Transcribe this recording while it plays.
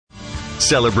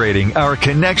celebrating our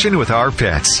connection with our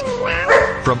pets.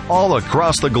 From all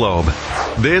across the globe,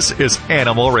 this is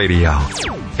Animal Radio.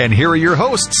 And here are your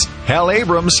hosts, Hal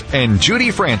Abrams and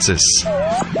Judy Francis.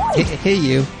 Hey,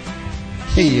 you.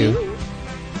 Hey, you.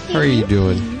 How are you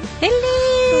doing? Hello.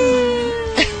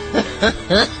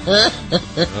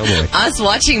 Oh, boy. I was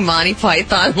watching Monty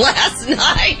Python last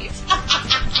night.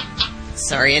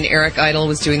 Sorry, and Eric Idle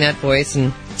was doing that voice,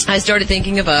 and I started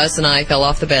thinking of us, and I fell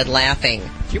off the bed laughing.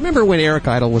 Do you remember when Eric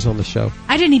Idle was on the show?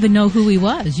 I didn't even know who he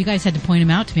was. You guys had to point him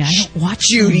out to me. I don't watch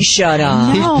Judy, him. shut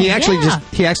up. No, He actually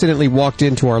he accidentally walked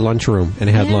into our lunchroom and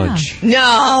had lunch.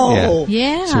 No.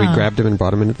 Yeah. So we grabbed him and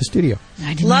brought him into the studio.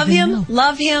 I didn't Love even him, know.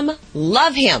 love him,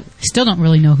 love him. Still don't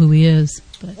really know who he is.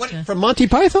 But, What, from Monty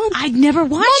Python? I'd never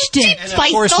watched it. of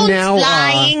course now,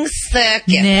 Flying Circus.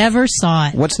 Never saw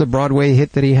it. What's the Broadway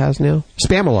hit that he has now?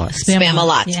 Spam-A-Lot.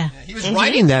 Spam-A-Lot. Yeah. He was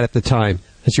writing that at the time,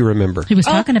 as you remember. He was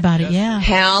talking about it, yeah.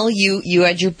 Hal, you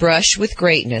had your brush with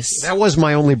greatness. That was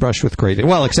my only brush with greatness.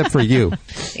 Well, except for you.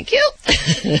 Thank you.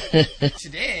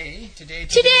 Today.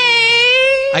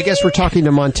 I guess we're talking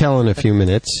to Montel in a few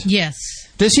minutes. Yes.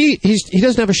 Does he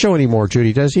doesn't have a show anymore,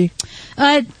 Judy, does he?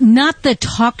 Not the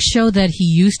talk show that he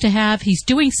used to have. He's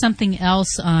doing something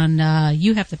else on,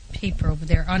 you have the paper over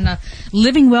there, on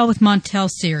Living Well with Montel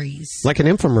series. Like an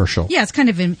infomercial. Yeah, it's kind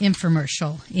of an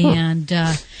infomercial. And,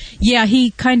 yeah,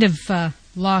 he kind of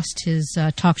lost his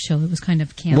talk show. It was kind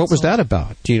of canceled. What was that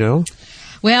about? Do you know?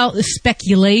 Well,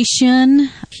 speculation.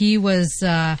 He was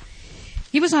on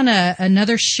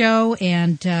another show,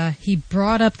 and he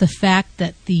brought up the fact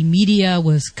that the media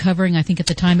was covering, I think at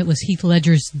the time it was Heath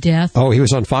Ledger's death. Oh, he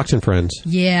was on Fox and Friends.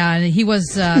 Yeah, and he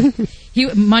was.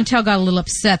 Montel got a little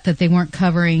upset that they weren't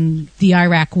covering the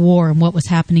Iraq War and what was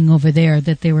happening over there.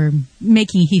 That they were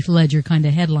making Heath Ledger kind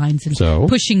of headlines and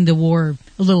pushing the war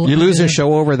a little. You lose a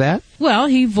show over that? Well,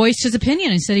 he voiced his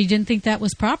opinion and said he didn't think that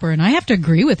was proper, and I have to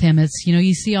agree with him. It's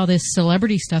you see all this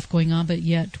celebrity stuff going on, but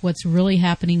yet what's really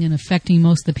happening and affecting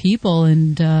most of the people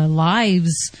and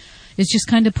lives. It's just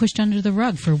kind of pushed under the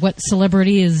rug for what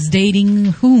celebrity is dating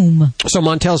whom. So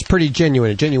Montel's pretty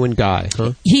genuine, a genuine guy,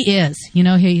 huh? He is.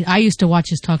 I used to watch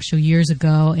his talk show years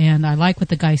ago, and I like what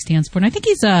the guy stands for. And I think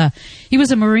he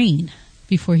was a Marine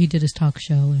before he did his talk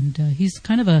show, and he's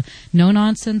kind of a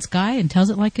no-nonsense guy and tells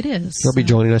it like it is. He'll be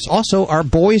joining us. Also, our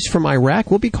boys from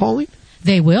Iraq will be calling.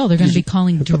 They will. They're going to be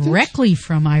calling directly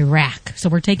from Iraq. So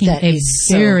we're taking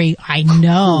very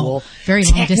long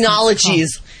distance Technology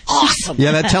is awesome.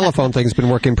 Yeah, that telephone thing's been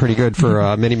working pretty good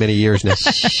for many, many years now.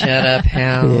 Shut up,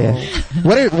 Hal. Yeah.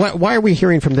 Why are we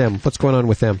hearing from them? What's going on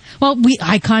with them? Well,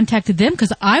 I contacted them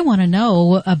because I want to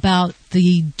know about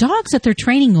the dogs that they're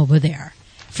training over there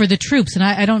for the troops. And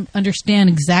I don't understand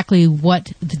exactly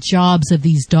what the jobs of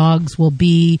these dogs will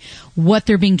be, what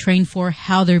they're being trained for,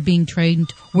 how they're being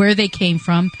trained, where they came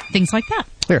from, things like that.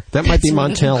 Here, that might be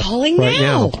Montel calling right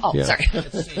now. Oh, yeah. sorry.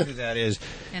 Let's see who that is.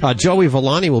 Joey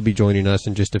Villani will be joining us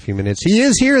in just a few minutes. He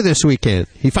is here this weekend.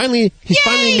 He's finally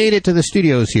made it to the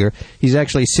studios here. He's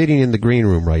actually sitting in the green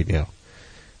room right now.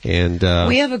 And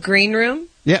we have a green room?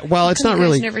 Yeah, well, it's not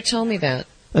really. You guys never told me that.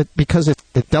 Because it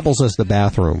doubles as the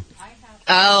bathroom.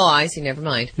 Oh, I see. Never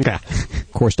mind. Yeah.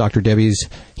 Of course, Dr. Debbie's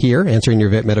here answering your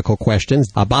vet medical questions.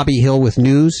 Bobby Hill with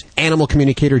news. Animal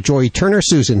communicator Joy Turner.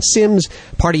 Susan Sims.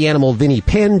 Party animal Vinnie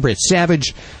Penn. Britt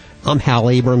Savage. I'm Hal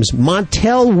Abrams.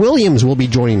 Montel Williams will be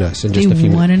joining us in just a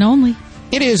few minutes. The one and only.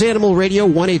 It is Animal Radio,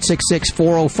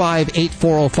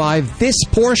 1-866-405-8405. This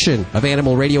portion of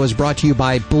Animal Radio is brought to you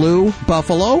by Blue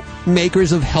Buffalo,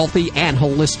 makers of healthy and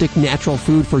holistic natural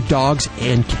food for dogs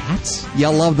and cats. You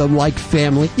love them like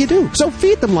family. You do. So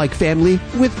feed them like family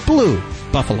with Blue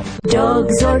Buffalo.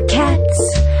 Dogs or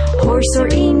cats, horse or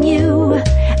emu,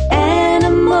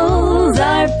 animals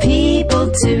are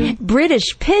people too.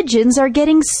 British pigeons are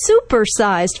getting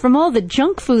supersized from all the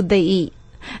junk food they eat.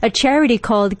 A charity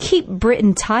called Keep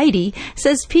Britain Tidy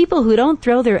says people who don't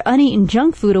throw their uneaten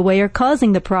junk food away are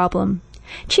causing the problem.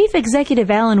 Chief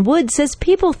Executive Alan Wood says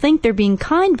people think they're being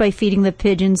kind by feeding the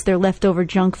pigeons their leftover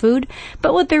junk food,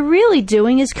 but what they're really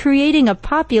doing is creating a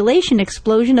population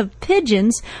explosion of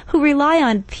pigeons who rely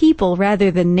on people rather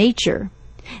than nature.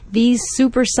 These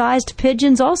supersized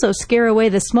pigeons also scare away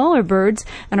the smaller birds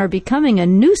and are becoming a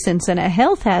nuisance and a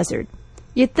health hazard.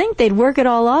 You'd think they'd work it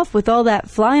all off with all that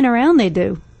flying around they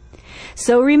do.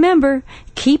 So remember,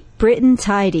 keep Britain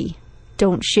tidy.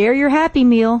 Don't share your Happy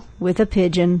Meal with a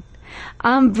pigeon.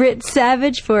 I'm Britt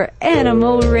Savage for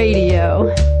Animal Radio.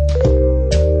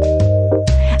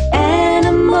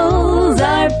 Animals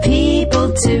are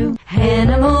people too.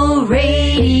 Animal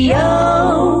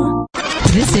Radio.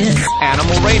 This is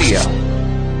Animal Radio.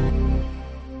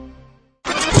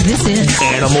 This is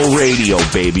Animal Radio,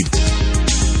 baby.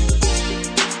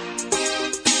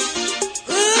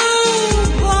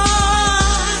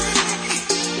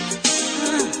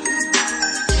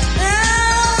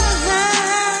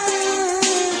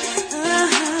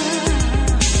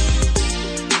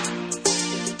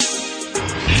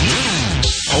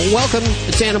 Welcome.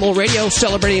 It's Animal Radio,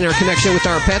 celebrating our connection with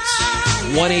our pets.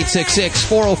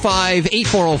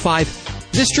 1-866-405-8405.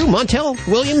 Is this true? Montel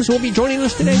Williams will be joining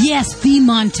us today? Yes, the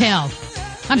Montel.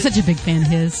 I'm such a big fan of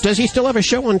his. Does he still have a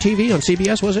show on TV, on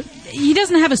CBS, was it? He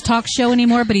doesn't have his talk show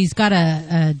anymore, but he's got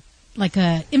a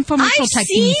infomercial type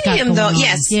thing he's got him going though. on.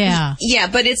 Yes, yeah,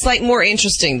 but it's like more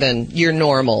interesting than your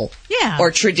normal, or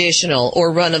traditional,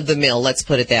 or run of the mill. Let's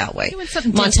put it that way.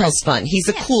 Montel's fun. He's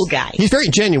a cool guy. He's very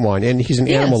genuine, and he's an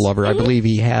animal lover. I believe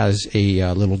he has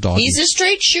a little dog. He's a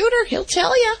straight shooter. He'll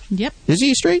tell you. Yep. Is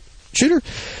he a straight shooter?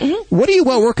 Mm-hmm. What are you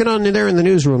working on in there in the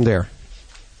newsroom there?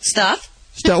 Stuff.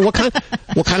 What kind of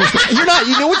stuff? You're not.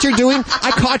 You know what you're doing?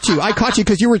 I caught you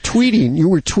because you were tweeting. You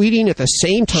were tweeting at the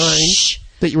same time.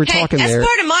 That you were talking that's there.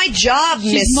 That's part of my job,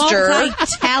 mister.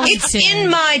 It's in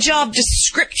my job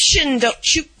description.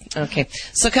 Don't you? Okay.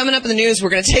 So coming up in the news,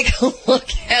 we're going to take a look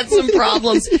at some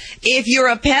problems. If you're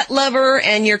a pet lover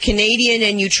and you're Canadian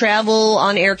and you travel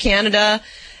on Air Canada,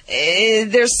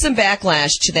 there's some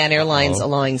backlash to that airlines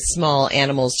allowing small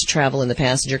animals to travel in the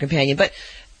passenger companion. But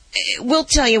we'll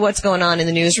tell you what's going on in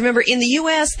the news. Remember, in the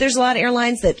U.S., there's a lot of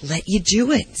airlines that let you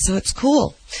do it. So it's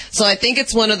cool. So I think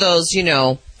it's one of those,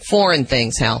 foreign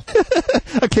things, Hal.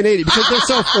 A Canadian, because they're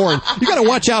so foreign. You got to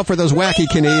watch out for those wacky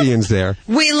Canadians there.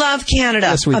 We love Canada.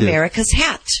 Yes, we do. America's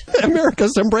hat.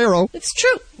 America's sombrero. It's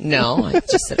true. No, I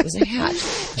just said it was a hat.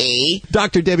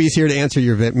 Dr. Debbie's here to answer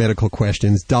your vet medical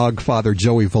questions. Dog father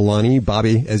Joey Villani.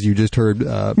 Bobby, as you just heard,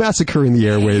 massacring the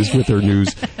airwaves with her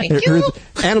news. Thank you.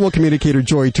 Animal communicator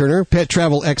Joy Turner. Pet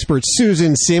travel expert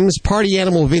Susan Sims. Party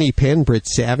animal Vinny Penn. Britt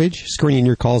Savage. Screening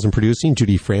your calls and producing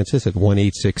Judy Francis at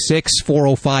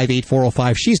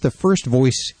 1-866-405-8405. She's the first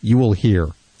voice you will hear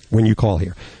when you call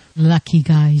here. Lucky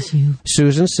guys, you.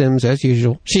 Susan Sims, as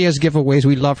usual. She has giveaways.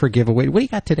 We love her giveaway. What do you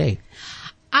got today?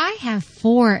 I have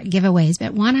 4 giveaways,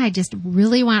 but one I just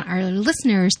really want our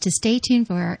listeners to stay tuned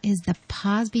for is the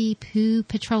Posby Poo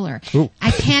Patroller. Ooh.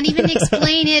 I can't even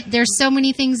explain it. There's so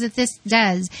many things that this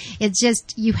does. It's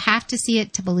just, you have to see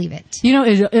it to believe it.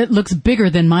 It looks bigger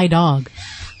than my dog.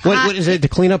 What is it, to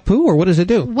clean up poo, or what does it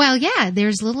do? Well, yeah,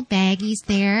 there's little baggies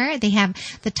there. They have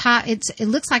the top, it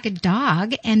looks like a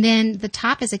dog, and then the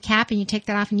top is a cap, and you take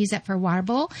that off and use that for a water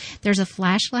bowl. There's a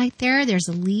flashlight there. There's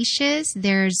leashes.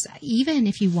 There's even,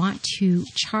 if you want to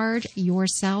charge your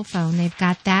cell phone, they've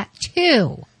got that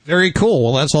too. Very cool.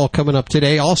 Well, that's all coming up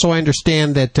today. Also, I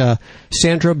understand that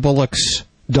Sandra Bullock's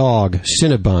dog,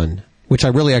 Cinnabon, which I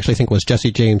really actually think was Jesse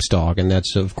James' dog, and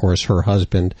that's, of course, her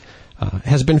husband,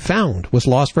 has been found, was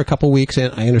lost for a couple weeks,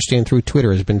 and I understand through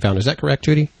Twitter has been found. Is that correct,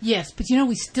 Judy? Yes, but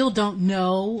we still don't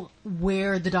know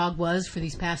where the dog was for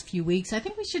these past few weeks. I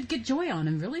think we should get Joy on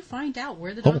and really find out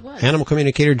where the dog was. Animal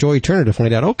communicator Joy Turner to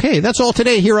find out. Okay, that's all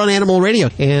today here on Animal Radio.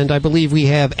 And I believe we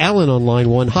have Alan on line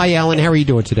 1. Hi, Alan. How are you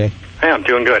doing today? Hey, I'm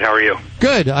doing good. How are you?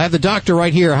 Good. I have the doctor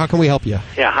right here. How can we help you?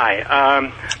 Yeah,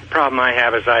 hi. The problem I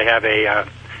have is I have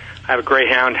a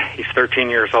greyhound. He's 13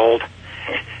 years old.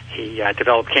 He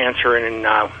developed cancer in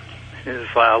his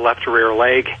left rear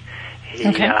leg. He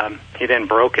then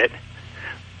broke it,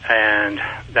 and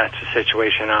that's the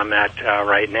situation I'm at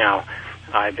right now.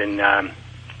 I've been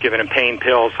giving him pain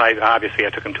pills. I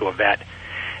took him to a vet.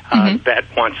 The vet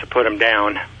wants to put him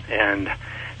down, and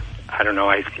I don't know.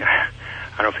 I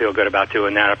don't feel good about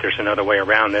doing that. If there's another way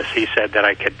around this, he said that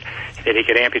he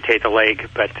could amputate the leg,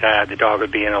 but the dog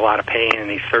would be in a lot of pain, and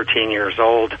he's 13 years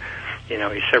old.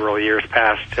 He's several years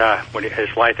past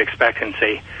his life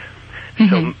expectancy.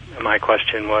 So my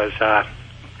question was, I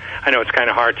know it's kind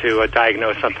of hard to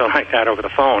diagnose something like that over the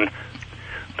phone,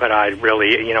 but I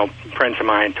really, friends of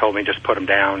mine told me just put him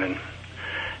down and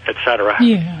et cetera.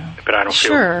 Yeah. But I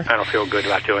don't feel good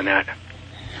about doing that.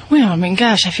 Well,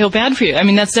 gosh, I feel bad for you.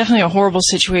 That's definitely a horrible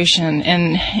situation.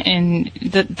 And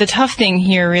the tough thing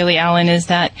here, really, Alan, is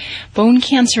that bone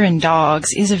cancer in dogs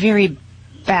is a very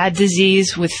bad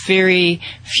disease with very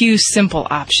few simple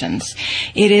options.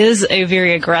 It is a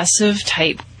very aggressive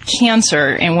type cancer,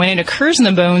 and when it occurs in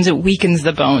the bones, it weakens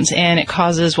the bones, and it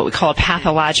causes what we call a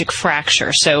pathologic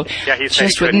fracture. So yeah, he said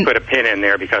he couldn't put a pin in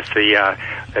there because the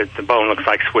bone looks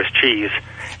like Swiss cheese.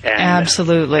 And,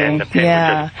 absolutely. And the pin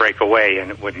would just break away,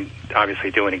 and it wouldn't obviously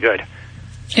do any good.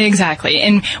 Exactly.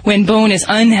 And when bone is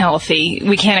unhealthy,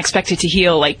 we can't expect it to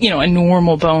heal like, a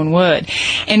normal bone would.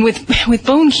 And with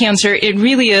bone cancer, it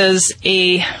really is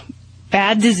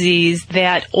bad disease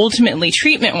that ultimately,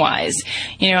 treatment-wise,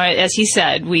 as he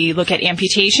said, we look at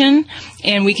amputation,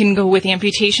 and we can go with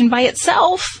amputation by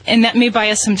itself, and that may buy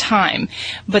us some time.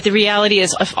 But the reality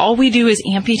is, if all we do is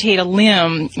amputate a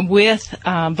limb with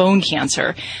bone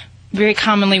cancer, very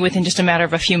commonly within just a matter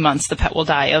of a few months, the pet will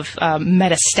die of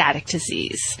metastatic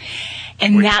disease.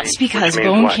 And that's because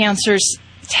bone cancers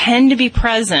tend to be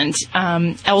present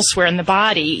elsewhere in the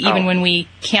body, even when we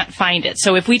can't find it.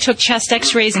 So if we took chest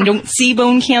x-rays and don't see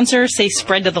bone cancer, say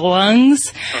spread to the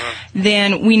lungs,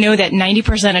 then we know that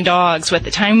 90% of dogs, at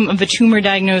the time of a tumor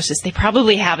diagnosis, they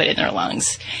probably have it in their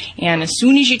lungs. And as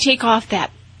soon as you take off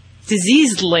that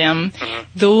diseased limb,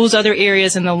 those other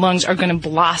areas in the lungs are going to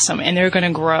blossom and they're going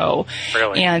to grow.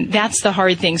 Really? And that's the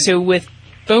hard thing. So with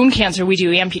bone cancer, we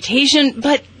do amputation,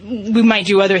 but we might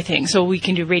do other things. So we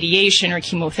can do radiation or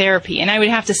chemotherapy. And I would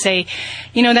have to say,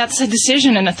 that's a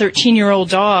decision in a 13-year-old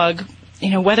dog,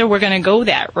 whether we're going to go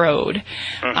that road.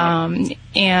 And,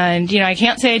 I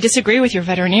can't say I disagree with your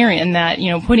veterinarian that,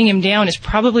 putting him down is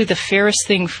probably the fairest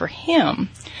thing for him.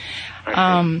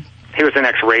 He was an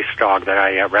ex-race dog that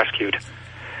I rescued.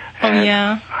 And oh,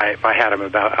 yeah? I've had him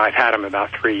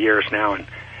about 3 years now, and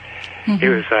he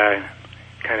was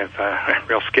kind of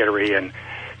real skittery and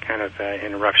kind of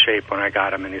in rough shape when I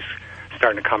got him, and he's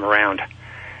starting to come around,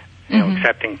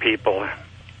 accepting people.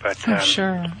 But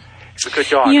sure. It's a good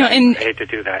dog. And I hate to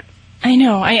do that. I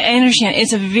know. I understand.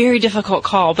 It's a very difficult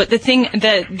call. But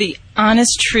the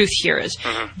honest truth here is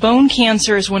bone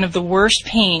cancer is one of the worst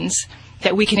pains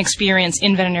that we can experience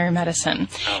in veterinary medicine.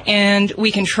 And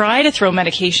we can try to throw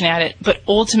medication at it, but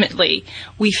ultimately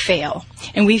we fail.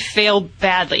 And we fail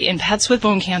badly. And pets with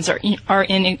bone cancer are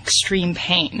in extreme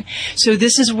pain. So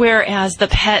this is where, as the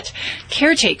pet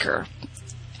caretaker,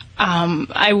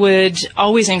 I would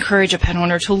always encourage a pet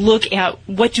owner to look at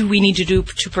what do we need to do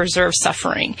to preserve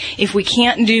suffering. If we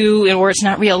can't do, or it's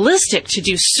not realistic to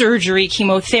do surgery,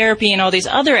 chemotherapy, and all these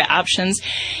other options,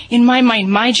 in my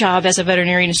mind, my job as a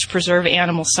veterinarian is to preserve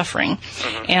animal suffering.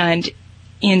 And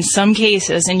in some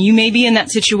cases, and you may be in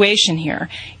that situation here,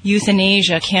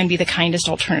 euthanasia can be the kindest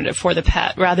alternative for the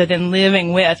pet, rather than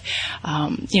living with,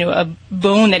 a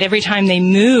bone that every time they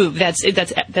move, that's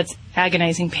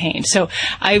agonizing pain. So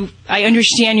I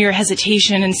understand your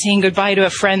hesitation in saying goodbye to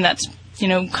a friend that's,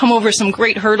 come over some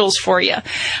great hurdles for you.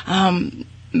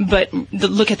 But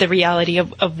look at the reality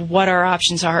of what our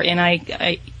options are, and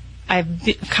I've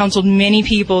counseled many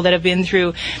people that have been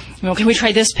through, can we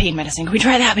try this pain medicine? Can we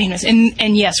try that pain medicine?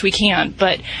 And yes, we can.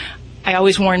 But I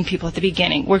always warn people at the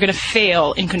beginning, we're going to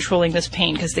fail in controlling this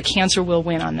pain because the cancer will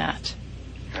win on that.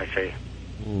 I see.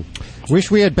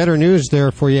 Wish we had better news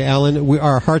there for you, Alan.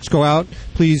 Our hearts go out.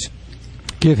 Please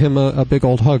give him a big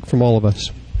old hug from all of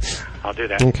us. I'll do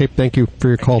that. Okay, thank you for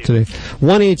your call today.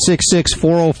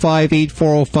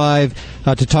 1-866-405-8405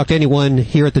 to talk to anyone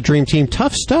here at the Dream Team.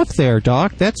 Tough stuff there,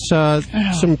 Doc. That's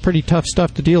some pretty tough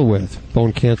stuff to deal with,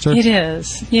 bone cancer. It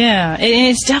is, yeah. And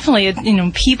it's definitely,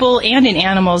 people and in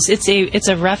animals, it's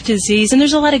a rough disease. And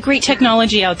there's a lot of great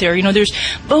technology out there. There's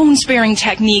bone-sparing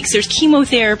techniques, there's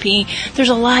chemotherapy, there's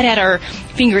a lot at our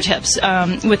fingertips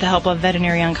with the help of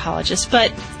veterinary oncologists.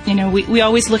 But, we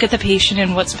always look at the patient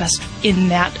and what's best in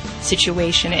that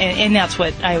situation. And that's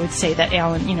what I would say that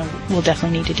Alan, will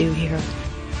definitely need to do here.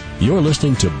 You're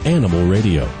listening to Animal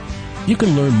Radio. You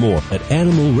can learn more at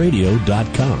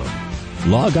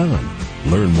animalradio.com. Log on.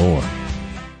 Learn more.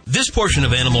 This portion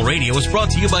of Animal Radio is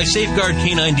brought to you by Safeguard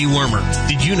Canine Dewormer.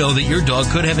 Did you know that your dog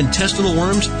could have intestinal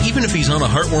worms even if he's on a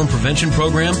heartworm prevention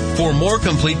program? For more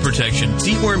complete protection,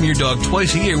 deworm your dog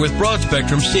twice a year with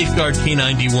broad-spectrum Safeguard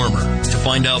Canine Dewormer. To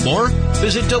find out more,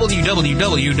 visit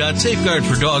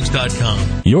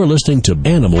www.safeguardfordogs.com. You're listening to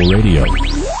Animal Radio.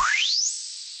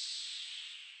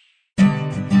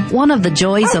 One of the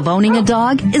joys of owning a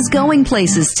dog is going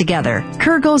places together.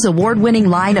 Kurgo's award-winning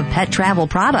line of pet travel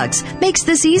products makes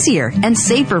this easier and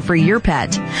safer for your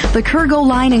pet. The Kurgo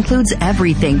line includes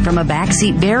everything from a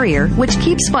backseat barrier, which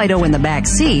keeps Fido in the back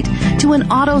seat, to an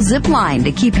auto zip line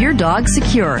to keep your dog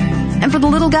secure. And for the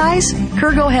little guys,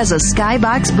 Kurgo has a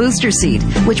Skybox booster seat,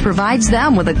 which provides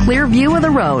them with a clear view of the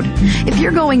road. If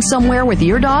you're going somewhere with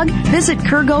your dog, visit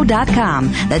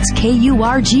Kurgo.com. That's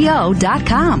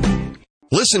KURGO.com.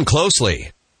 Listen closely.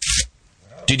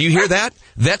 Did you hear that?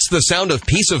 That's the sound of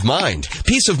peace of mind.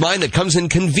 Peace of mind that comes in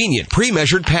convenient,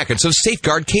 pre-measured packets of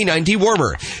Safeguard Canine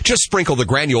Dewormer. Just sprinkle the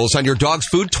granules on your dog's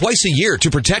food twice a year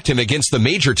to protect him against the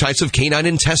major types of canine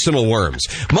intestinal worms.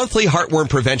 Monthly heartworm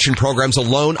prevention programs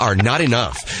alone are not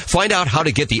enough. Find out how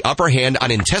to get the upper hand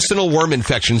on intestinal worm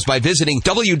infections by visiting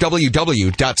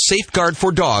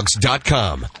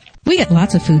www.safeguardfordogs.com. We get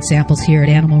lots of food samples here at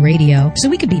Animal Radio, so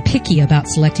we can be picky about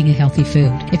selecting a healthy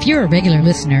food. If you're a regular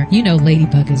listener, you know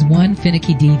Ladybug is one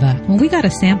finicky diva. When we got a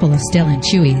sample of Stella and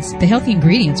Chewy's, the healthy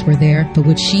ingredients were there, but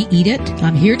would she eat it?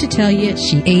 I'm here to tell you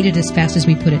she ate it as fast as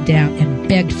we put it down and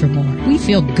begged for more. We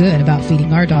feel good about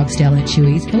feeding our dog Stella and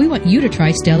Chewy's, and we want you to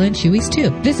try Stella and Chewy's too.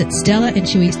 Visit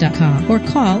StellaandChewy's.com or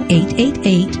call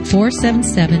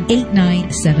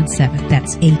 888-477-8977.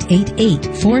 That's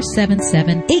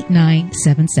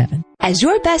 888-477-8977. As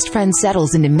your best friend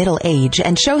settles into middle age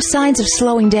and shows signs of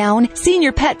slowing down,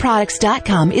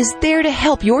 SeniorPetProducts.com is there to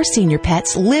help your senior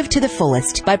pets live to the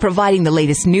fullest by providing the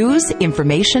latest news,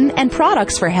 information, and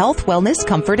products for health, wellness,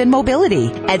 comfort, and mobility.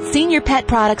 At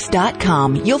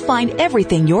SeniorPetProducts.com, you'll find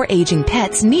everything your aging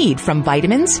pets need, from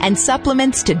vitamins and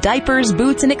supplements to diapers,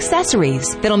 boots, and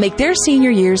accessories that'll make their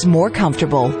senior years more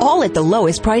comfortable, all at the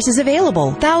lowest prices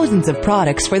available. Thousands of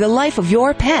products for the life of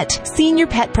your pet.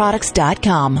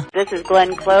 SeniorPetProducts.com. This is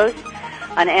Glenn Close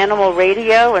on Animal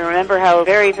Radio, and remember how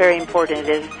very, very important it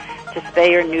is to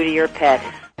spay or neuter your pet.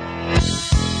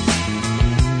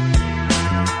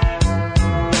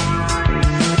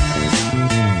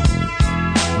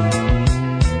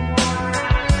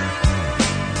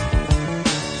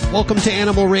 Welcome to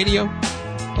Animal Radio.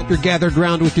 Hope you're gathered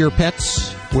round with your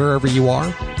pets wherever you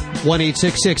are.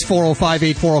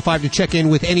 1-866-405-8405 to check in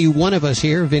with any one of us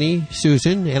here. Vinny,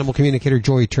 Susan, animal communicator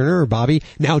Joy Turner, or Bobby,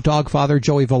 now dog father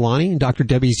Joey Villani, and Dr.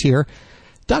 Debbie's here.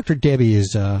 Dr. Debbie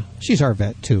is, she's our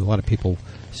vet, too. A lot of people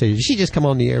say, did she just come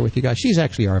on the air with you guys? She's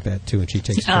actually our vet, too, and she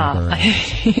takes care of our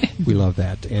animals. We love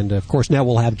that. And, of course, now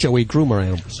we'll have Joey groom our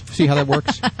animals. See how that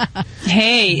works?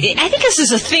 Hey, I think this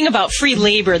is a thing about free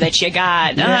labor that you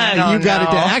got. Yeah, you got it.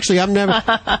 Actually, I'm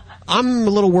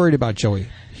a little worried about Joey.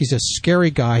 He's a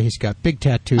scary guy. He's got big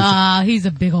tattoos. He's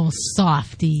a big old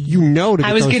softy. You know.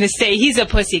 I was going to say, he's a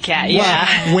pussycat,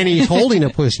 yeah. Well, when he's holding a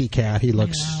pussycat, he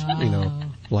looks,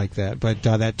 like that. But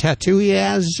that tattoo he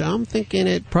has, I'm thinking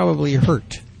it probably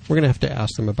hurt. We're going to have to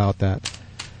ask them about that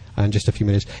in just a few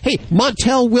minutes. Hey,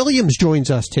 Montel Williams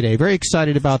joins us today. Very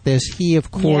excited about this. He,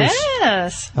 of course,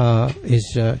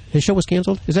 his show was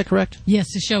canceled. Is that correct?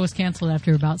 Yes, his show was canceled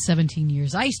after about 17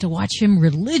 years. I used to watch him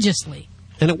religiously.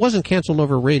 And it wasn't canceled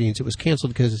over ratings. It was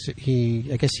canceled because he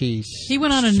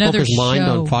went on another his mind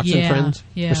show on Fox and Friends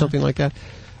or something like that.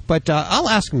 But I'll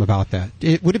ask him about that.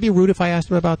 Would it be rude if I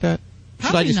asked him about that?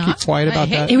 Should I just keep quiet about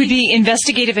that? It would be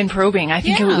investigative and probing. I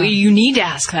think you need to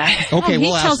ask that. Okay, he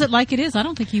tells it like it is. I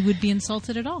don't think he would be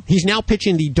insulted at all. He's now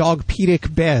pitching the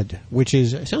Dogpedic bed, which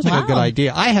sounds like a good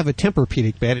idea. I have a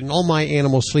Tempur-Pedic bed, and all my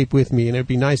animals sleep with me, and it would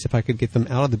be nice if I could get them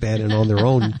out of the bed and on their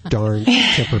own darn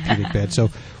Tempur-Pedic bed. So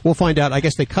we'll find out. I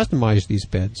guess they customize these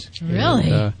beds.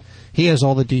 Really? And, he has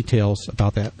all the details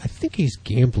about that. I think he's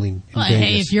gambling in Vegas.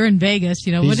 Hey, if you're in Vegas,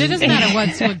 it doesn't matter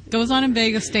what goes on in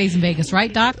Vegas stays in Vegas,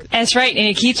 right, Doc? That's right, and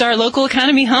it keeps our local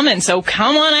economy humming, so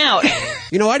come on out.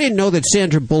 I didn't know that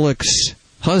Sandra Bullock's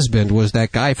husband was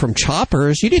that guy from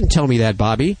Choppers. You didn't tell me that,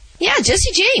 Bobby. Yeah,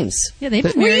 Jesse James. Yeah, they've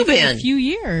been married for a few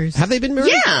years. Have they been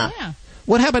married? Yeah.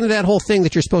 What happened to that whole thing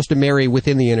that you're supposed to marry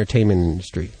within the entertainment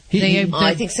industry?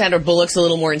 I think Sandra Bullock's a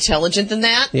little more intelligent than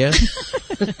that. Yeah.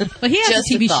 But he has a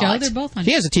TV show. They're both on.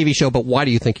 He has a TV show, but why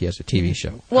do you think he has a TV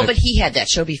show? Well, but he had that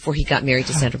show before he got married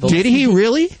to Sandra Bullock. Did he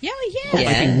really? Yeah. Oh, I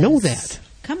didn't know that.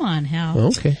 Come on, Hal.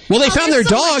 Okay. Well, they found their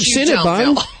dog,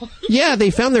 Cinnabon. Yeah,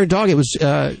 they found their dog. It was,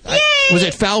 was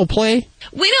it foul play?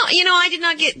 We don't, I did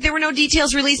not there were no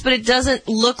details released, but it doesn't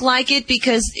look like it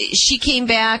because she came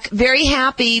back very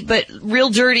happy, but real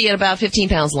dirty and about 15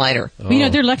 pounds lighter. Oh.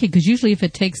 They're lucky because usually if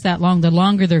it takes that long, the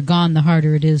longer they're gone, the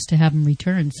harder it is to have them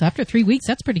return. So after 3 weeks,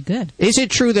 that's pretty good. Is it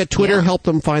true that Twitter helped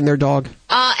them find their dog?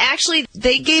 Actually,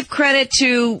 they gave credit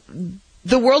to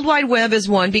the World Wide Web as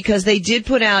one because they did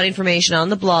put out information on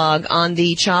the blog, on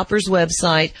the Choppers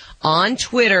website, on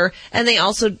Twitter, and they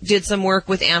also did some work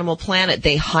with Animal Planet.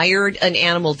 They hired an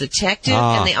animal detective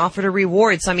and they offered a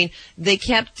reward. So, they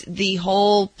kept the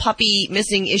whole puppy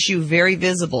missing issue very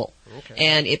visible,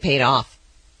 and it paid off.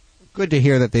 Good to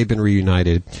hear that they've been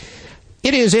reunited.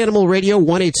 It is Animal Radio,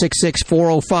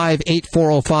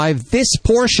 1-866-405-8405. This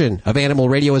portion of Animal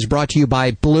Radio is brought to you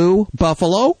by Blue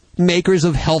Buffalo, makers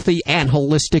of healthy and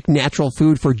holistic natural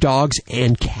food for dogs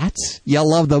and cats. You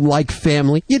love them like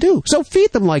family. You do. So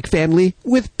feed them like family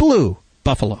with Blue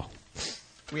Buffalo.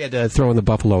 We had to throw in the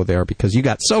buffalo there because you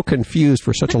got so confused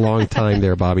for such a long time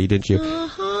there, Bobby, didn't you?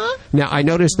 Uh-huh. Now, I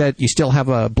noticed that you still have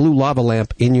a blue lava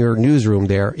lamp in your newsroom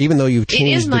there, even though you've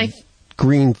changed the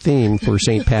green theme for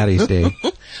St. Patty's Day.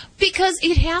 Because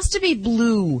it has to be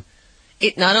blue.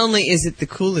 It not only is it the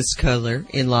coolest color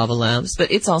in lava lamps,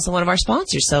 but it's also one of our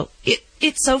sponsors, so it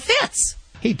so fits.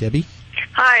 Hey, Debbie.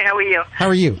 Hi, how are you? How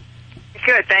are you?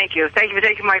 Good, thank you. Thank you for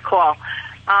taking my call.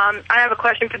 I have a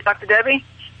question for Dr. Debbie.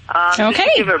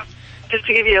 Okay. Just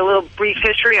to give you a little brief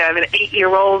history, I have an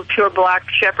 8-year-old pure black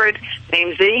shepherd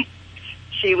named Z.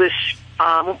 She was,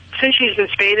 since she's been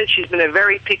spaded, she's been a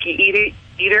very picky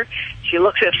eater. She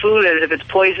looks at food as if it's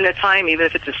poison at time, even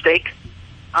if it's a steak.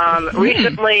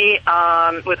 Recently,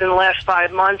 within the last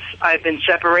 5 months, I've been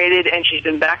separated, and she's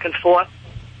been back and forth.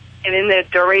 And in that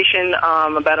duration,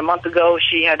 about a month ago,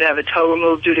 she had to have a toe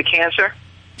removed due to cancer.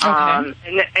 Okay.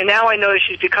 And now I notice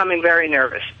she's becoming very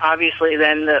nervous. Obviously,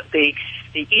 then the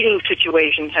eating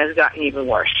situation has gotten even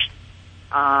worse.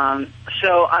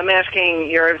 So I'm asking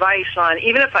your advice on,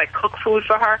 even if I cook food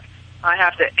for her, I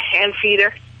have to hand feed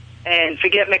her and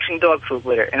forget mixing dog food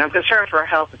with her. And I'm concerned for her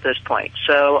health at this point.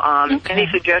 So any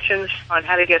suggestions on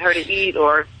how to get her to eat,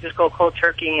 or just go cold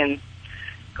turkey and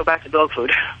go back to dog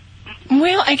food?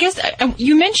 Well, I guess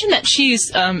you mentioned that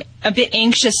she's a bit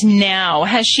anxious now.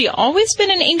 Has she always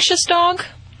been an anxious dog?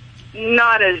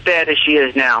 Not as bad as she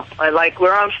is now. Like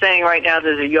where I'm staying right now,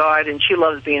 there's a yard, and she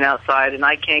loves being outside, and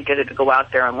I can't get her to go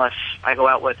out there unless I go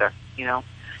out with her. You know,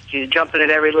 she's jumping at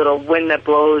every little wind that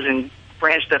blows and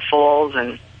branch that falls,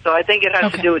 and so I think it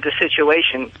has to do with the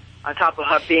situation, on top of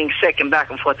her being sick and back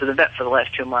and forth to the vet for the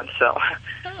last 2 months. So.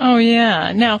 Oh,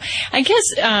 yeah. Now, I guess,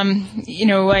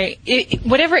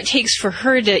 whatever it takes for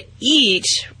her to eat,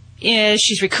 is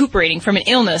she's recuperating from an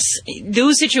illness.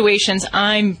 Those situations,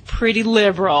 I'm pretty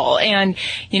liberal, and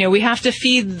we have to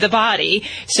feed the body.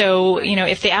 So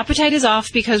if the appetite is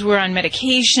off because we're on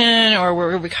medication or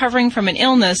we're recovering from an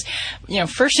illness,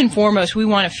 first and foremost we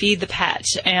want to feed the pet.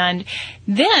 And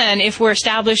then if we're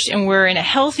established and we're in a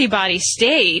healthy body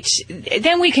state,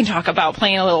 then we can talk about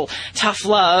playing a little tough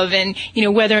love and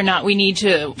whether or not we need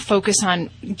to focus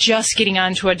on just getting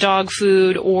onto a dog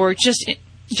food or just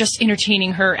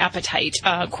entertaining her appetite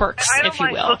quirks, if you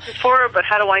will. I don't mind cooking for her, but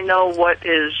how do I know what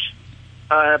is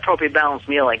an appropriate balanced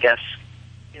meal, I guess?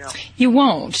 You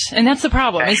won't, and that's the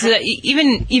problem. Is that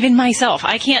even myself,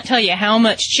 I can't tell you how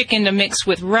much chicken to mix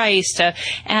with rice to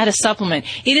add a supplement.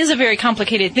 It is a very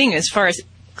complicated thing as far as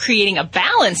creating a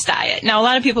balanced diet. Now, a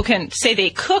lot of people can say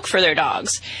they cook for their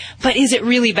dogs, but is it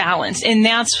really balanced? And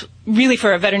that's really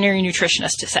for a veterinary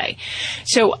nutritionist to say.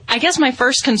 So I guess my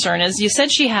first concern is, you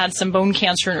said she had some bone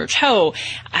cancer in her toe.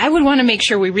 I would want to make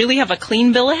sure we really have a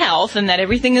clean bill of health and that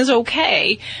everything is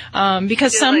okay,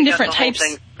 because some different types...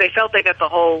 They felt they got the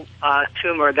whole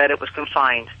tumor, that it was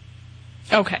confined.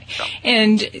 Okay.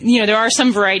 And, there are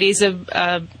some varieties of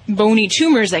bony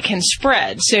tumors that can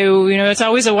spread. So, it's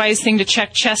always a wise thing to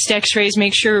check chest x-rays,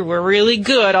 make sure we're really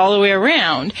good all the way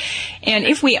around. And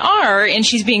if we are, and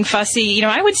she's being fussy,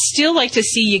 I would still like to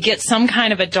see you get some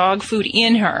kind of a dog food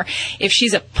in her. If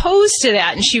she's opposed to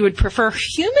that and she would prefer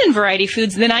human variety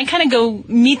foods, then I kind of go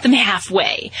meet them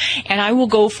halfway. And I will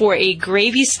go for a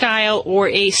gravy style or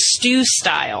a stew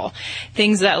style.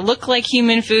 Things that look like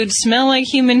human food, smell like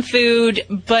human food,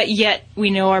 but yet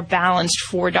we know are balanced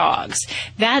for dogs.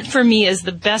 That, for me, is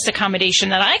the best accommodation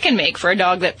that I can make for a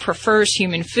dog that prefers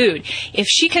human food. If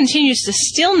she continues to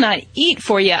still not eat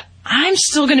for you, I'm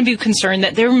still going to be concerned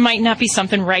that there might not be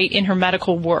something right in her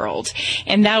medical world.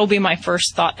 And that will be my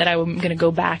first thought that I'm going to go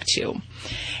back to.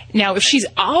 Now, if she's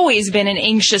always been an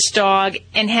anxious dog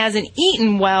and hasn't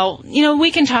eaten well, we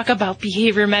can talk about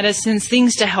behavior medicines,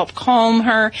 things to help calm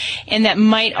her, and that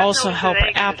might also help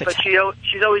her appetite. But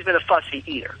she's always been a fussy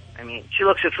eater. I mean, she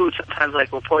looks at food sometimes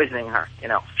like we're poisoning her, She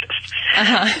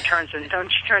turns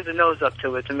her nose up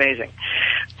to it. It's amazing.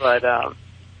 But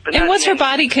and what's her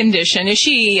body condition? Is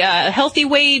she healthy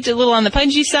weight, a little on the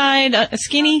pudgy side,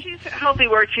 skinny? She's healthy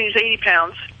weight. She's 80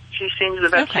 pounds. The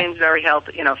vet seems very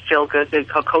healthy, feel good.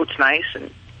 Her coat's nice,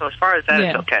 and so as far as that,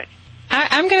 it's okay.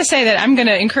 I'm going to say that I'm going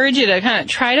to encourage you to kind of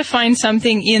try to find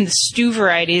something in the stew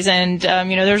varieties. And,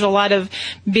 there's a lot of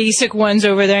basic ones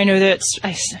over there. I know that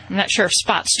I'm not sure if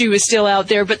Spot Stew is still out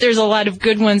there, but there's a lot of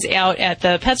good ones out at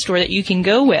the pet store that you can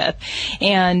go with.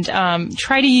 And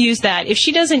try to use that. If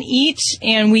she doesn't eat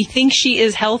and we think she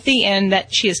is healthy and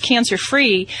that she is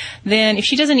cancer-free, then if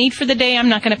she doesn't eat for the day, I'm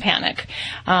not going to panic.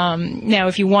 Now,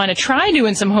 if you want to try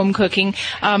doing some home cooking,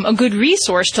 a good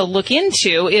resource to look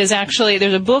into is actually,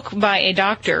 there's a book by a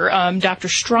doctor, Dr.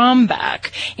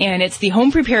 Strombeck, and it's the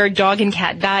Home Prepared Dog and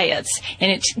Cat Diets,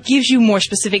 and it gives you more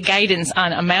specific guidance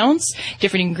on amounts,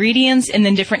 different ingredients, and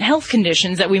then different health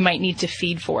conditions that we might need to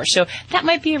feed for. So that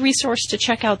might be a resource to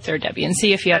check out there, Debbie, and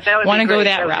see if you want to go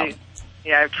that route.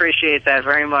 Yeah, I appreciate that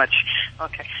very much.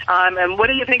 Okay. And what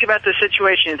do you think about the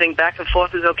situation? You think back and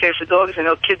forth is okay for dogs? I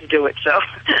know kids do it, so.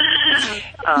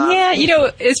 Yeah,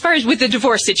 as far as with the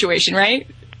divorce situation, right?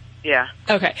 Yeah.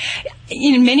 Okay.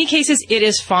 In many cases, it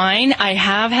is fine. I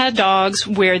have had dogs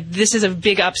where this is a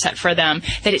big upset for them,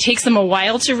 that it takes them a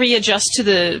while to readjust to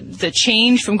the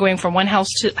change from going from one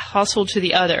household to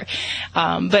the other.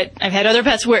 But I've had other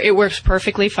pets where it works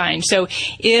perfectly fine. So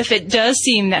if it does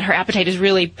seem that her appetite is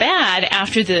really bad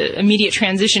after the immediate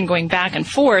transition going back and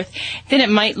forth, then it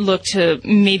might look to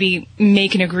maybe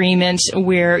make an agreement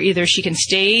where either she can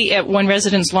stay at one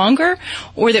residence longer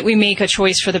or that we make a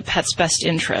choice for the pet's best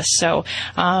interest. So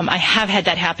I have had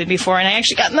that happen before, and I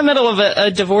actually got in the middle of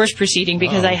a divorce proceeding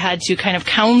because I had to kind of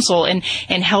counsel and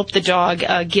help the dog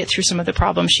get through some of the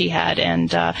problems she had.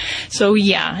 And so,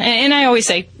 yeah, and I always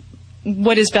say,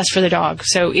 what is best for the dog?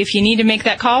 So if you need to make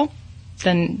that call,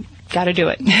 then got to do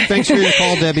it. Thanks for your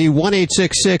call, Debbie.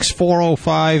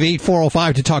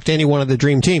 1-866-405-8405 to talk to anyone of the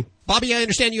Dream Team. Bobby, I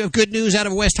understand you have good news out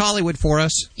of West Hollywood for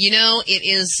us. You know, it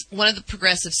is one of the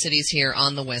progressive cities here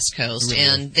on the West Coast,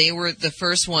 and they were the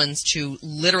first ones to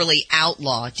literally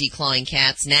outlaw declawing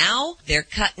cats. Now they're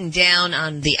cutting down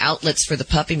on the outlets for the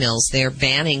puppy mills. They're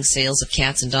banning sales of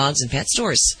cats and dogs in pet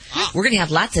stores. We're going to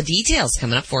have lots of details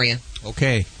coming up for you.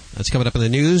 Okay. That's coming up in the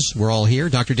news. We're all here.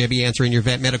 Dr. Debbie answering your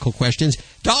vet medical questions.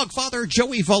 Dog father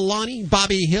Joey Villani,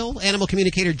 Bobby Hill, animal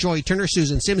communicator Joy Turner,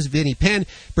 Susan Sims, Vinnie Penn,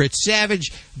 Britt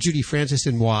Savage, Judy Francis,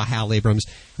 and moi, Hal Abrams.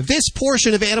 This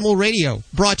portion of Animal Radio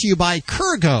brought to you by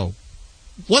Kurgo.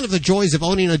 One of the joys of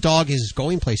owning a dog is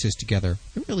going places together.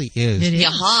 It really is. It is.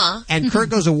 Yaha. And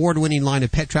Kurgo's award-winning line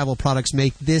of pet travel products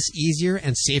make this easier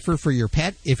and safer for your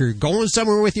pet. If you're going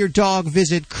somewhere with your dog,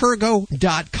 visit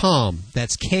Kurgo.com.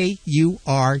 That's Kurgo.com.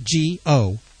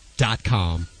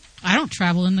 I don't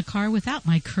travel in the car without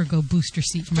my Kurgo booster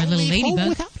seat for my little ladybug.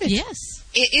 Without it. Yes.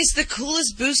 It is the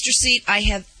coolest booster seat I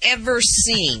have ever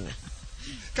seen.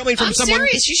 Coming from I'm someone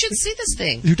serious. You should see this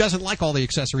thing. Who doesn't like all the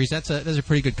accessories. That's a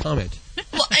pretty good comment.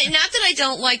 Well, not that I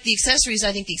don't like the accessories.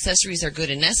 I think the accessories are good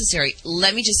and necessary.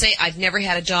 Let me just say, I've never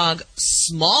had a dog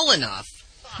small enough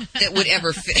that would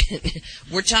ever fit.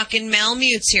 We're talking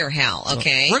Malamutes here, Hal,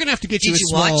 okay? We're going to have to get you a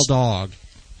small dog.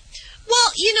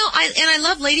 Well, you know, I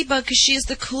love Ladybug because she is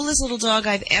the coolest little dog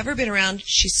I've ever been around.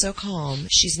 She's so calm.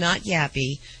 She's not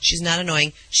yappy. She's not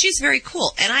annoying. She's very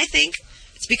cool. And I think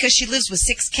it's because she lives with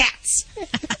 6 cats.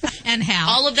 And Hal.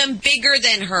 All of them bigger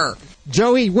than her.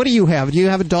 Joey, what do you have? Do you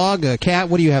have a dog, a cat?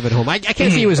 What do you have at home? I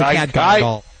can't see you as a cat guy at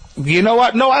all. You know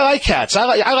what? No, I like cats. I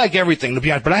like everything, to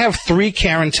be honest. But I have 3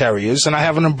 Cairn Terriers, and I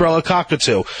have an Umbrella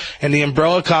Cockatoo. And the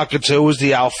Umbrella Cockatoo is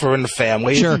the alpha in the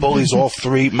family. Sure. It bullies all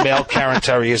 3 male Cairn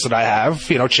Terriers that I have.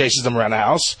 You know, chases them around the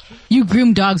house. You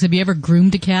groom dogs. Have you ever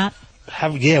groomed a cat?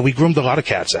 We groomed a lot of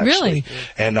cats, actually. Really?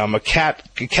 And a cat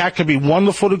could be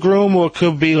wonderful to groom, or it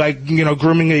could be like, you know,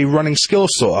 grooming a running skill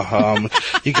store.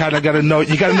 You kind of got to know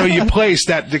your place.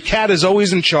 That the cat is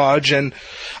always in charge. And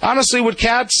honestly, with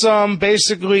cats,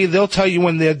 basically they'll tell you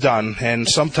when they're done. And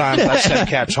sometimes I send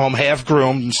cats home half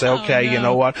groomed and say, okay, you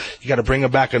know what, you got to bring her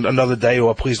back another day,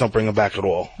 or please don't bring her back at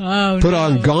all. Put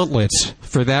on gauntlets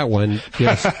for that one.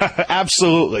 Yes.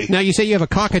 Absolutely. Now you say you have a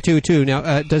cockatoo too.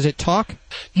 Now, does it talk?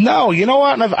 No, you know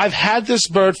what? I've had this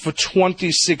bird for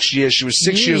 26 years. She was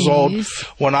 6 years old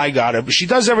when I got her. But she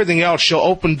does everything else. She'll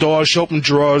open doors, she'll open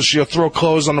drawers, she'll throw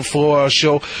clothes on the floor.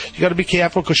 You got to be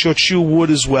careful because she'll chew wood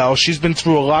as well. She's been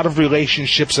through a lot of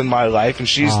relationships in my life, and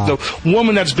she's the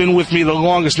woman that's been with me the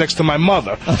longest next to my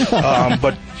mother.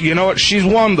 But you know what? She's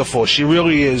wonderful. She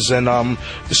really is. And the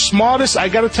smartest, I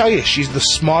got to tell you, she's the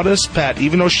smartest pet,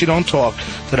 even though she don't talk,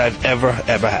 that I've ever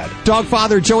had. Dog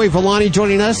father Joey Villani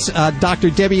joining us. Dr.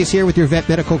 Debbie is here with your vet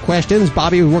medical questions.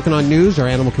 Bobby was working on news. Our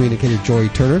animal communicator Joy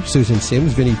Turner, Susan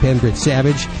Sims, Vinnie Penn, Britt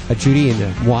Savage, Judy, and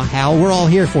Hal. We're all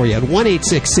here for you at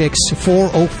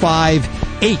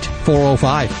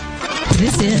 1-866-405-8405.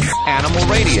 This is Animal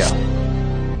Radio.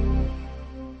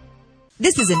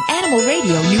 This is an Animal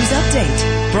Radio news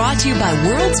update brought to you by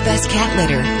World's Best Cat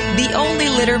Litter, the only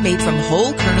litter made from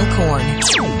whole kernel corn.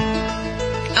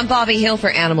 I'm Bobby Hill for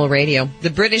Animal Radio. The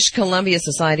British Columbia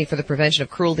Society for the Prevention of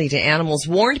Cruelty to Animals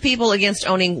warned people against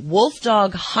owning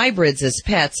wolf-dog hybrids as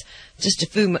pets just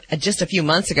a few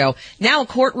months ago. Now a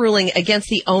court ruling against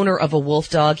the owner of a wolf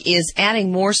dog is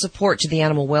adding more support to the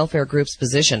animal welfare group's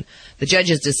position. The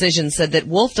judge's decision said that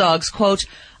wolf dogs, quote,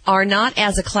 are not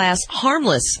as a class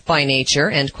harmless by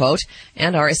nature, end quote,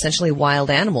 and are essentially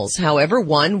wild animals. However,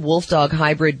 one wolf dog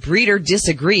hybrid breeder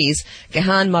disagrees.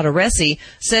 Gahan Mataresi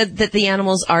said that the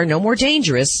animals are no more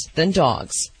dangerous than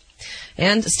dogs.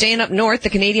 And staying up north,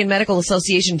 the Canadian Medical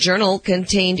Association Journal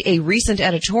contained a recent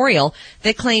editorial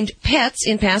that claimed pets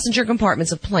in passenger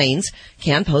compartments of planes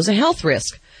can pose a health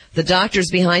risk. The doctors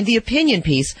behind the opinion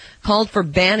piece called for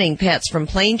banning pets from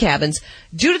plane cabins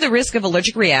due to the risk of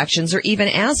allergic reactions or even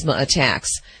asthma attacks.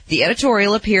 The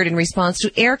editorial appeared in response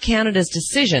to Air Canada's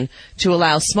decision to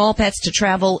allow small pets to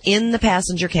travel in the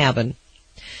passenger cabin.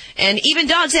 And even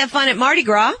dogs have fun at Mardi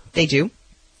Gras. They do.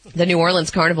 The New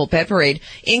Orleans Carnival Pet Parade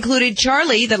included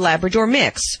Charlie, the Labrador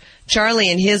mix.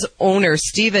 Charlie and his owner,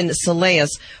 Stephen Saleas,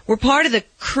 were part of the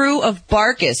crew of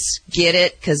Barkus. Get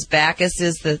it? Because Bacchus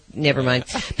is the... Never mind.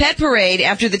 Pet Parade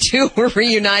after the two were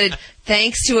reunited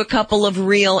thanks to a couple of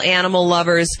real animal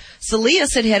lovers.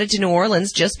 Saleas had headed to New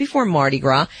Orleans just before Mardi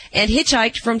Gras and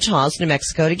hitchhiked from Taos, New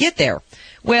Mexico to get there.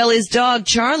 Well, his dog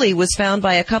Charlie was found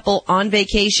by a couple on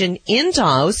vacation in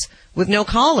Taos with no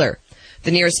collar.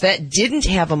 The nearest vet didn't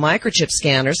have a microchip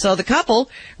scanner, so the couple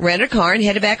rented a car and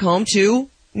headed back home to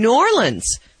New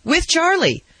Orleans with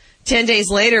Charlie. 10 days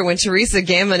later, when Teresa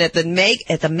Gammon at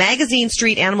the Magazine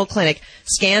Street Animal Clinic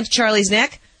scanned Charlie's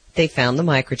neck, they found the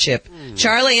microchip.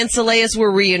 Charlie and Saleas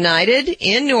were reunited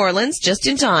in New Orleans just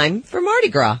in time for Mardi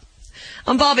Gras.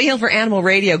 I'm Bobby Hill for Animal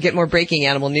Radio. Get more breaking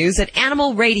animal news at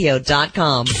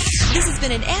animalradio.com. This has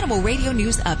been an Animal Radio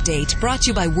News Update brought to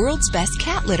you by World's Best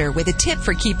Cat Litter with a tip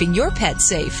for keeping your pet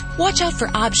safe. Watch out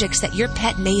for objects that your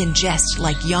pet may ingest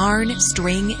like yarn,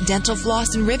 string, dental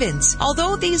floss, and ribbons.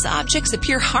 Although these objects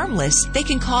appear harmless, they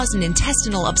can cause an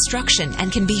intestinal obstruction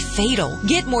and can be fatal.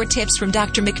 Get more tips from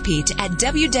Dr. McPete at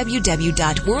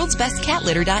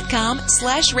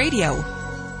www.worldsbestcatlitter.com/radio.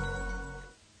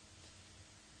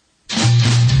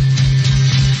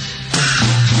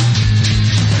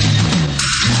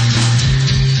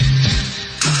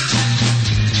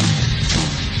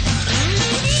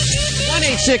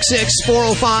 Six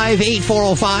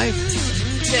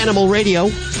 405-8405. Animal Radio,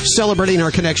 celebrating our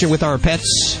connection with our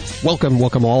pets. Welcome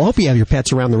all. Hope you have your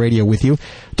pets around the radio with you.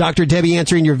 Dr. Debbie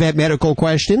answering your vet medical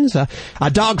questions.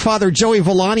 Dog father Joey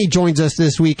Villani joins us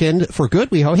this weekend for good,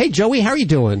 we hope. Hey, Joey, how are you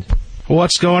doing?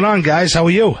 What's going on, guys? How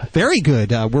are you? Very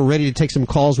good. We're ready to take some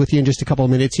calls with you in just a couple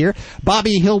of minutes here.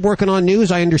 Bobby Hill working on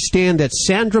news. I understand that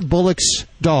Sandra Bullock's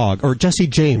dog, or Jesse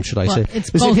James, should I say? It's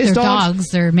both their dogs.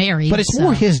 They're married. But it's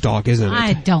more his dog, isn't it?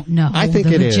 I don't know. I think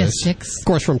the it logistics. is. Of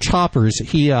course, from Choppers,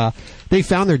 they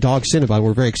found their dog Cinnabon.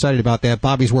 We're very excited about that.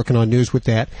 Bobby's working on news with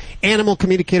that. Animal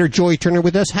communicator Joy Turner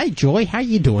with us. Hi, Joy. How are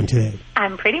you doing today?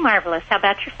 I'm pretty marvelous. How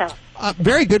about yourself?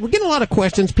 Very good. We're getting a lot of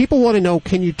questions. People want to know,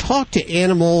 can you talk to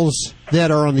animals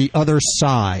that are on the other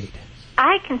side?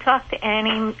 I can talk to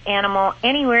any animal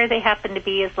anywhere they happen to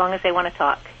be as long as they want to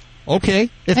talk. Okay.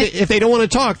 If they don't want to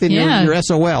talk, then you're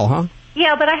SOL, huh?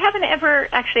 Yeah, but I haven't ever,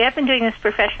 actually, I've been doing this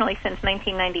professionally since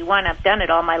 1991. I've done it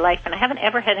all my life, and I haven't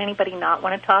ever had anybody not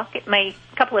want to talk. It may,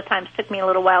 a couple of times, took me a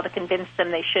little while to convince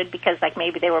them they should because, like,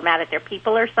 maybe they were mad at their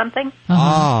people or something.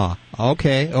 Ah,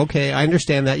 okay. I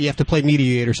understand that. You have to play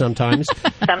mediator sometimes.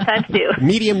 Sometimes do.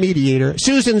 Mediator.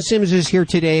 Susan Sims is here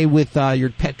today with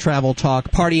your pet travel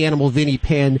talk. Party animal Vinnie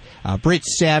Penn, Britt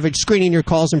Savage, screening your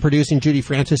calls and producing Judy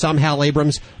Francis. I'm Hal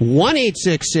Abrams.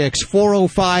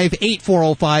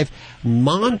 1-866-405-8405.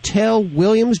 Montel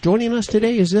Williams joining us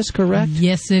today. Is this correct?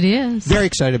 Yes, it is. Very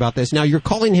excited about this. Now, you're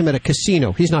calling him at a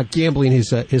casino. He's not gambling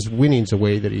his winnings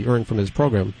away that he earned from his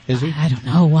program, is he? I don't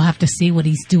know. We'll have to see what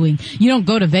he's doing. You don't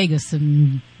go to Vegas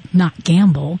and not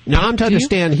gamble. Now, I'm to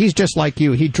understand, he's just like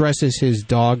you. He dresses his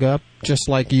dog up just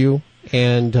like you.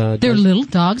 And they're little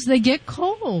dogs. They get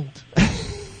cold.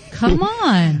 Come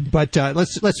on. But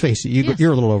let's face it,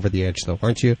 you're a little over the edge, though,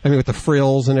 aren't you? I mean, with the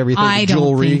frills and everything, the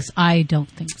jewelry. I don't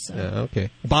think so.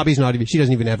 Okay. Bobby's not even, she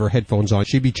doesn't even have her headphones on.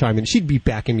 She'd be chiming. She'd be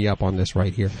backing me up on this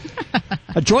right here.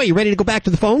 Joy, you ready to go back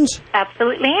to the phones?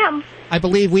 Absolutely am. I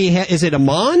believe is it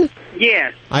Amon?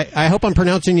 Yes. I hope I'm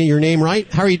pronouncing your name right.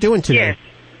 How are you doing today? Yes,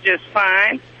 just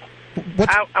fine.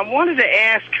 I wanted to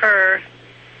ask her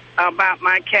about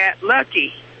my cat,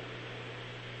 Lucky.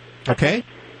 Okay.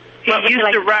 He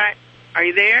used to ride. Are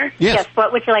you there? Yes.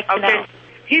 What would you like to know?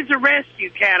 He's a rescue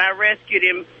cat. I rescued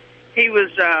him. He was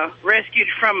rescued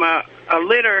from a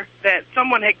litter that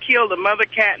someone had killed a mother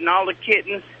cat and all the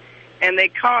kittens, and they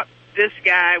caught this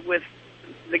guy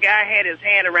the guy had his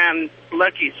hand around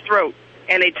Lucky's throat,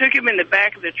 and they took him in the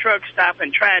back of the truck stop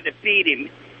and tried to feed him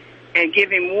and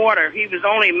give him water. He was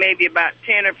only maybe about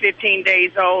 10 or 15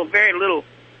 days old, very little.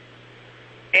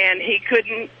 And he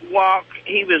couldn't walk.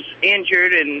 He was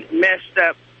injured and messed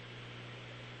up.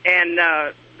 And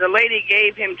the lady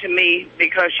gave him to me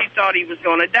because she thought he was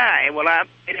going to die. Well, I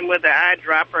fed him with an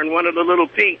eyedropper and one of the little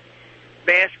pink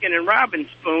Baskin and Robbins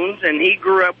spoons, and he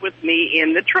grew up with me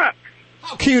in the truck.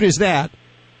 How cute is that?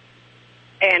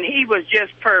 And he was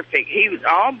just perfect. He was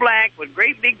all black with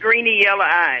great big greeny yellow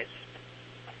eyes.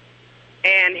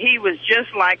 And he was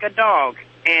just like a dog.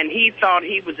 and he thought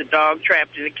he was a dog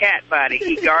trapped in a cat body.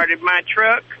 He guarded my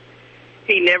truck.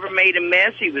 He never made a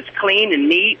mess. He was clean and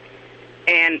neat.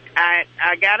 And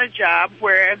I got a job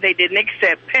where they didn't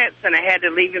accept pets, and I had to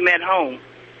leave him at home.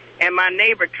 And my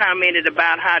neighbor commented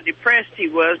about how depressed he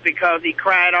was because he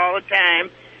cried all the time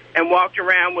and walked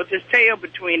around with his tail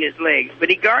between his legs. But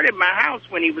he guarded my house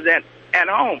when he was at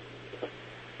home.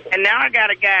 And now I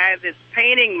got a guy that's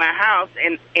painting my house,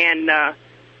 and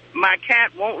my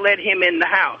cat won't let him in the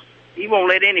house. He won't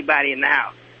let anybody in the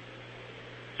house.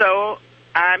 So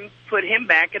I put him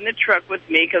back in the truck with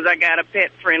me because I got a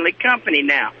pet-friendly company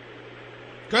now.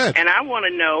 Good. And I want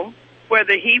to know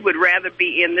whether he would rather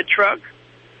be in the truck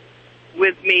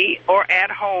with me or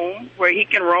at home where he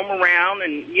can roam around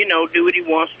and, do what he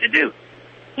wants to do.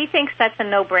 He thinks that's a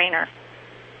no-brainer.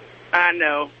 I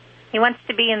know. He wants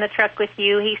to be in the truck with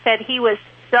you. He said he was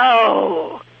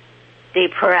so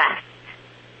depressed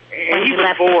when he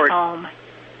left his home.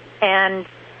 And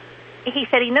he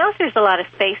said he knows there's a lot of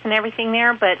space and everything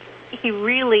there, but he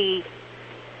really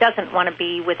doesn't want to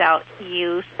be without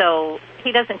you, so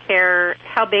he doesn't care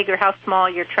how big or how small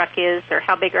your truck is or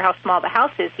how big or how small the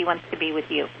house is. He wants to be with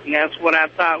you. That's what I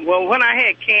thought. Well, when I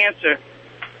had cancer,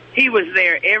 he was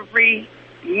there every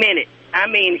minute. I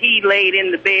mean, he laid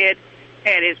in the bed,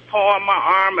 had his paw on my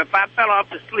arm. If I fell off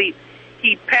to sleep,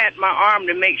 he'd pat my arm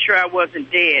to make sure I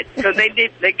wasn't dead. Because they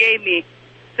gave me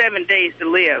 7 days to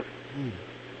live.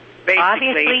 Basically.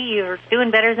 Obviously, you're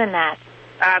doing better than that.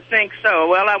 I think so.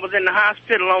 Well, I was in the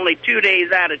hospital only 2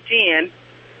 days out of 10,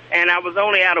 and I was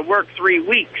only out of work 3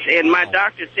 weeks. And my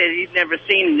doctor said he's never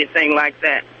seen anything like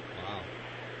that.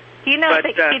 Do you know that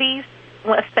kitties,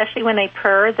 especially when they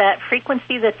purr, that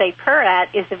frequency that they purr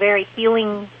at is a very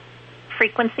healing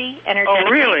frequency, energetic.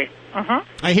 Oh, really?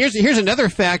 Mm-hmm. Here's another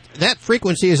fact. That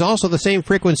frequency is also the same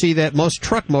frequency that most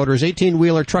truck motors,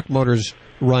 18-wheeler truck motors,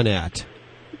 run at.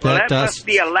 Well, that must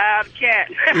be a loud cat.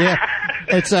 Yeah,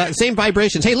 it's same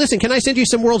vibrations. Hey, listen, can I send you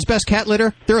some World's Best Cat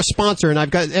Litter? They're a sponsor, and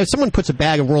I've got someone puts a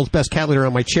bag of World's Best Cat Litter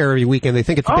on my chair every weekend. They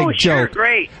think it's a big joke. Oh, sure,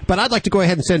 great. But I'd like to go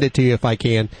ahead and send it to you if I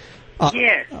can.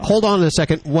 Yes. Hold on a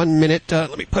second. 1 minute.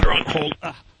 Let me put her on hold.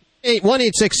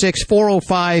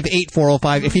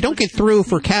 1-866-405-8405. If you don't get through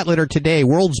for cat litter today,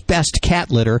 World's Best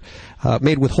Cat Litter,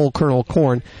 made with whole kernel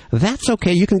corn, that's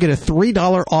okay. You can get a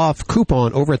 $3 off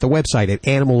coupon over at the website at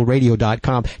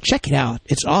animalradio.com. Check it out.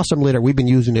 It's awesome litter. We've been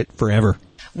using it forever.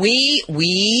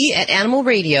 We at Animal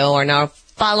Radio are now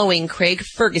following Craig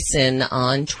Ferguson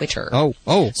on Twitter. So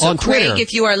on Twitter. Craig,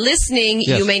 if you are listening,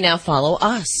 Yes. you may now follow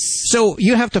us. So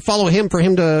you have to follow him for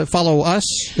him to follow us?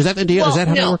 Is that the deal? Is that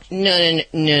how that works?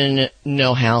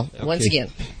 No, Hal. Okay. Once again,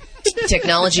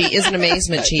 technology is an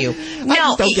amazement to you.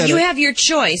 No, you have your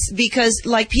choice because,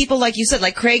 like people like you said,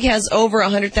 like Craig has over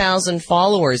 100,000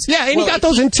 followers. Yeah, and he got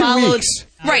those in 2 weeks.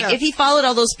 Right. Yeah. If he followed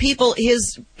all those people,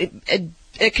 his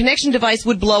a connection device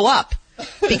would blow up.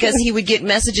 Because he would get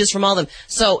messages from all of them.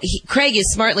 So Craig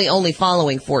is smartly only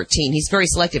following 14. He's very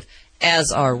selective,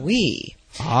 as are we.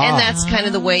 And that's kind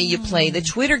of the way you play the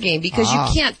Twitter game, because you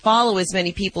can't follow as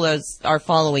many people as are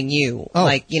following you.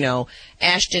 Like,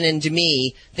 Ashton and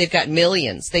Demi, they've got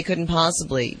millions. They couldn't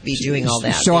possibly be doing all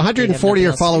that. So 140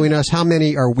 are following us. How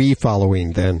many are we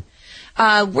following then?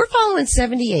 We're following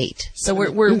 78. So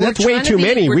we're That's we're way too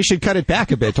many. We should cut it back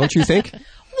a bit, don't you think?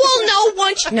 Well,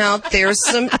 no, there's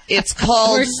some, it's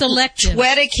called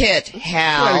twetiquette,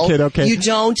 Hal. Twetiquette, okay. You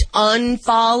don't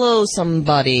unfollow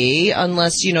somebody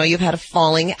unless, you've had a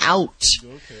falling out.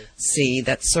 Okay. See,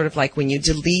 that's sort of like when you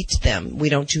delete them. We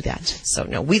don't do that. So,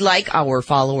 no, we like our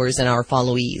followers and our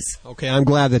followees. Okay, I'm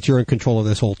glad that you're in control of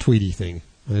this whole Tweety thing.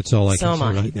 That's all I can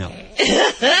say right now.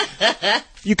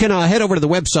 You can head over to the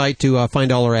website to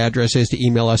find all our addresses, to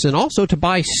email us, and also to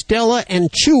buy Stella and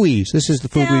Chewy's. This is the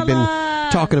food we've been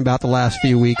talking about the last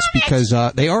few weeks because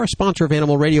they are a sponsor of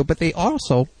Animal Radio, but they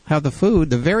also have the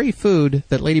food, the very food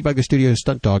that Ladybug the Studio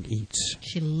Stunt Dog eats.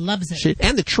 She loves it.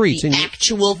 And the treats. The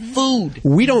actual food.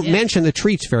 We don't mention the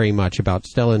treats very much about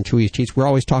Stella and Chewy's treats. We're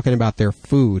always talking about their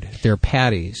food, their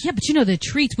patties. Yeah, but the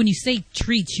treats, when you say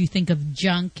treats, you think of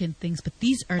junk and things, but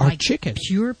these are like chicken.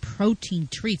 Pure protein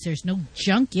treats. There's no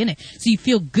junk in it. So you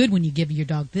feel good when you give your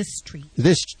dog this treat.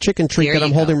 This chicken treat that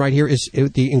I'm holding right here is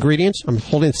the ingredients. I'm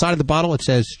holding inside of the bottle. It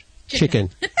says chicken.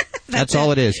 That's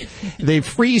all it is. They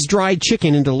freeze-dried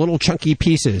chicken into little chunky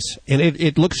pieces, and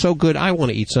it looks so good. I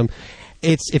want to eat some.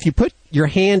 If you put your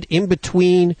hand in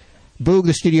between Boog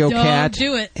the Studio Cat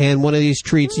and one of these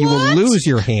treats, you will lose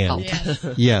your hand.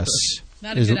 Oh. Yes.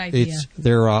 Not a good idea.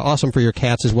 They're awesome for your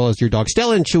cats as well as your dogs.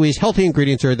 Stella and Chewy's healthy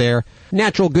ingredients are there.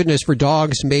 Natural goodness for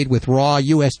dogs, made with raw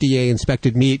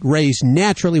USDA-inspected meat, raised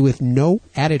naturally with no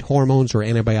added hormones or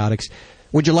antibiotics.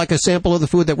 Would you like a sample of the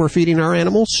food that we're feeding our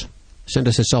animals? Send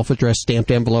us a self-addressed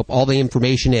stamped envelope. All the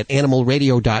information at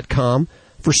animalradio.com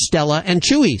for Stella and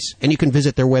Chewy's. And you can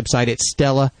visit their website at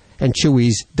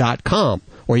stellaandchewy's.com.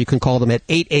 Or you can call them at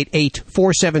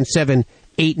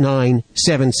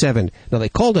 888-477-8977. Now, they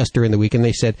called us during the week and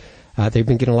they said they've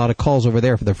been getting a lot of calls over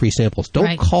there for the free samples.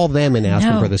 Don't call them and ask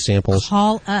them for the samples.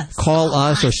 Call us. Call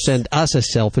us or send us a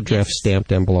self-addressed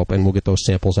stamped envelope and we'll get those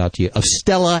samples out to you of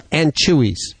Stella and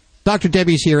Chewy's. Dr.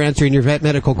 Debbie's here answering your vet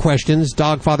medical questions.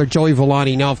 Dog father Joey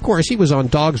Villani. Now, of course, he was on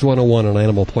Dogs 101 on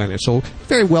Animal Planet, so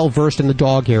very well versed in the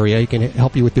dog area. He can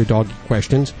help you with your dog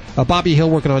questions. Bobby Hill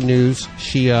working on news.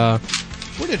 She, where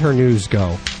did her news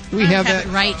go? Do we have that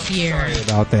right here? Sorry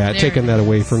about that. Taking that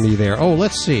away from me there. Oh,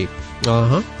 let's see. You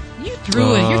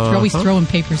threw it. You're always throwing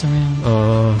papers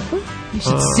around. You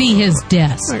should see his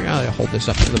desk. I'll hold this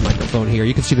up to the microphone here.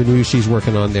 You can see the news she's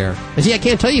working on there. And see, I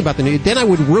can't tell you about the news. Then I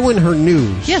would ruin her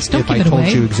news. Yes, don't if give I it told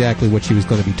away. you exactly what she was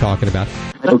going to be talking about.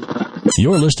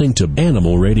 You're listening to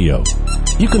Animal Radio.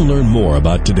 You can learn more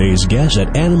about today's guest at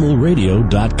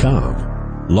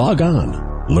animalradio.com. Log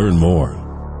on. Learn more.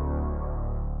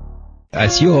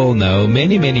 As you all know,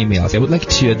 many emails. I would like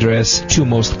to address two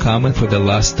most common for the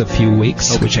last few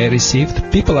weeks, which I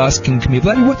received. People asking me,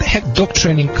 Vladdy, what the heck dog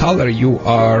training color you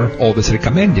are always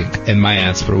recommending? And my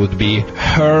answer would be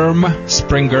Herm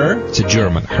Springer, it's a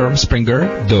German, Herm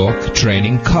Springer dog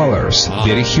training colors.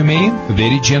 Very humane,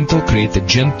 very gentle, create a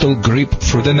gentle grip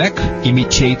through the neck,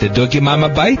 imitate a doggy mama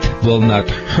bite, will not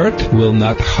hurt, will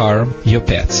not harm your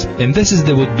pets. And this is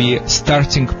would be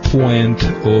starting point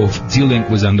of dealing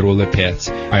with unruly pets.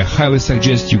 I highly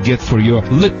suggest you get for your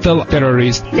little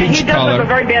terrorist peach color. He does have a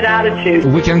very bad attitude.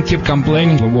 We can keep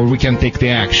complaining or we can take the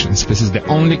actions. This is the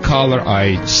only color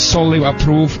I solely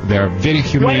approve. They are very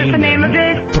humane. What is the name of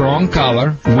it? Prong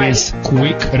color with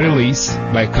quick release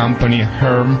by company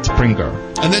Herm Springer.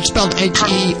 And that's spelled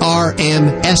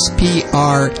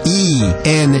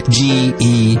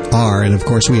HERMSPRENGER. And, of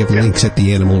course, we have links at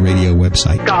the Animal Radio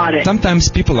website. Got it. Sometimes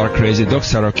people are crazy.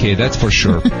 Dogs are okay. That's for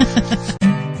sure.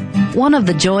 One of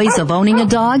the joys of owning a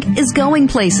dog is going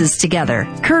places together.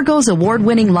 Kurgo's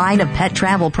award-winning line of pet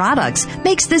travel products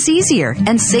makes this easier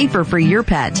and safer for your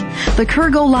pet. The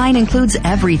Kurgo line includes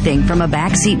everything from a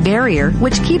backseat barrier,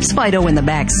 which keeps Fido in the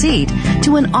back seat,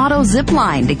 to an auto zip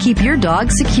line to keep your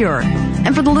dog secure.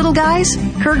 And for the little guys,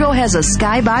 Kurgo has a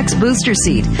Skybox booster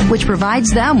seat, which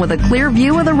provides them with a clear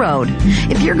view of the road.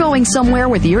 If you're going somewhere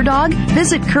with your dog,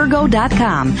 visit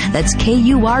Kurgo.com. That's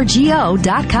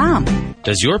KURGO.com.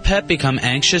 Does your pet become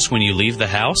anxious when you leave the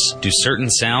house? Do certain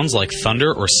sounds like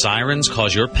thunder or sirens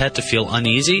cause your pet to feel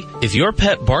uneasy? If your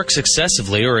pet barks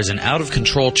excessively or is an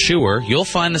out-of-control chewer, you'll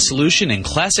find the solution in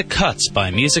Classic Cuts by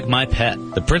Music My Pet.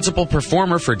 The principal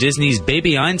performer for Disney's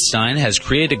Baby Einstein has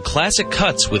created Classic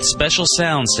Cuts with special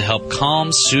sounds to help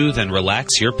calm, soothe, and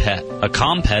relax your pet. A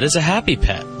calm pet is a happy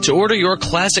pet. To order your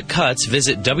Classic Cuts,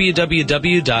 visit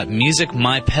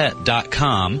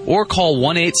www.musicmypet.com or call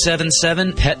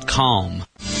 1-877-PET-CALM.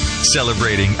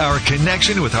 Celebrating our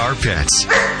connection with our pets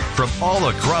from all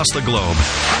across the globe.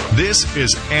 This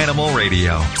is Animal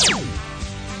Radio.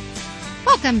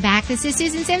 Welcome back. This is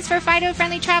Susan Sims for Fido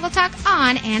Friendly Travel Talk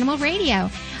on Animal Radio.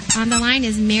 On the line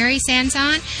is Mary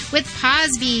Sanson with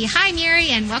Posby. Hi, Mary,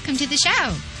 and welcome to the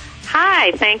show.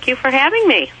 Hi, thank you for having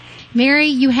me. Mary,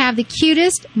 you have the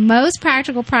cutest, most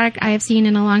practical product I have seen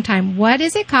in a long time. What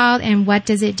is it called and what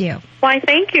does it do? Why,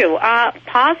 thank you.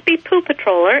 Posby Poo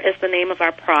Patroller is the name of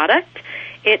our product.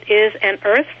 It is an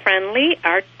earth-friendly,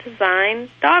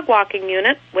 art-designed dog walking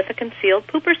unit with a concealed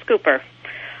pooper scooper.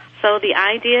 So the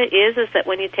idea is that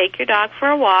when you take your dog for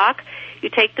a walk, you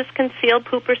take this concealed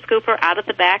pooper scooper out of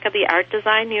the back of the art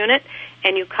design unit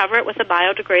and you cover it with a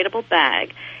biodegradable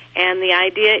bag. And the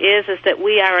idea is that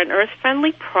we are an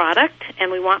earth-friendly product,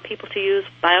 and we want people to use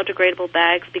biodegradable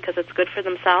bags because it's good for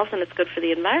themselves and it's good for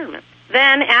the environment.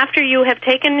 Then, after you have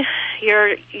taken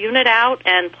your unit out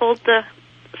and pulled the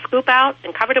scoop out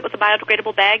and covered it with a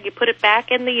biodegradable bag, you put it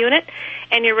back in the unit,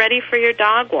 and you're ready for your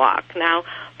dog walk. Now,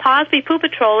 Posby Poo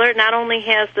Patroller not only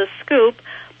has the scoop,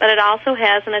 but it also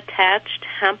has an attached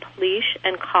hemp leash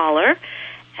and collar,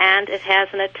 and it has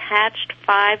an attached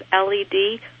 5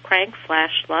 LED crank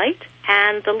flashlight,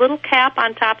 and the little cap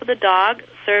on top of the dog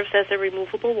serves as a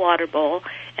removable water bowl,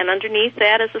 and underneath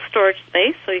that is a storage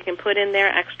space so you can put in there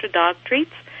extra dog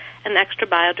treats and extra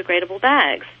biodegradable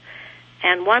bags.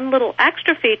 And one little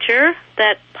extra feature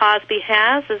that Posby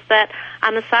has is that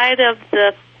on the side of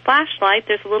the flashlight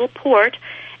there's a little port,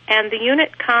 and the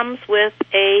unit comes with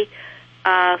a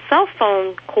cell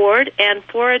phone cord and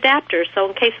 4 adapters. So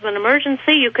in case of an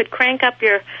emergency, you could crank up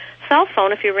your cell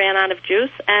phone if you ran out of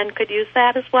juice and could use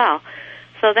that as well.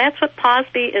 So that's what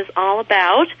Pawsby is all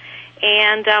about.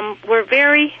 And we're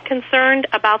very concerned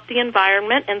about the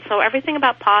environment, and so everything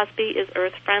about Pawsby is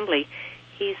earth-friendly.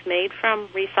 He's made from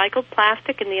recycled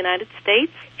plastic in the United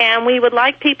States, and we would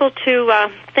like people to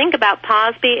think about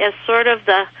Pawsby as sort of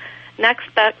the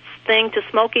next best thing to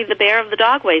Smokey the Bear of the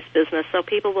dog waste business. So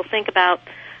people will think about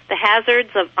the hazards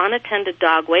of unattended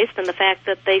dog waste and the fact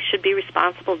that they should be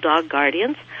responsible dog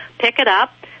guardians. Pick it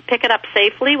up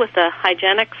safely with a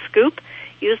hygienic scoop.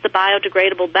 Use the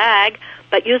biodegradable bag,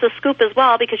 but use a scoop as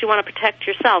well because you want to protect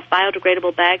yourself.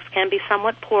 Biodegradable bags can be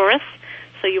somewhat porous,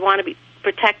 so you want to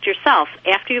protect yourself.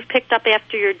 After you've picked up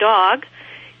after your dog,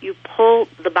 you pull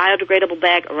the biodegradable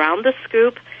bag around the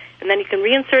scoop, and then you can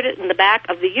reinsert it in the back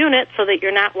of the unit so that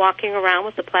you're not walking around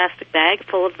with a plastic bag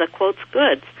full of the, quotes,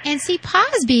 goods. And see,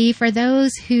 Pawsby, for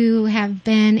those who have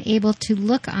been able to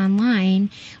look online,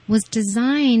 was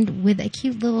designed with a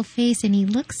cute little face, and he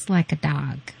looks like a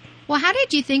dog. Well, how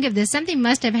did you think of this? Something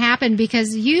must have happened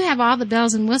because you have all the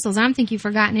bells and whistles. I don't think you've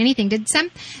forgotten anything. Did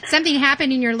something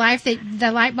happen in your life that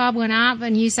the light bulb went off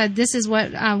and you said, this is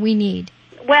what we need?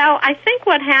 Well, I think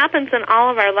what happens in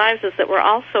all of our lives is that we're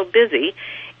all so busy.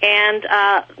 And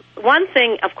one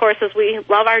thing, of course, is we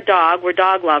love our dog. We're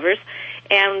dog lovers.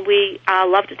 And we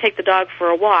love to take the dog for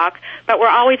a walk. But we're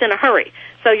always in a hurry.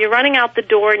 So you're running out the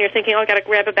door and you're thinking, oh, I got to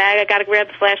grab a bag. I got to grab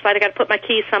the flashlight. I got to put my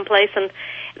keys someplace. And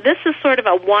this is sort of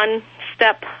a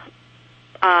one-step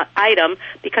item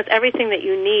because everything that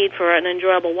you need for an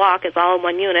enjoyable walk is all in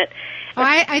one unit. Oh,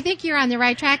 I think you're on the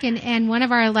right track, and one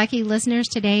of our lucky listeners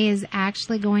today is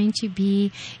actually going to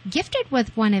be gifted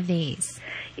with one of these.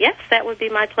 Yes, that would be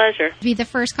my pleasure. Be the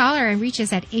first caller and reach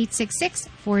us at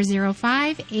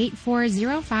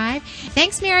 866-405-8405.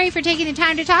 Thanks, Mary, for taking the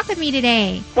time to talk with me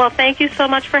today. Well, thank you so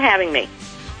much for having me.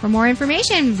 For more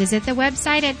information, visit the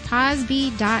website at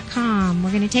pawsby.com. We're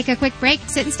going to take a quick break.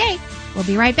 Sit and stay. We'll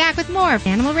be right back with more of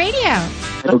Animal Radio.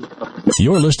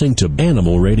 You're listening to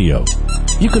Animal Radio.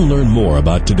 You can learn more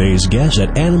about today's guest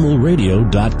at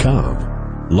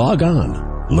animalradio.com. Log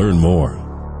on. Learn more.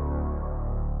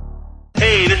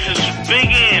 Hey, this is Big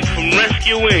Ant from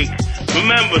Rescue Inc.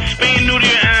 Remember, spay and neuter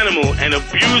your animal, and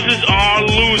abusers are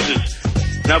losers.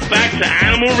 Now back to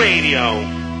Animal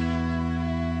Radio.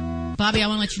 Bobby, I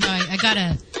want to let you know I got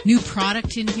a new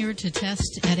product in here to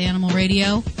test at Animal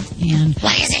Radio. And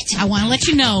what is it? I want to let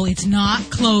you know it's not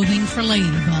clothing for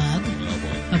Ladybug.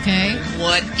 Okay?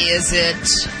 What is it?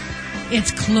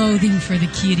 It's clothing for the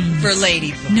kitties. For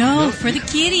Ladybug. No, for the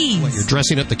kitties. What, you're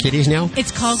dressing up the kitties now?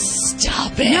 It's called...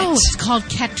 Stop it. No, it's called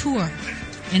Couture.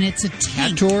 And it's a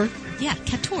tank. Couture? Yeah,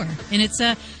 Couture. And it's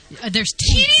a... there's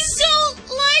tanks. Kitties don't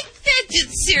like that.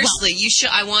 Seriously, you should.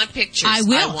 I want pictures. I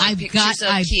will. I want pictures of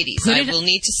kitties. I will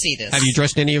need to see this. Have you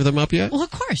dressed any of them up yet? Well,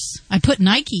 of course. I put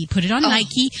it on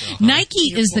Nike.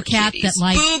 Nike is the cat kitties. that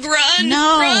like... Boog, run!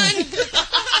 No. Run.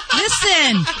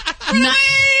 Listen.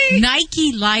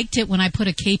 Nike liked it when I put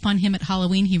a cape on him at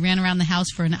Halloween. He ran around the house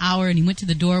for an hour and he went to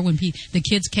the door when the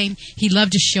kids came. He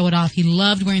loved to show it off. He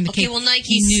loved wearing the cape. Okay, well,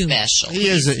 Nike's special. He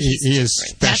is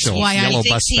special. That's why Yellow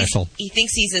bus special. He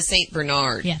thinks he's a St.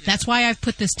 Bernard. Yeah, that's why I've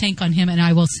put this tank on him, and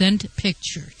I will send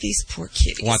pictures. These poor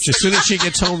kitties. Watch, as soon as she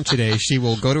gets home today, she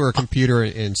will go to her computer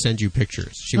and send you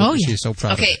pictures. She's so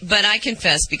proud of it. But I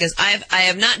confess, because I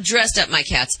have not dressed up my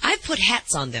cats. I've put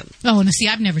hats on them. Oh, and see,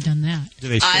 I've never done that. Do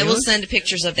they I will send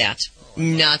pictures of that.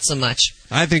 Not so much.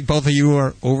 I think both of you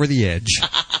are over the edge.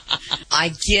 I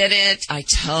get it. I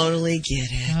totally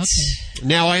get it. Okay.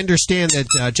 Now, I understand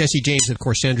that Jesse James and, of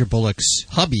course, Sandra Bullock's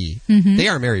hubby, they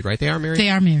are married, right? They are married? They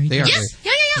are married. They are yes. married.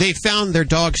 Yeah. They found their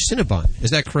dog Cinnabon.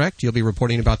 Is that correct? You'll be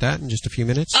reporting about that in just a few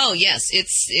minutes? Oh, yes.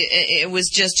 It was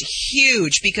just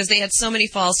huge because they had so many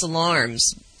false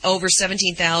alarms. Over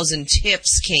 17,000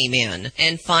 tips came in.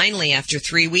 And finally, after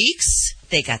 3 weeks,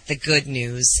 they got the good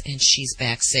news, and she's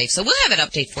back safe. So we'll have an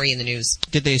update for you in the news.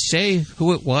 Did they say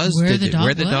who it was? Where the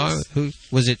dog? Who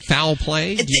was it? Foul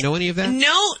play? Do you know any of that?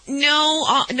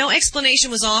 No explanation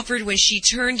was offered when she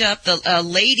turned up. The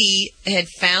lady had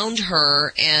found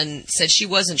her and said she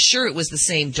wasn't sure it was the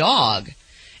same dog,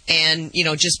 and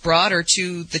just brought her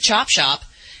to the chop shop.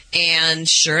 And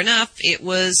sure enough, it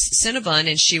was Cinnabon,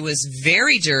 and she was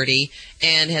very dirty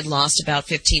and had lost about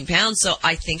 15 pounds. So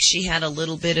I think she had a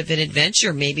little bit of an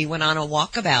adventure, maybe went on a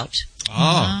walkabout.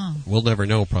 Oh, we'll never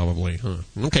know, probably. Huh?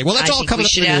 Okay, well, that's all coming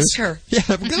up. We should ask her. Yeah,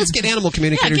 let's get animal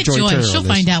communicator get Joy Turner. She'll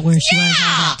find out where she was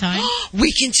all that time.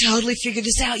 We can totally figure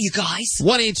this out, you guys.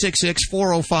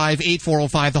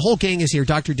 1-866-405-8405. The whole gang is here.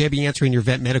 Dr. Debbie answering your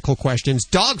vet medical questions.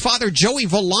 Dog father Joey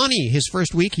Villani, his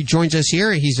first week. He joins us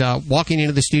here. He's walking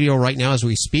into the studio right now as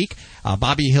we speak.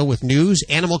 Bobby Hill with news.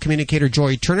 Animal communicator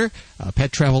Joy Turner.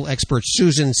 Pet travel expert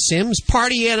Susan Sims.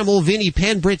 Party animal Vinnie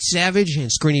Penn. Britt Savage.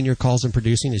 And screening your calls and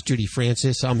producing is Judy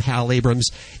Francis. I'm Hal Abrams.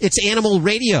 It's Animal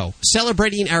Radio,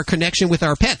 celebrating our connection with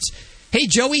our pets. Hey,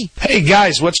 Joey. Hey,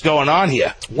 guys, what's going on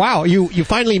here? Wow, you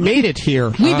finally made it here.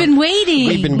 We've been waiting.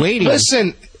 We've been waiting.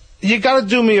 Listen, you got to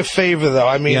do me a favor, though.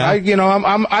 I mean, Yeah.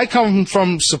 I come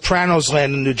from Sopranos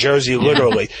land in New Jersey,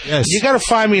 literally. Yes. You got to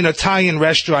find me an Italian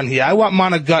restaurant here. I want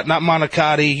Monogut, not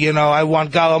Monicati. I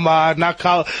want Gallimard, not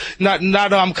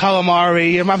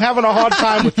calamari. I'm having a hard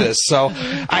time with this, so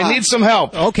I need some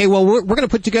help. Okay, well, we're going to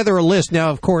put together a list now.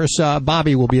 Of course,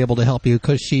 Bobby will be able to help you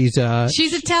because she's Italian.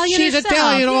 She's herself.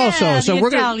 Italian also. Yeah, So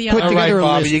we're going to put All right, together a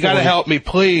Bobby, list. you got to for help me,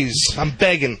 please. I'm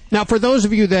begging. Now, for those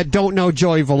of you that don't know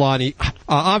Joey Villani,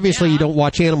 obviously you don't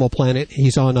watch Animal Planet.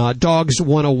 He's on Dogs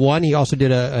 101. He also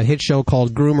did a hit show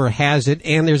called Groomer Has It,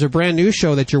 and there's a brand new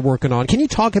show that you're working on. Can you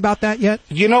talk about that yet?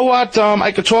 You know what?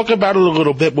 I could talk about it a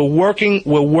little bit. We're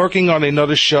working on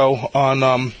another show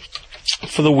on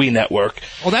for the WE Network.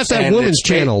 Oh, that's that women's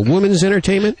channel, Women's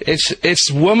Entertainment.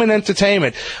 It's women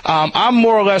entertainment. I'm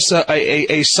more or less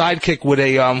a sidekick with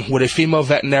a female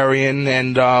veterinarian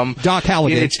and Doc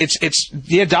Halligan. It's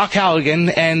Doc Halligan,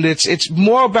 and it's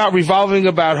more about revolving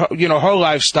about her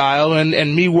lifestyle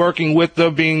and me working with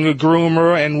her, being a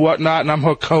groomer and whatnot. And I'm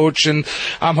her coach and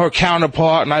I'm her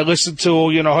counterpart, and I listen to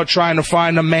her trying to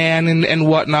find a man and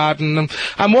whatnot. And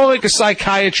I'm more like a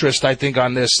psychiatrist, I think,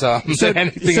 on this than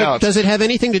anything else. Does it have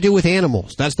anything to do with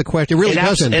animals? That's the question. It really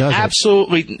doesn't, does it?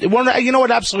 Absolutely. Well, you know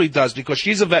what? Absolutely does, because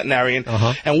she's a veterinarian,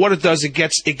 and what it does, it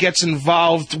gets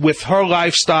involved with her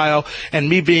lifestyle and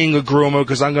me being a groomer,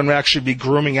 because I'm going to actually be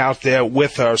grooming out there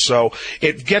with her. So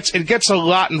it gets a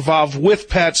lot involved with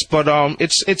pets, but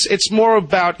it's more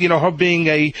about her being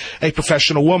a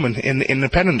professional woman in the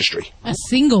pet industry. A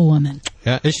single woman.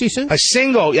 Yeah, is she single? A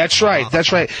single, that's right,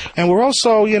 that's right. And we're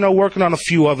also, working on a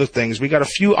few other things. We got a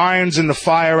few irons in the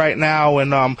fire right now,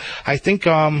 and I think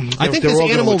this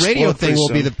Animal Radio thing will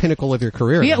be the pinnacle of your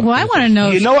career. Yeah, well, I want to know.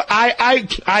 You know what?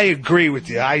 I agree with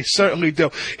you. I certainly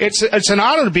do. It's an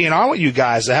honor to be on with you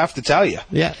guys, I have to tell you.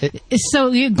 Yeah.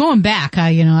 So going back,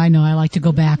 I know I like to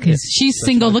go back. She's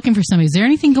single, looking for somebody. Is there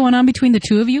anything going on between the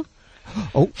two of you?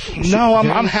 Oh no,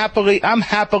 I'm happily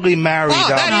married.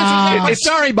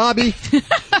 Sorry, Bobby.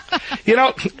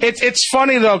 It's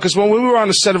funny though, because when we were on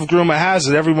the set of Groomer Has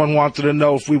It, everyone wanted to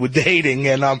know if we were dating,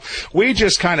 and we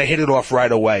just kind of hit it off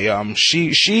right away.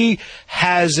 She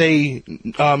has a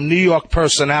New York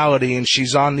personality, and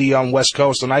she's on the West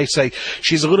Coast, and I say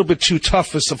she's a little bit too tough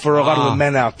for a lot of the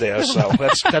men out there. So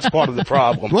that's part of the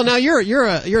problem. Well, now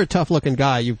you're a tough looking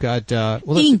guy. You've got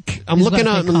ink. I'm looking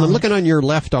on your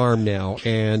left arm now.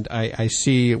 And I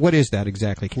see, what is that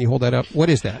exactly? Can you hold that up? What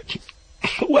is that?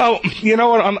 Well, you know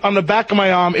what? On the back of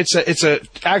my arm, it's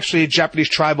actually a Japanese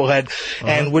tribal head,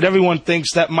 and what everyone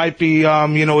thinks that might be,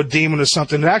 a demon or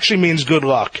something. It actually means good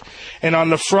luck. And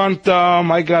on the front,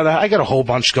 I got a whole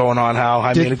bunch going on. Hal,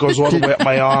 I mean, it goes all the way up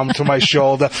my arm to my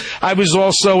shoulder. I was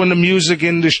also in the music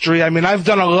industry. I mean, I've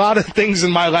done a lot of things in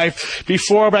my life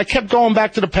before, but I kept going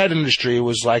back to the pet industry. It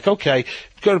was like, okay,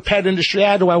 go to pet industry.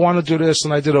 Do I want to do this?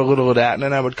 And I did a little of that. And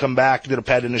then I would come back to the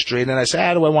pet industry. And then I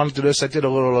said, do I want to do this? I did a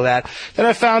little of that. Then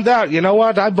I found out, you know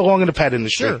what? I belong in the pet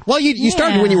industry. Sure. Well, you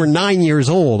started when you were 9 years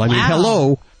old. I mean,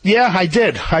 hello. Yeah, I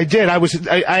did.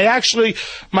 I actually,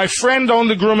 my friend owned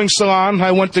a grooming salon.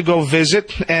 I went to go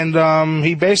visit, and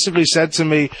he basically said to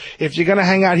me, if you're going to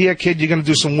hang out here, kid, you're going to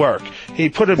do some work. He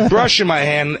put a brush in my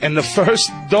hand, and the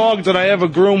first dog that I ever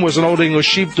groomed was an old English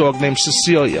sheepdog named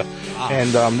Cecilia.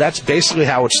 And that's basically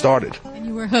how it started.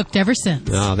 You were hooked ever since.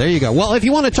 Oh, there you go. Well, if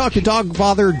you want to talk to dog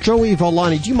father Joey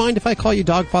Villani, do you mind if I call you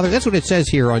dog father? That's what it says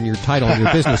here on your title, on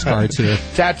your business cards here.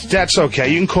 That's okay.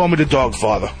 You can call me the dog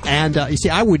father. And you see,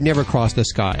 I would never cross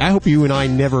this guy. I hope you and I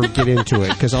never get into it,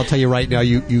 because I'll tell you right now,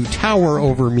 you tower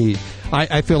over me.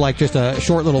 I feel like just a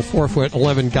short little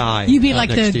 4'11" guy. You'd be like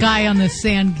the guy on the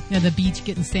sand, at the beach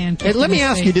getting sand. Hey, let me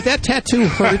ask you, did that tattoo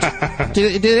hurt?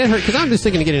 did it hurt? Because I'm just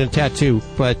thinking of getting a tattoo,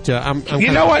 but I'm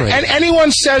you know what? And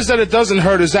anyone says that it doesn't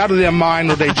hurt is out of their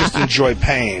mind, or they just enjoy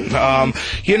pain.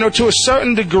 To a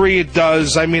certain degree, it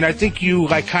does. I mean, I think you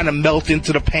kind of melt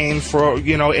into the pain for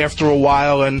after a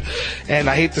while, and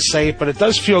I hate to say it, but it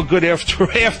does feel good after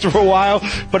a while.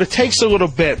 But it takes a little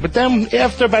bit. But then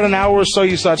after about an hour or so,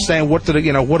 you start saying, what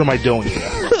what am I doing here?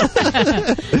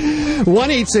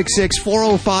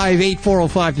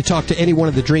 1-866-405-8405 to talk to anyone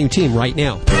of the Dream Team right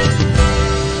now.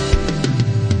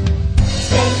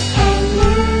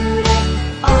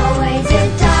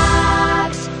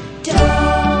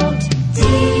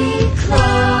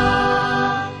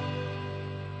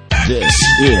 This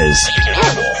is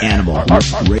Animal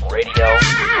Radio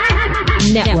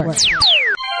Network.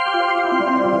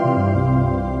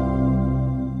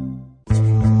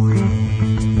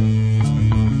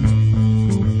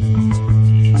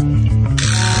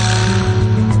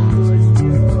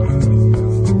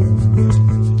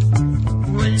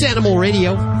 It's Animal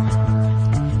Radio.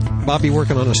 Bobby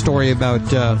working on a story about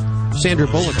Sandra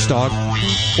Bullock's dog,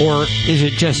 or is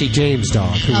it Jesse James'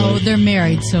 dog? They're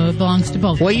married, so it belongs to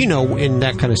both. Well, in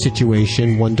that kind of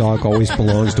situation, one dog always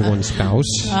belongs to one spouse.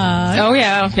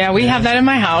 Yeah, we have that in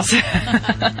my house.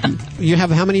 You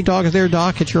have how many dogs there,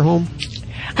 Doc, at your home?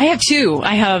 I have two.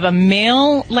 I have a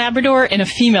male Labrador and a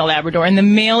female Labrador, and the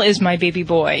male is my baby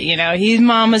boy. He's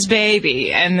Mama's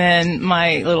baby, and then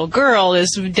my little girl is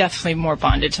definitely more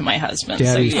bonded to my husband.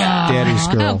 Daddy's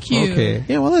girl. How cute. Okay.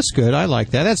 Yeah, well, that's good. I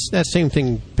like that. That same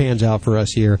thing pans out for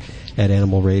us here at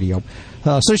Animal Radio.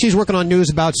 So she's working on news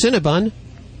about Cinnabon.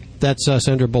 That's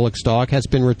Sandra Bullock's dog, has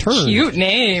been returned. Cute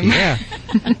name. Yeah.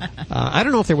 I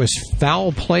don't know if there was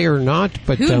foul play or not,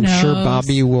 but Who I'm knows? sure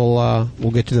Bobby will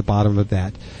get to the bottom of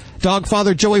that. Dog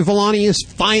father Joey Villani is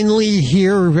finally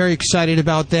here. We're very excited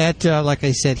about that. Like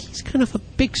I said, he's kind of a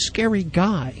big, scary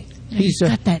guy. He's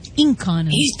got that ink on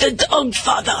him. He's the dog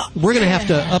father. We're going to have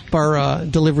to up our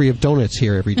delivery of donuts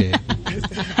here every day.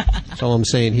 That's all I'm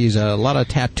saying. He's a lot of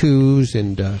tattoos,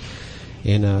 and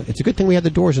it's a good thing we had the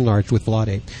doors enlarged with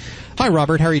Vlade. Hi,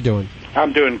 Robert. How are you doing?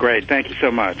 I'm doing great. Thank you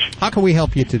so much. How can we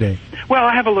help you today? Well,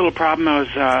 I have a little problem I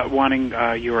was wanting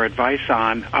your advice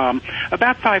on.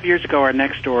 About 5 years ago, our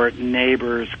next-door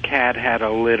neighbor's cat had a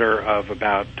litter of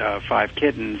about 5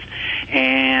 kittens.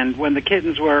 And when the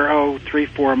kittens were,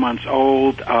 3-4 months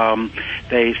old,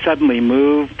 they suddenly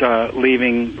moved,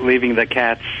 leaving the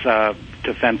cats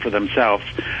to fend for themselves.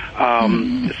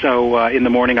 So in the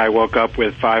morning I woke up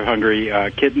with 5 hungry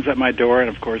kittens at my door, and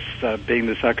of course, being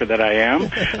the sucker that I am,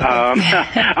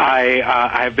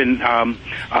 I've been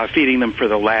feeding them for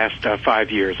the last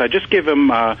 5 years. I just give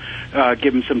them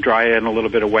some dry and a little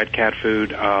bit of wet cat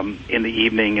food in the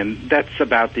evening, and that's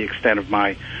about the extent of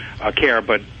my care,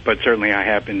 but certainly I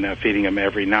have been feeding them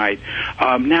every night.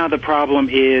 Now the problem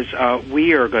is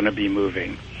we are going to be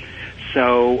moving.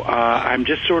 So I'm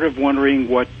just sort of wondering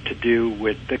what to do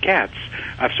with the cats.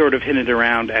 I've sort of hinted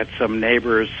around at some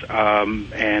neighbors,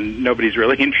 and nobody's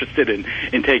really interested in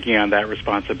taking on that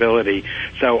responsibility.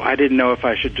 So I didn't know if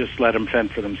I should just let them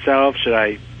fend for themselves. Should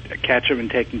I catch them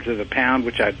and take them to the pound,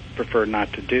 which I'd prefer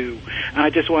not to do? And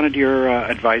I just wanted your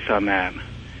advice on that.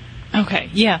 Okay,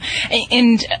 yeah.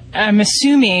 And I'm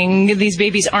assuming these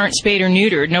babies aren't spayed or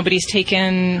neutered. Nobody's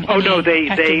taken. Oh no, they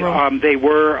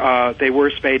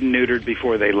were spayed and neutered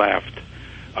before they left.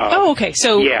 Okay.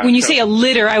 So when you say a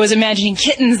litter, I was imagining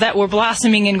kittens that were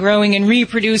blossoming and growing and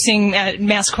reproducing at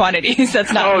mass quantities.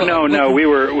 That's not. No. We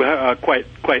were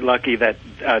quite lucky that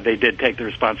they did take the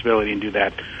responsibility and do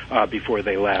that before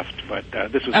they left. But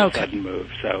this was a sudden move.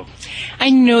 So I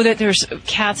know that there's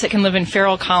cats that can live in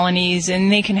feral colonies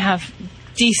and they can have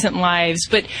decent lives,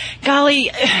 but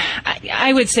golly,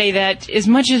 I would say that as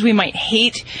much as we might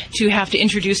hate to have to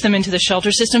introduce them into the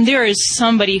shelter system, there is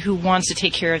somebody who wants to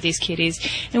take care of these kitties,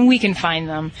 and we can find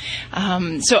them.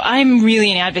 So I'm really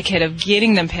an advocate of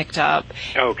getting them picked up,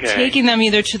 taking them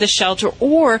either to the shelter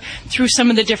or through some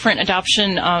of the different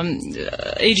adoption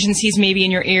agencies maybe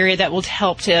in your area that will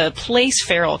help to place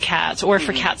feral cats, or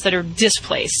for cats that are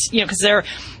displaced, because they're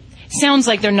sounds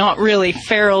like they're not really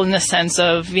feral in the sense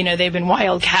of, they've been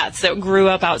wild cats that grew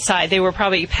up outside. They were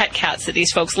probably pet cats that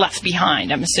these folks left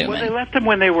behind, I'm assuming. Well, they left them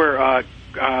when they were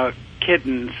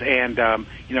kittens, and,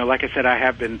 like I said, I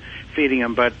have been feeding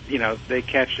them, but, they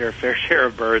catch their fair share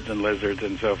of birds and lizards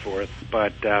and so forth.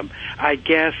 But I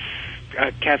guess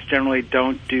cats generally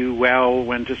don't do well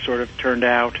when just sort of turned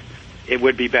out. It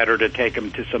would be better to take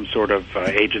them to some sort of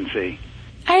agency.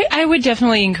 I would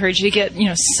definitely encourage you to get,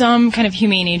 some kind of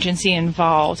humane agency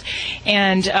involved.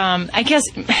 And I guess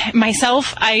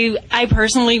myself, I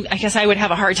personally, I would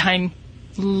have a hard time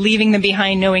leaving them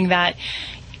behind, knowing that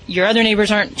your other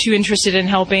neighbors aren't too interested in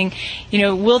helping.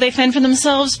 Will they fend for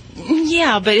themselves?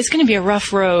 Yeah, but it's going to be a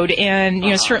rough road. And,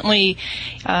 certainly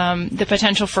the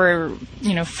potential for,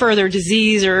 further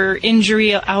disease or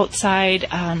injury outside,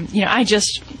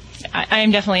 I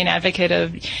am definitely an advocate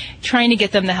of trying to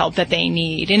get them the help that they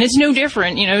need. And it's no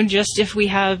different, just if we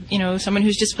have, someone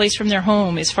who's displaced from their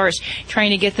home, as far as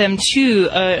trying to get them to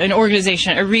an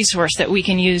organization, a resource that we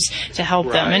can use to help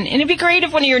them. And it'd be great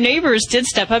if one of your neighbors did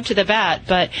step up to the bat,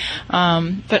 but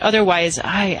otherwise,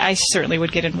 I certainly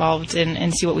would get involved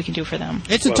and see what we can do for them.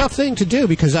 It's a tough thing to do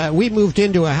because we moved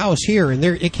into a house here, and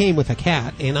it came with a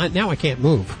cat, and now I can't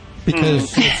move.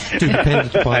 Because it's too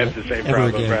dependent upon I have the same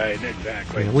problem, right?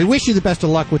 Exactly. We wish you the best of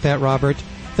luck with that, Robert.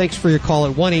 Thanks for your call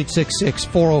at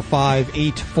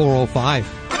 1-866-405-8405.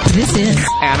 This is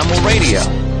Animal Radio.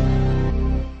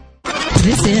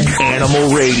 This is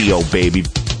Animal Radio, baby.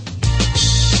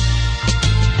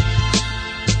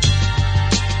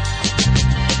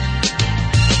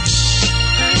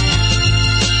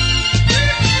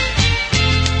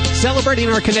 Celebrating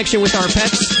our connection with our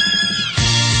pets.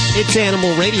 It's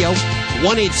Animal Radio,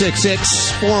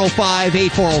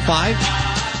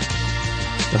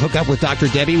 1-866-405-8405. To hook up with Dr.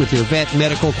 Debbie with your vet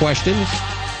medical questions,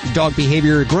 dog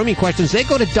behavior, grooming questions, they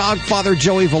go to dog father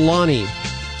Joey Villani.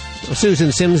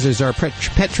 Susan Sims is our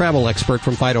pet travel expert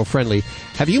from Fido Friendly.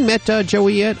 Have you met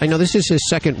Joey yet? I know this is his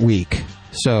second week,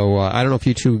 so I don't know if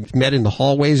you two met in the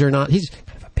hallways or not. He's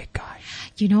kind of a big guy.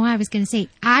 I was going to say,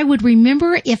 I would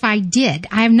remember if I did.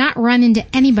 I have not run into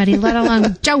anybody, let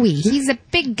alone Joey. He's a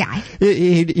big guy.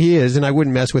 He is, and I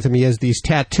wouldn't mess with him. He has these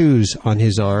tattoos on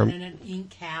his arm. And an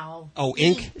ink cowl. Oh,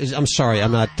 ink? I'm sorry,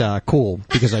 I'm not cool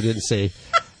because I didn't say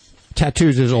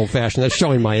tattoos is old-fashioned. That's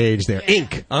showing my age there.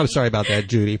 Ink. I'm sorry about that,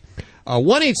 Judy.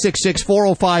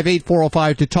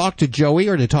 1-866-405-8405 to talk to Joey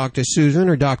or to talk to Susan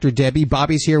or Dr. Debbie.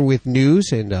 Bobby's here with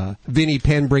news, and Vinny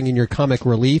Penn bringing your comic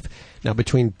relief. Now,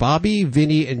 between Bobby,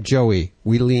 Vinny, and Joey,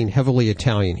 we lean heavily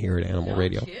Italian here at Animal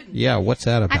Radio. Yeah, what's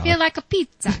that about? I feel like a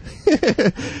pizza.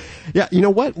 Yeah, you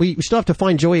know what? We still have to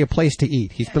find Joey a place to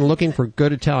eat. He's been looking for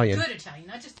good Italian. Good Italian,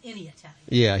 not just any Italian.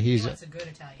 Yeah, he wants a good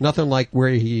Italian. Nothing like where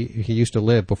he used to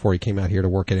live before he came out here to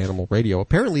work at Animal Radio.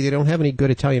 Apparently, they don't have any good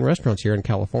Italian restaurants here in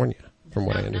California, from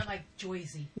what I understand. Not like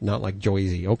Joyzy. Not like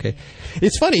Joyzy. Okay,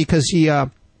 it's funny because he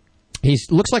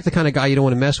looks like the kind of guy you don't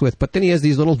want to mess with, but then he has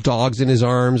these little dogs in his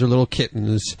arms or little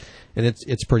kittens, and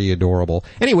it's pretty adorable.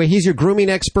 Anyway, he's your grooming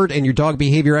expert and your dog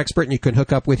behavior expert, and you can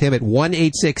hook up with him at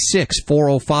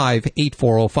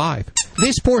 1-866-405-8405.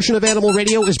 This portion of Animal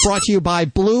Radio is brought to you by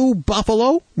Blue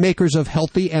Buffalo, makers of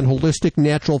healthy and holistic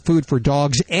natural food for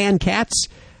dogs and cats.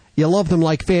 You love them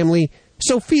like family,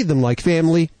 so feed them like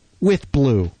family with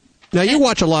Blue. Now, you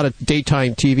watch a lot of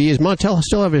daytime TV. Is Montel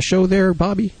still have a show there,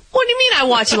 Bobby? What do you mean I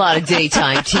watch a lot of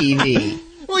daytime TV?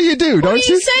 Well, you do, don't you? What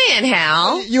are you saying,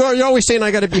 Hal? You're always saying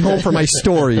I got to be home for my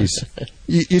stories.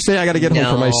 You say I got to get home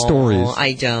for my stories. No,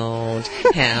 I don't,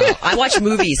 Hal. I watch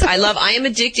movies. I am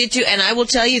addicted to, and I will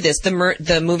tell you this,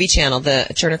 the movie channel,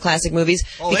 the Turner Classic Movies.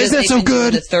 Oh, isn't that so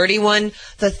good?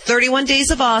 The 31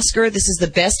 Days of Oscar. This is the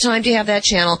best time to have that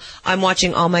channel. I'm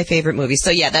watching all my favorite movies.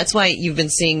 So, yeah, that's why you've been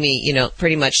seeing me,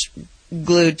 pretty much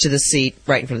glued to the seat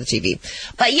right in front of the TV.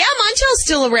 But yeah, Montel's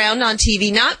still around on TV.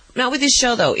 Not with his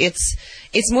show though. It's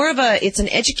more of it's an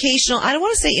educational. I don't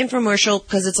want to say infomercial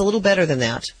because it's a little better than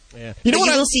that. Yeah. You know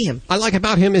what? You will see him. I like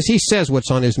about him is he says what's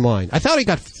on his mind. I thought he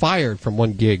got fired from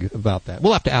one gig about that.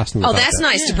 We'll have to ask him about that. Oh, that's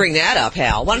nice to bring that up,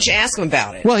 Hal. Why don't you ask him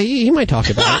about it? Well, he might talk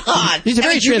about it. He's a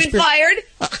very transparent. Have you been fired?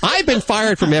 I've been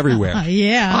fired from everywhere.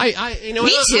 Yeah. Me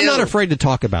too. I'm not afraid to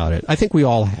talk about it. I think we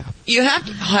all have. You have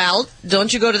to, Hal.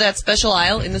 Don't you go to that special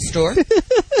aisle in the store? I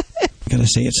gotta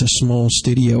say, it's a small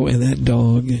studio, and that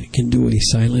dog can do a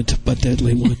silent but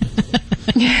deadly one.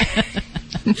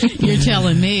 You're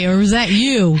telling me, or was that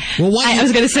you? Well, I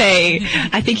was going to say,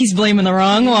 I think he's blaming the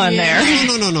wrong one there.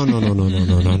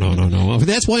 No.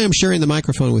 That's why I'm sharing the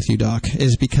microphone with you, Doc,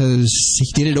 is because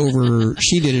she did it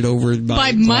over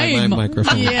by my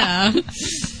microphone. Yeah.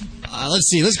 Let's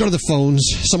see. Let's go to the phones.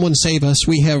 Someone save us.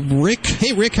 We have Rick.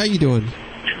 Hey, Rick, how you doing?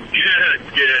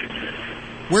 Good.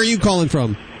 Where are you calling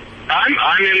from?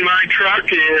 I'm in my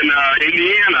truck in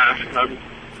Indiana. I'm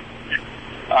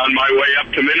on my way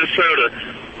up to Minnesota.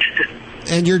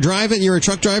 And you're driving? You're a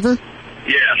truck driver?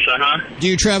 Yes, Do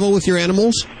you travel with your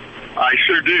animals? I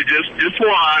sure do. Just one.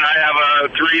 I have a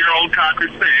 3-year-old Cocker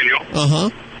Spaniel.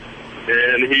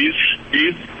 And he's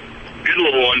a good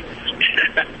little one.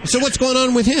 So what's going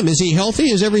on with him? Is he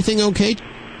healthy? Is everything okay?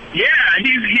 Yeah,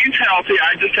 he's healthy.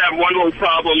 I just have one little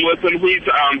problem with him. We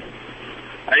don't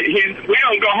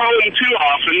go home too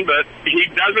often, but he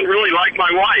doesn't really like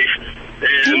my wife.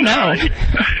 And,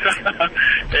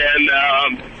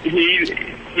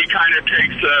 he kind of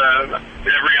takes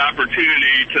every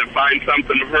opportunity to find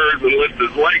something of hers and lift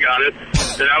his leg on it.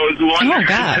 And I was wondering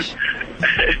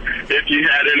if you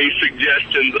had any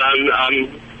suggestions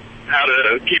on how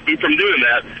to keep him from doing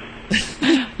that.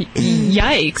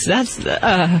 Yikes!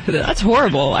 That's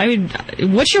horrible. I mean,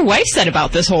 what's your wife said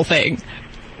about this whole thing?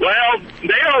 Well, they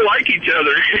don't like each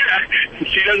other.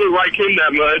 She doesn't like him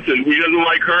that much, and he doesn't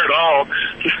like her at all.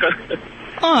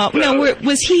 Oh, no,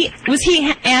 was he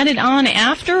added on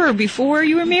after or before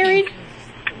you were married?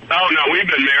 Oh, no, we've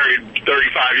been married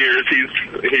 35 years.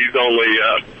 He's only,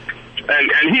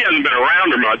 and he hasn't been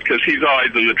around her much because he's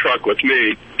always in the truck with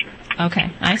me.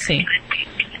 Okay, I see.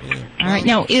 All right,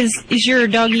 now, is your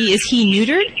doggy, is he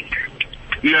neutered?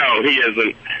 No, he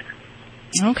isn't.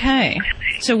 Okay.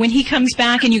 So when he comes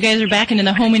back and you guys are back into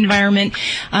the home environment,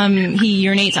 he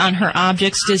urinates on her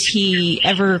objects, does he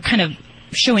ever kind of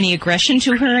show any aggression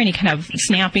to her, any kind of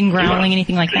snapping, growling,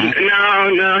 anything like that?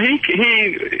 No, he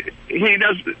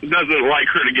doesn't like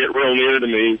her to get real near to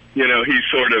me. You know, he's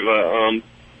sort of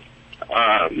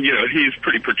he's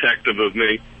pretty protective of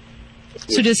me.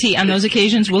 So does he, on those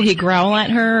occasions, will he growl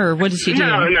at her, or what does he do?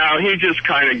 No, he just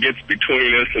kind of gets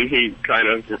between us, and he kind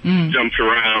of jumps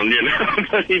around,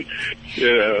 But he's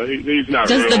not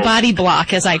does real. The body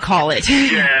block, as I call it.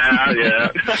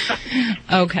 Yeah.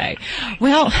 Okay.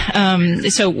 Well,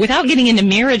 so without getting into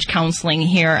marriage counseling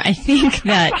here, I think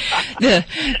that the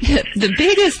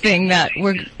biggest thing that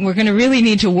we're going to really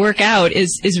need to work out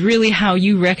is really how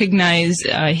you recognize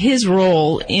his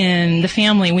role in the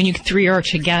family when you three are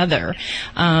together.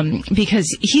 Because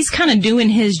he's kind of doing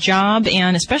his job,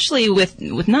 and especially with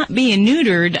not being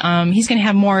neutered, he's going to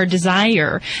have more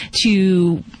desire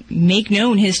to make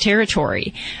known his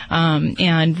territory.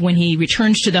 And when he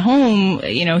returns to the home,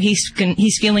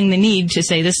 he's feeling the need to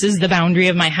say, this is the boundary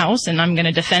of my house, and I'm going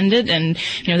to defend it, and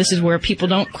this is where people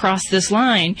don't cross this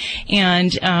line.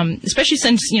 And especially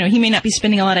since he may not be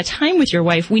spending a lot of time with your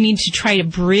wife, we need to try to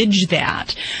bridge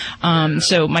that.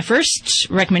 So my first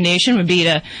recommendation would be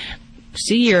to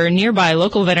see your nearby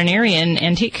local veterinarian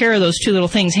and take care of those two little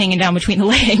things hanging down between the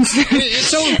legs. It's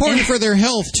so important for their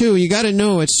health, too. You got to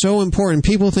know it's so important.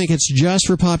 People think it's just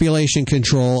for population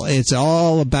control. It's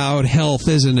all about health,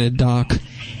 isn't it, Doc?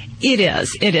 It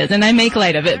is, and I make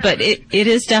light of it, but it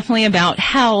is definitely about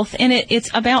health, and it's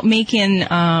about making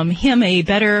him a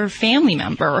better family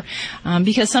member,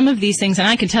 because some of these things, and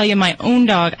I can tell you my own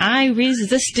dog, I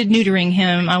resisted neutering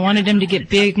him. I wanted him to get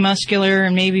big, muscular,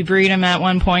 and maybe breed him at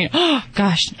one point. Oh,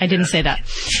 gosh, I didn't say that.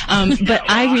 But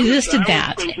I resisted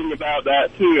that. I was thinking about that,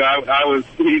 too.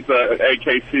 He's a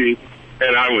AKC.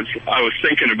 And I was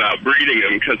thinking about breeding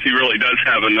him because he really does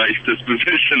have a nice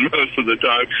disposition most of the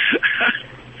time.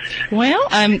 Well,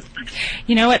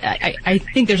 you know what? I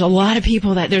think there's a lot of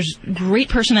people there's great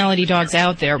personality dogs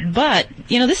out there, but,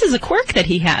 this is a quirk that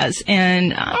he has,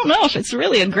 and I don't know if it's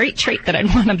really a great trait that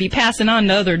I'd want to be passing on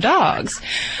to other dogs.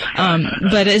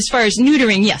 But as far as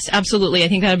neutering, yes, absolutely. I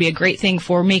think that would be a great thing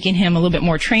for making him a little bit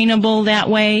more trainable that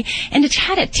way, and to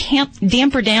try to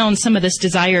damper down some of this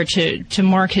desire to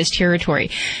mark his territory.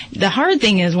 The hard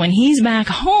thing is when he's back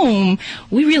home,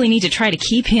 we really need to try to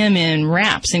keep him in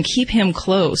wraps and keep him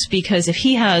close. Because if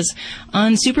he has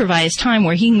unsupervised time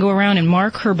where he can go around and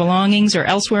mark her belongings or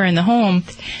elsewhere in the home,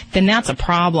 then that's a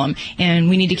problem. And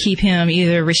we need to keep him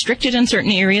either restricted in certain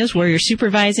areas where you're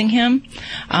supervising him,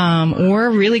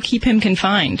 or really keep him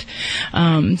confined.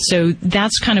 So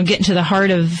that's kind of getting to the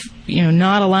heart of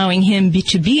not allowing him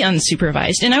to be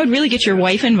unsupervised. And I would really get your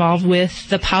wife involved with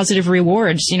the positive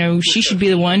rewards. She should be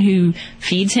the one who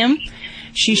feeds him.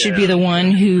 She should be the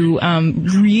one who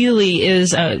really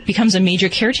becomes a major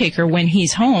caretaker when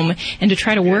he's home, and to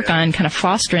try to work on kind of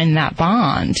fostering that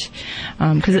bond,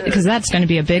 because that's going to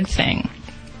be a big thing.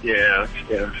 Yeah.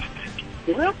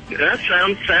 Well, that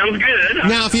sounds good.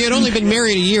 Now, if you had only been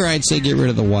married a year, I'd say get rid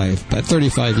of the wife. But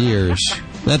 35 years,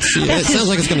 it sounds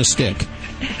like it's going to stick.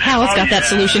 Hal's got that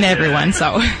solution to everyone,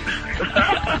 so.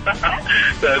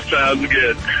 That sounds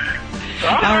good.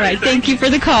 All right. Thank you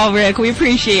for the call, Rick. We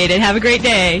appreciate it. Have a great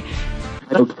day.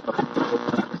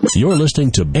 You're listening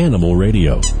to Animal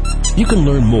Radio. You can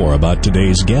learn more about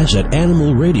today's guest at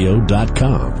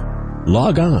animalradio.com.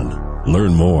 Log on.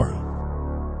 Learn more.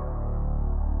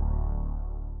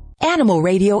 Animal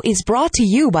Radio is brought to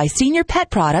you by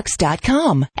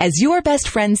SeniorPetProducts.com. As your best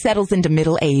friend settles into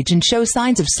middle age and shows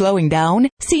signs of slowing down,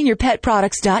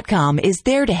 SeniorPetProducts.com is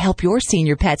there to help your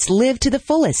senior pets live to the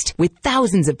fullest with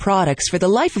thousands of products for the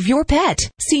life of your pet.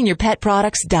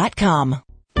 SeniorPetProducts.com.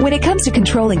 When it comes to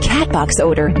controlling cat box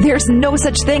odor, there's no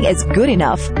such thing as good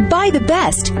enough. Buy the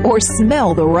best or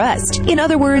smell the rest. In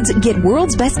other words, get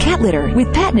World's Best Cat Litter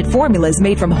with patented formulas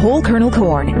made from whole kernel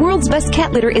corn. World's Best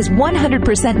Cat Litter is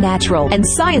 100% natural and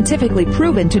scientifically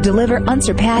proven to deliver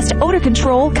unsurpassed odor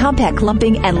control, compact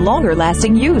clumping, and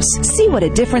longer-lasting use. See what a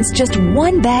difference just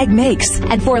one bag makes.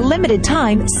 And for a limited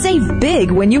time, save big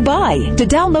when you buy. To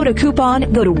download a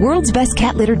coupon, go to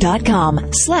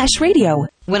worldsbestcatlitter.com/radio.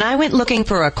 When I went looking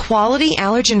for a quality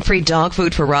allergen-free dog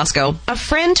food for Roscoe, a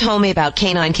friend told me about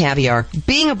Canine Caviar.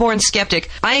 Being a born skeptic,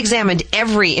 I examined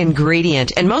every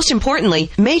ingredient and, most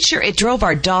importantly, made sure it drove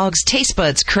our dog's taste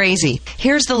buds crazy.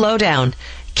 Here's the lowdown.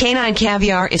 Canine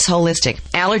Caviar is holistic,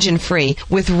 allergen-free,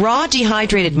 with raw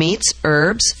dehydrated meats,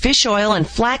 herbs, fish oil, and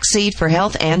flaxseed for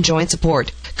health and joint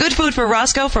support. Good food for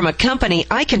Roscoe from a company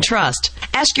I can trust.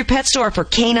 Ask your pet store for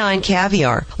Canine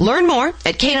Caviar. Learn more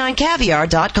at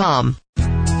caninecaviar.com.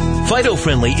 Fido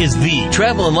Friendly is the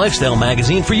travel and lifestyle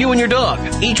magazine for you and your dog.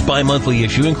 Each bi-monthly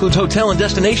issue includes hotel and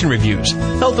destination reviews,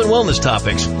 health and wellness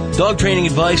topics, dog training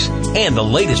advice, and the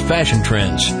latest fashion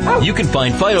trends. You can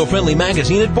find Fido Friendly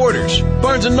magazine at Borders,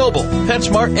 Barnes & Noble,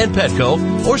 PetSmart, and Petco,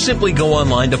 or simply go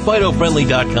online to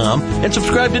FidoFriendly.com and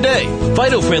subscribe today.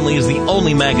 Fido Friendly is the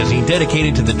only magazine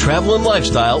dedicated to the travel and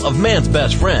lifestyle of man's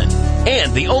best friend,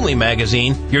 and the only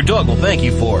magazine your dog will thank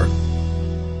you for.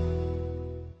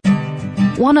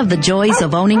 One of the joys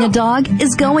of owning a dog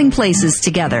is going places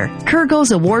together.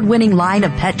 Kurgo's award-winning line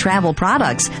of pet travel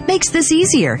products makes this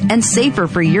easier and safer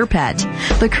for your pet.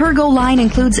 The Kurgo line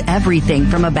includes everything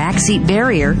from a backseat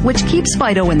barrier, which keeps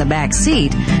Fido in the back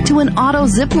seat, to an auto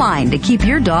zip line to keep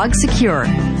your dog secure.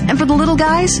 And for the little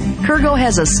guys, Kurgo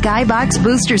has a Skybox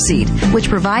booster seat, which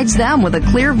provides them with a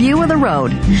clear view of the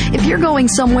road. If you're going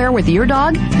somewhere with your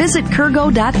dog, visit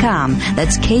Kurgo.com.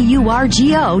 That's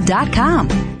KURGO.com.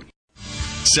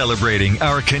 Celebrating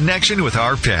our connection with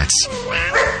our pets.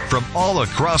 From all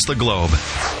across the globe,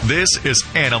 this is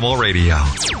Animal Radio.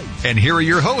 And here are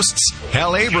your hosts,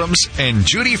 Hal Abrams and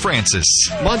Judy Francis.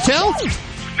 Montel?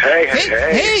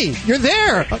 Hey, you're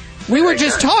there. We were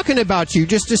just talking about you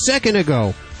just a second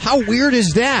ago. How weird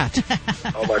is that?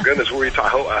 Oh, my goodness. What were you I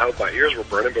hope my ears were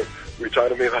burning, but were you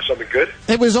talking to me about something good?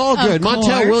 It was all good.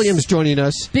 Montel Williams joining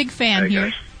us. Big fan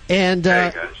here. Guys. And,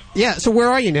 yeah, so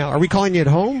where are you now? Are we calling you at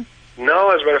home?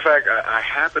 No, as a matter of fact, I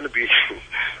happen to be.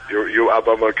 I'm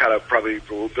going to kind of probably.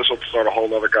 This will start a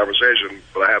whole other conversation,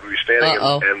 but I happen to be standing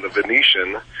in the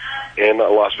Venetian in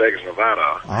Las Vegas,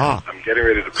 Nevada. I'm getting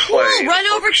ready to play. Ooh, run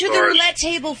over to the roulette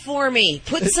table for me.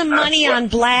 Put some money on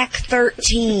Black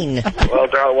 13. Well,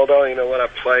 darling, you know what?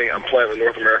 I'm playing the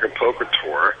North American Poker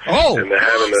Tour. Oh, and they're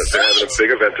having a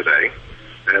big event today.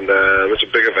 And it's a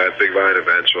big event, big volume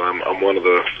event, so I'm one of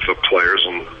the players,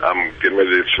 and I'm getting ready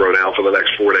to throw down for the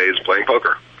next 4 days playing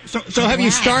poker. So have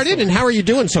you started, and how are you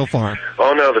doing so far?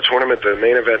 Oh, no, the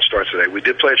main event starts today. We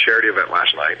did play a charity event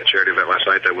last night,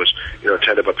 that was,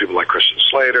 attended by people like Christian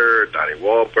Slater, Donnie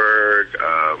Wahlberg,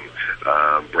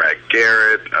 Brad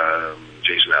Garrett,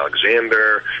 Jason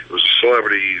Alexander. It was a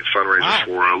celebrity fundraiser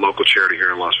for a local charity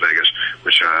here in Las Vegas,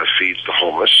 which feeds the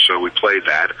homeless. So we played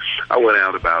that. I went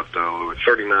out about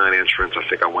 39 entrants. I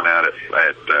think I went out at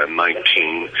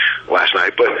 19 last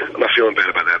night, but I'm not feeling bad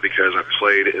about that because I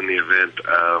played in the event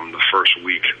the first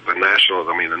week. The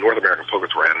North American Poker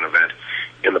Tour had an event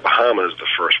in the Bahamas the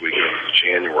first week of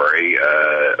January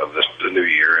of the new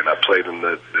year, and I played in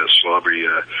the celebrity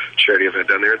charity event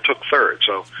down there and took third.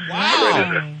 So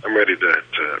I'm ready to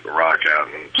rock out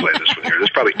and play this one here. There's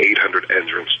probably 800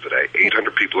 entrants today.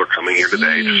 800 people are coming here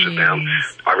today to sit down.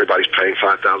 Everybody's paying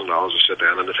 $5,000 to sit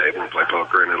down at the table and play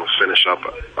poker, and it'll finish up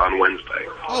on Wednesday.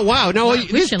 Oh, wow. No,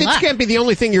 this can't be the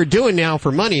only thing you're doing now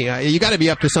for money. You got to be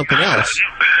up to something else.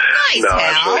 Nice,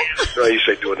 Hal. No, you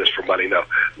say doing this for money. No.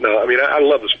 I mean, I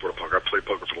love the sport of poker. I've played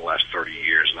poker for the last 30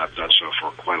 years, and I've done so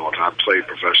for quite a long time. I've played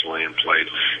professionally and played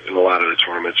in a lot of the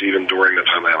tournaments, even during the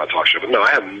time I have my talk show. But no,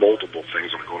 I have multiple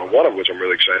things that are going on, one of which I'm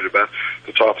really excited about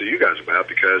to talk to you guys about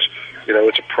because,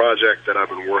 it's a project that I've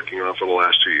been working on for the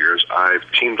last 2 years. I've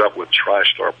teamed up with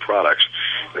TriStar Products,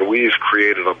 and we've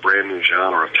created a brand new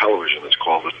genre of television. It's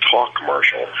called the Talk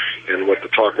Commercial. And what the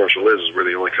Talk Commercial is we're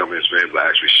the only company that's been able to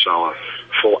actually sell a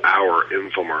full-hour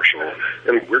infomercial.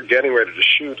 And we're getting ready to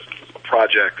shoot a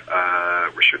project.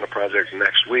 We're shooting a project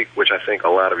next week, which I think a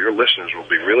lot of your listeners will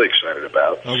be really excited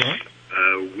about. Okay.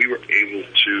 We were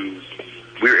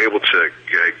able to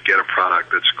get a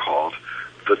product that's called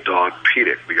the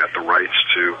Dogpedic. We got the rights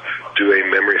to do a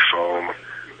memory foam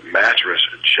mattress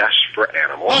just for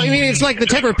animals. Oh, I mean, it's like the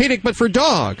Tempur-Pedic, but for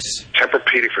dogs.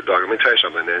 Tempur-Pedic for dogs. Let me tell you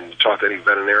something. And you talk to any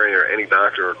veterinarian or any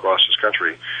doctor across this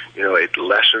country, you know, it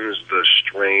lessens the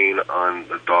strain on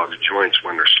the dog's joints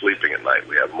when they're sleeping at night.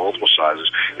 We have multiple sizes.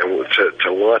 And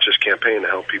to launch this campaign to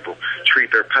help people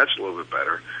treat their pets a little bit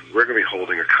better, we're going to be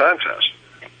holding a contest.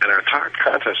 And our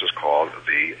contest is called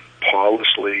the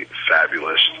Pawlessly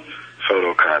Fabulous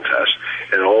Photo Contest.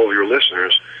 And all of your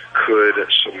listeners could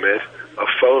submit a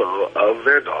photo of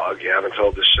their dog. You have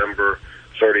until December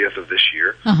 30th of this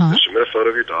year to submit a photo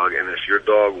of your dog, and if your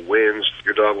dog wins,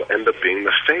 your dog will end up being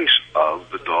the face of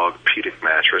the Dog-Pedic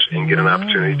mattress and get an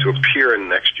opportunity to appear in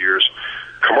next year's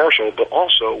commercial, but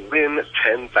also win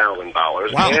 $10,000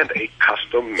 and a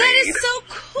custom-made That is so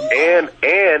cool.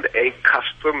 and a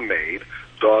custom-made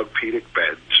Dog-Pedic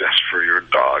bed just for your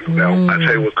dog. Now, I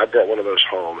tell you what, I brought one of those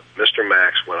home. Mr.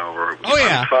 Max went over,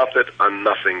 untopped it, on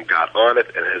nothing, got on it,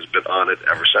 and has been on it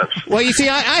ever since. Well, you see,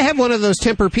 I have one of those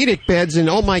Tempur-Pedic beds, and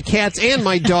all my cats and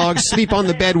my dogs sleep on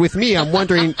the bed with me. I'm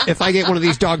wondering, if I get one of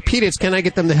these Dog-Pedics, can I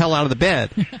get them the hell out of the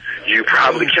bed? You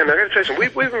probably can. I got to tell you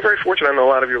something. We've been very fortunate. I know a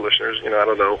lot of your listeners. You know, I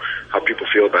don't know how people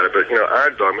feel about it, but you know,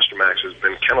 our dog, Mr. Max, has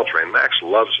been kennel trained. Max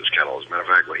loves his kennel. As a matter of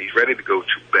fact, when he's ready to go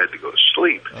to bed to go to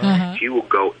sleep, he will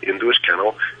go into his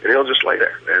kennel and he'll just lay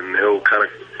there and he'll kind of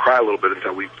cry a little bit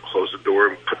until we close the door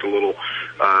and put the little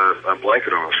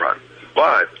blanket on the front.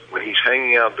 But when he's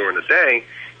hanging out during the day,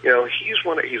 you know, he's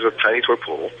a tiny toy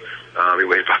poodle. He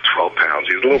weighs about 12 pounds.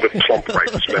 He's a little bit plump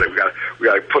right this minute. We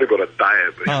got to put him on a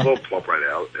diet, but he's a little plump right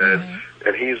now.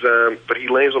 And he's but he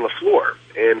lays on the floor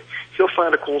and he'll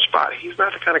find a cool spot. He's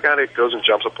not the kind of guy that goes and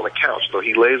jumps up on the couch. So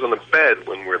he lays on the bed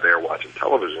when we're there watching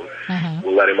television.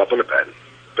 We'll let him up on the bed.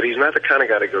 But he's not the kind of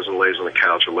guy that goes and lays on the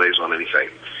couch or lays on anything.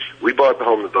 We bought the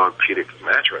home the Dog-Pedic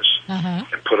mattress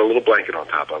and put a little blanket on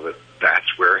top of it. That's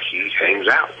where he hangs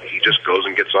out. He just goes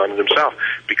and gets on it himself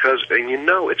because, and you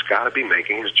know, it's got to be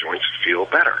making his joints feel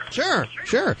better.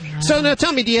 Sure. So now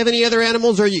tell me, do you have any other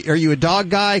animals? Are you a dog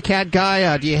guy, cat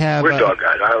guy? Do you have? We're dog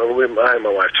guys. I and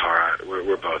my wife Tara,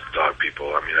 we're both dog people.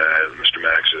 I mean, Mr.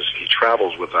 Max he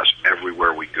travels with us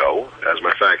everywhere we go. As a matter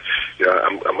of fact, you know,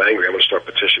 I'm angry. I'm going to start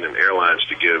petitioning airlines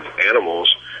to give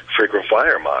animals frequent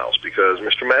flyer miles because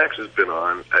Mr. Max has been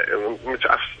on.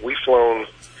 We've flown.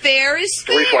 Fair is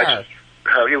fair. 3 flights.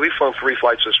 We've flown 3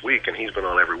 flights this week, and he's been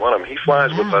on every one of them. He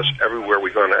flies with us everywhere we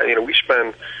go. Now, you know, we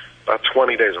spend about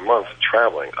 20 days a month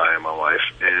traveling, I and my wife,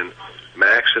 and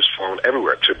Max has flown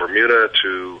everywhere, to Bermuda,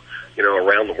 to, you know,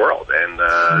 around the world.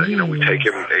 And, you know, we take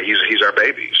him, he's our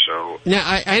baby, so. Now,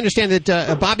 I understand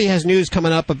that Bobby has news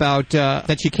coming up about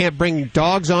that you can't bring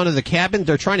dogs onto the cabin.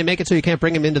 They're trying to make it so you can't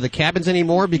bring them into the cabins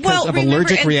anymore because of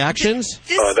allergic reactions.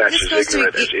 That's as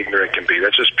ignorant as ignorant can be.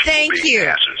 That's just people being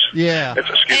asses. Yeah.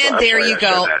 And there you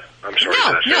go. I'm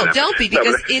sorry. No, don't be,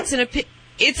 because it's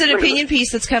an opinion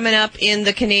piece that's coming up in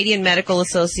the Canadian Medical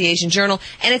Association Journal,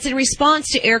 and it's in response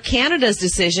to Air Canada's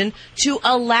decision to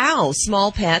allow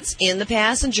small pets in the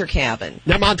passenger cabin.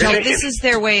 Now, Mom, this is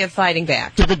their way of fighting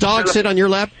back. Do the dogs sit on your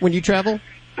lap when you travel?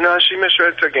 No, she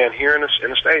misread it again. Here in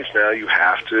the States now, you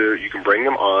can bring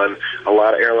them on. A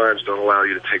lot of airlines don't allow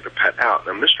you to take the pet out.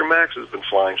 Now, Mr. Max has been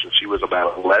flying since he was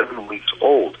about 11 weeks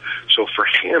old. So for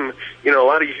him, you know,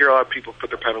 you hear a lot of people put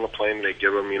their pet on a plane and they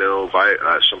give them, you know,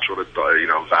 some sort of, you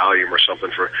know, Valium or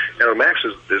something for, you know, Max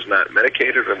is not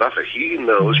medicated or nothing. He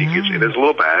knows he gets in his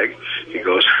little bag. He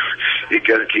goes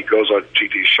on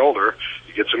TT's shoulder.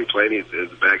 He gets in the plane,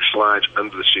 the bag slides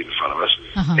under the seat in front of us,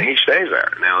 and he stays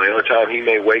there. Now, the only time he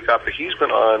may wake up, he's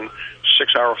been on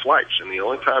 6-hour flights, and the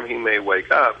only time he may wake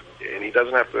up, and he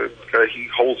doesn't have to, he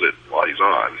holds it while he's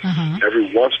on.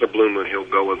 Every once in a blue moon, he'll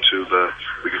go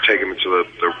we can take him into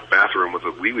the bathroom with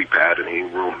a wee-wee pad, and he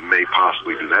may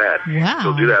possibly do that. Wow.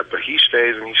 He'll do that, but he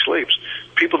stays and he sleeps.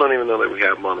 People don't even know that we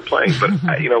have him on the plane,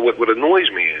 but, you know, what annoys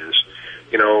me is,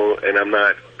 you know, and I'm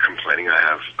not complaining,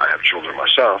 I have children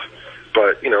myself,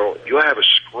 but, you know, you'll have a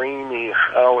screaming,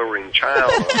 hollering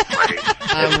child on the plane.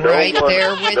 I'm right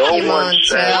there with you,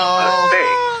 Montel.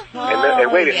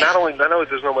 And wait, not only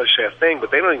does nobody say a thing, but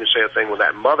they don't even say a thing when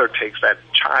that mother takes that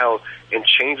child and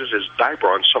changes his diaper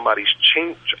on somebody's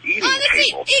eating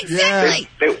table. Exactly.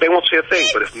 They won't say a thing,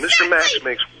 but if Mr. Max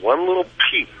makes one little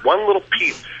peep,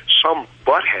 some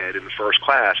butthead in the first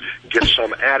class gets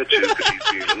some attitude because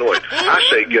he's being annoyed. I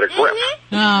say get a grip.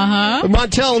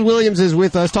 Montel Williams is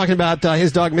with us talking about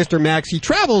his dog, Mr. Max. He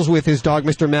travels with his dog,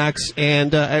 Mr. Max,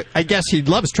 and I guess he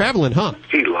loves traveling, huh?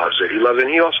 He loves it. And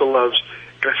he also loves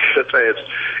I gotta tell you,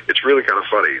 it's really kind of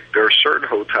funny. There are certain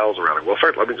hotels around it. Well,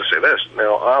 first, let me just say this.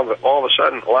 Now, all of a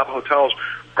sudden, a lot of hotels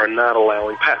are not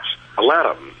allowing pets. A lot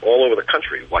of them, all over the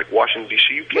country. Like Washington,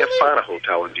 D.C., you can't find a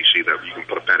hotel in D.C. that you can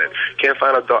put a pet in. Can't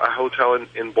find a hotel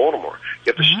in Baltimore.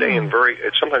 You have to stay in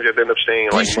sometimes you have to end up staying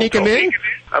in, Do you sneak them in?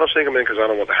 I don't sneak them in because I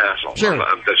don't want the hassle. Sure.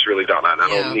 That's really done. I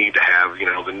don't need to have,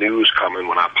 the news coming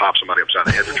when I pop somebody upside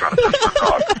the head to try to touch my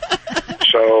dog.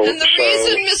 And the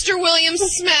reason Mr. Williams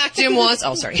smacked him was...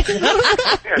 Oh, sorry. Yeah,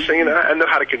 so, I know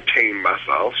how to contain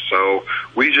myself, so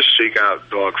we just seek out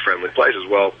dog-friendly places.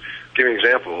 Well, give you an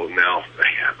example. Now,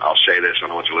 I'll say this. I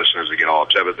don't want your listeners to get all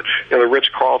upset, but the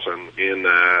Ritz-Carlton in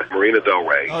Marina Del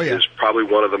Rey is probably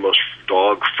one of the most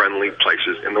dog-friendly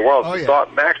places in the world. Oh, yeah.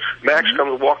 Max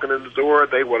comes walking in the door.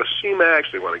 They want to see Max.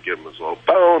 They want to give him his little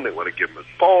bone. They want to give him his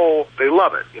bowl. They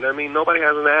love it. You know what I mean? Nobody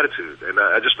has an attitude. And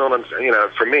I just don't understand.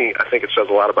 For me, I think it says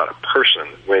a lot about a person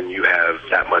when you have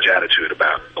that much attitude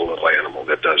about a little animal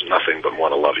that does nothing but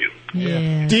want to love you.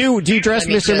 Yeah. Do you dress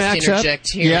Mr. Max up?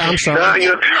 Yeah, I'm sorry.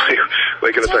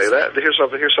 Wait, can I tell you that? Here's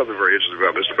something very interesting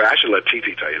about Mr. Max. I should let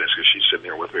Titi tell you this because she's sitting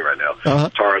here with me right now.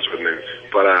 Tara's with me.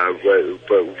 But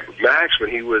Max, when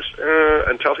he was,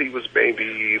 until he was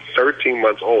maybe 13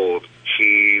 months old,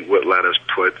 he would let us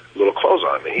put little clothes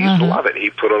on him. He used to love it.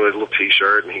 He put on his little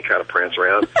T-shirt and he kind of pranced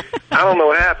around. I don't know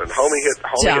what happened. Homie hit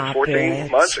 14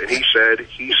 months and he said,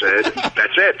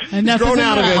 that's it. Enough grown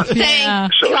out of it.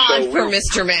 Thank God for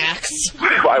Mr. Max.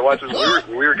 I watched this.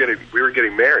 We were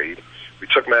getting married. We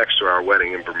took Max to our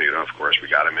wedding in Bermuda. Of course, we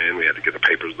got him in. We had to get the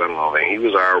papers done and all that. He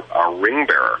was our ring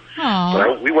bearer.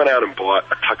 But we went out and bought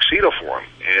a tuxedo for him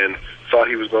and thought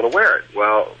he was going to wear it.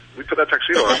 Well, we put that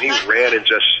tuxedo on. He ran and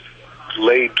just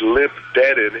laid limp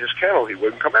dead in his kennel. He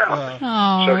wouldn't come out.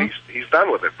 So he's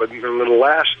done with it. But in the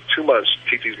last 2 months,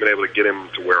 Titi's been able to get him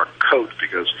to wear a coat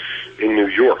because in New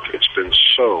York it's been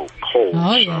so cold. So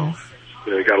he got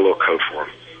a little coat for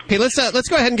him. Okay, let's go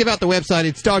ahead and give out the website.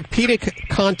 It's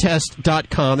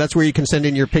dogpediccontest.com. That's where you can send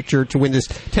in your picture to win this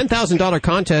 $10,000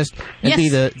 contest and be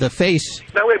the face.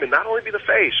 Now, wait a minute. Not only be the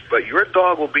face, but your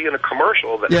dog will be in a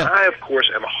commercial that I, of course,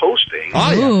 am hosting.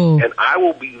 And I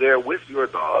will be there with your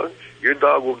dog. Your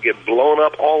dog will get blown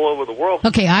up all over the world.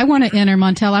 Okay, I want to enter,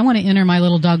 Montel. I want to enter my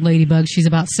little dog, Ladybug. She's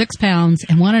about 6 pounds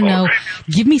and want to know,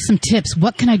 give me some tips.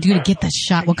 What can I do to get this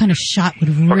shot? What kind of shot would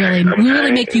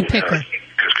really make you pick her?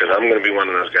 Because I'm going to be one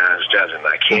of those guys judging.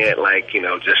 I can't,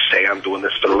 just say I'm doing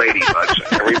this for the Ladybug. So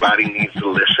everybody needs to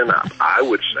listen up. I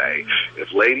would say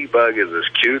if Ladybug is as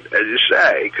cute as you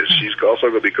say, because she's also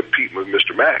going to be competing with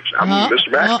Mr. Max.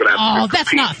 Mr. Max going to have to compete.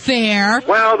 That's not fair.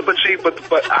 Well, but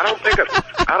I don't think it.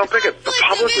 The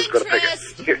public is going to pick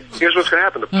it. Here's what's going to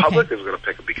happen. The public is going to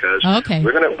pick it because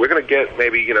we're going to get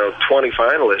maybe 20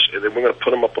 finalists, and then we're going to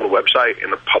put them up on the website,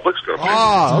 and the public's going to pick it.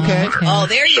 Oh,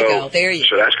 there you go. There you go.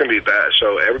 So that's going to be that.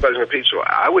 So everybody's going to compete. So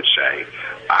I would say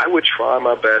I would try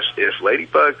my best. If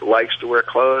Ladybug likes to wear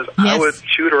clothes, I would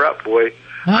cute her up, boy.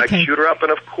 I'd cute her up,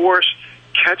 and of course,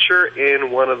 catch her in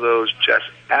one of those just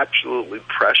absolutely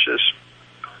precious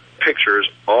pictures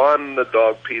on the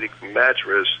Dogpedic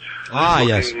mattress,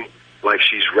 looking like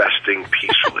she's resting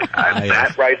peacefully.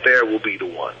 That right there will be the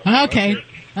one. Okay.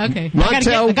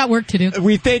 Montel, I got work to do.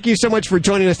 We thank you so much for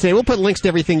joining us today. We'll put links to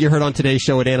everything you heard on today's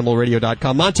show at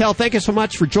animalradio.com. Montel, thank you so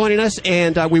much for joining us,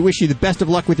 and we wish you the best of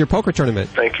luck with your poker tournament.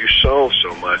 Thank you so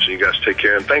much, and you guys take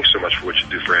care, and thanks so much for what you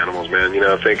do for animals, man.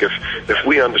 I think if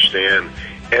we understand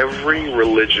every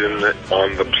religion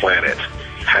on the planet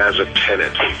has a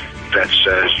tenet that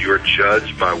says you're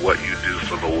judged by what you do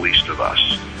for the least of us.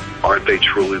 Aren't they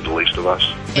truly the least of us?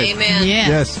 Amen.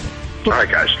 Yes. All right,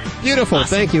 guys. Beautiful.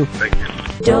 Awesome. Thank you. Thank you.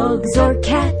 Dogs or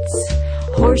cats,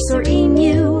 horse or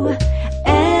emu,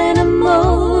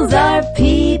 animals are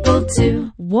people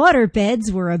too.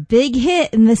 Waterbeds were a big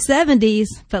hit in the 70s,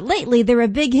 but lately they're a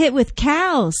big hit with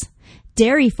cows.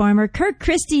 Dairy farmer Kirk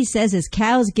Christie says his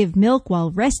cows give milk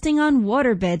while resting on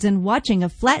waterbeds and watching a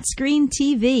flat-screen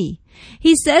TV.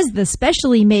 He says the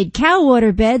specially made cow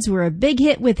waterbeds were a big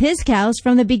hit with his cows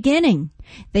from the beginning.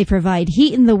 They provide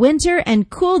heat in the winter and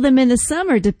cool them in the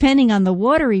summer depending on the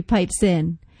water he pipes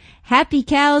in. Happy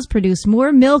cows produce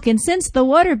more milk, and since the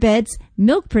waterbeds,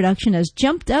 milk production has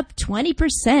jumped up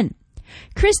 20%.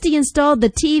 Christie installed the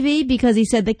TV because he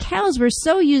said the cows were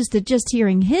so used to just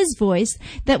hearing his voice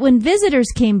that when visitors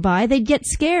came by, they'd get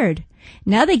scared.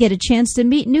 Now they get a chance to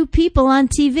meet new people on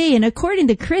TV, and according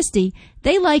to Christie,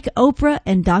 they like Oprah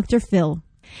and Dr. Phil.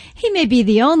 He may be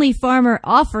the only farmer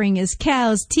offering his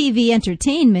cows TV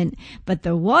entertainment, but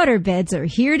the waterbeds are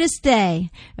here to stay.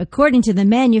 According to the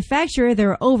manufacturer,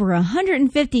 there are over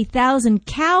 150,000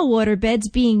 cow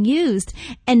waterbeds being used,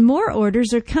 and more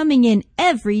orders are coming in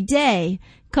every day,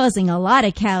 causing a lot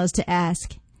of cows to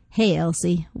ask, "Hey,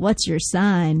 Elsie, what's your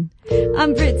sign?"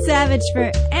 I'm Britt Savage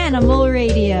for Animal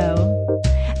Radio.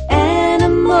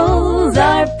 Animals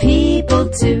are people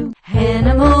too.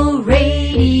 Animal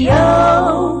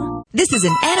Radio. This is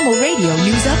an Animal Radio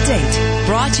news update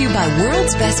brought to you by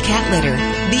World's Best Cat Litter,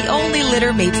 the only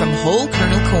litter made from whole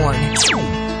kernel corn.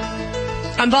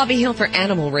 I'm Bobby Hill for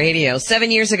Animal Radio.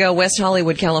 7 years ago, West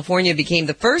Hollywood, California became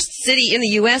the first city in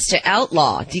the U.S. to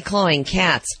outlaw declawing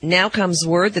cats. Now comes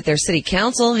word that their city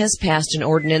council has passed an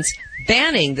ordinance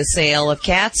banning the sale of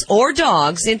cats or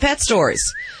dogs in pet stores.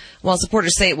 While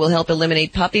supporters say it will help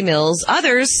eliminate puppy mills,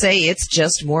 others say it's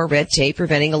just more red tape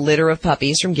preventing a litter of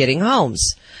puppies from getting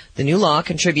homes. The new law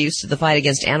contributes to the fight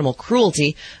against animal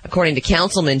cruelty, according to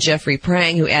Councilman Jeffrey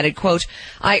Prang, who added, quote,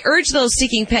 "I urge those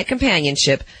seeking pet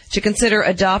companionship to consider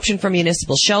adoption from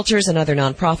municipal shelters and other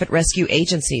nonprofit rescue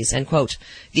agencies," end quote.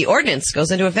 The ordinance goes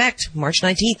into effect March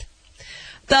 19th.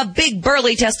 The big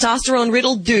burly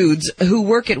testosterone-riddled dudes who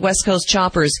work at West Coast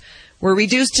Choppers were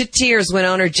reduced to tears when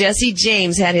owner Jesse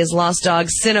James had his lost dog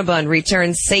Cinnabon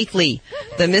returned safely.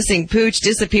 The missing pooch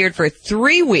disappeared for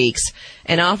 3 weeks,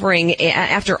 and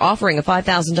after offering a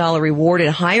 $5,000 reward and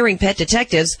hiring pet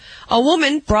detectives, a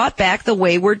woman brought back the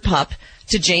wayward pup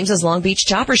to James's Long Beach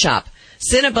chopper shop.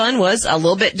 Cinnabon was a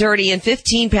little bit dirty and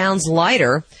 15 pounds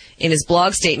lighter. In his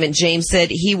blog statement, James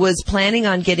said he was planning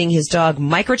on getting his dog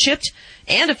microchipped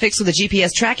and affixed with a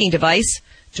GPS tracking device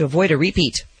to avoid a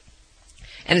repeat.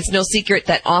 And it's no secret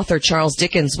that author Charles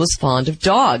Dickens was fond of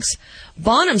dogs.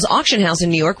 Bonham's Auction House in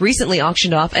New York recently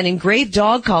auctioned off an engraved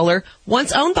dog collar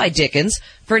once owned by Dickens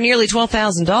for nearly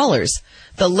 $12,000.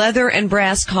 The leather and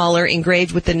brass collar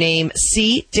engraved with the name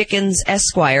C. Dickens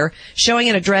Esquire, showing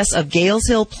an address of Gales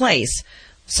Hill Place,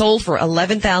 sold for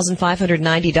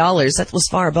 $11,590. That was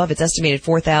far above its estimated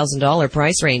 $4,000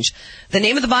 price range. The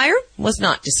name of the buyer was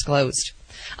not disclosed.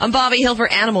 I'm Bobby Hill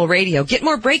for Animal Radio. Get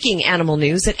more breaking animal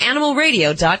news at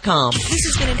animalradio.com. This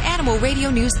has been an Animal Radio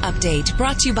news update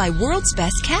brought to you by World's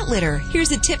Best Cat Litter.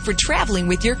 Here's a tip for traveling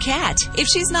with your cat. If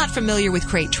she's not familiar with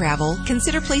crate travel,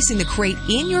 consider placing the crate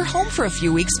in your home for a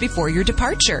few weeks before your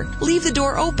departure. Leave the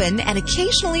door open and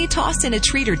occasionally toss in a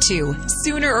treat or two.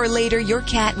 Sooner or later, your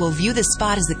cat will view the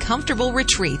spot as a comfortable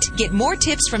retreat. Get more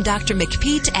tips from Dr.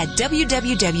 McPeat at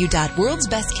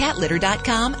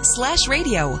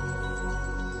www.worldsbestcatlitter.com/radio.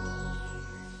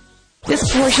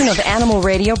 This portion of Animal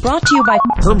Radio brought to you by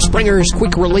Herb Springer's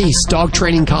Quick Release Dog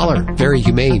Training Collar. Very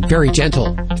humane, very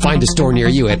gentle. Find a store near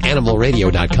you at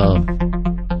animalradio.com.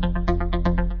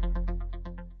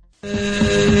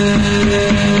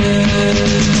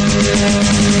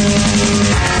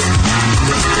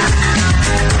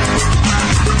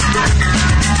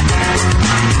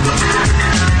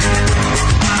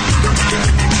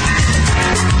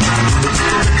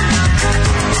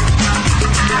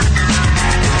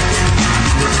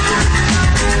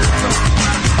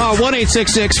 One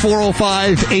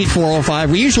 866-405-8405.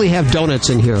 We usually have donuts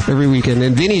in here every weekend,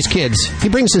 and Vinny's kids, he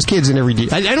brings his kids in every day.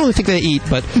 I don't think they eat,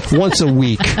 but once a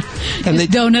week. And they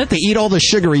eat all the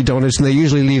sugary donuts, and they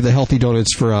usually leave the healthy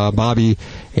donuts for Bobby.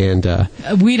 And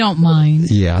we don't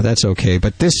mind. Yeah, that's okay.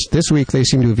 But this week they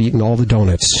seem to have eaten all the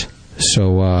donuts.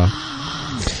 So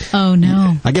oh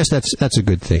no! I guess that's a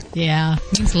good thing. Yeah,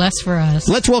 means less for us.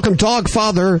 Let's welcome dog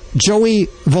father Joey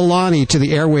Villani to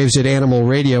the airwaves at Animal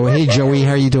Radio. Hey, Joey,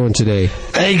 how are you doing today?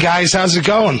 Hey guys, how's it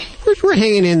going? We're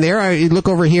hanging in there. I look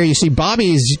over here. You see,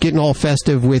 Bobby's getting all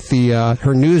festive with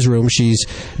her newsroom. She's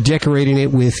decorating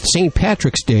it with St.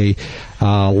 Patrick's Day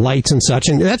lights and such,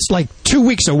 and that's like 2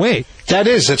 weeks away. That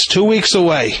is. It's 2 weeks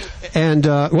away. And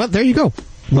well, there you go.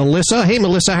 Melissa. Hey,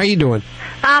 Melissa, how are you doing?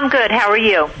 I'm good. How are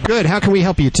you? Good. How can we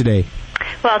help you today?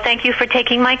 Well, thank you for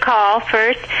taking my call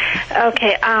first.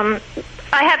 Okay, I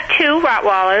have 2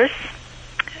 Rottweilers.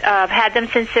 I've had them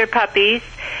since they're puppies.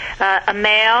 A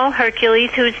male,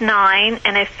 Hercules, who's 9,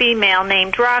 and a female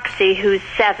named Roxy, who's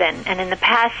 7. And in the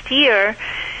past year,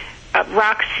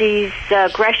 Roxy's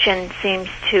aggression seems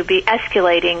to be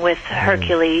escalating with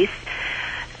Hercules.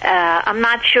 I'm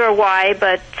not sure why,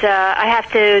 but I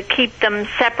have to keep them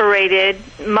separated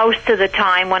most of the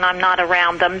time when I'm not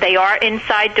around them. They are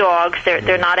inside dogs.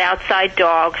 They're not outside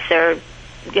dogs. They're,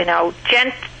 gentle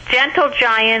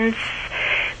giants,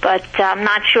 but I'm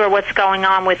not sure what's going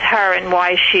on with her and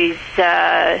why she's,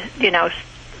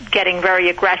 getting very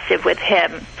aggressive with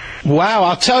him. Wow,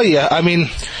 I'll tell you. I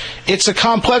mean, It's a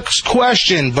complex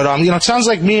question, but it sounds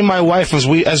like me and my wife as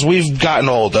we've gotten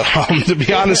older. To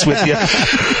be honest with you,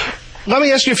 let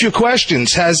me ask you a few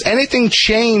questions. Has anything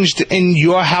changed in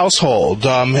your household,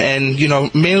 and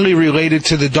mainly related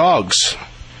to the dogs?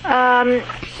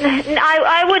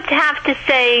 I would have to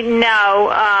say no.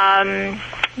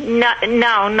 Not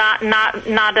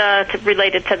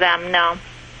related to them. No.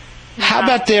 How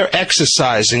about their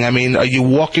exercising? I mean, are you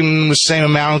walking the same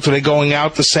amount? Are they going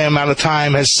out the same amount of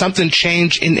time? Has something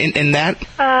changed in that?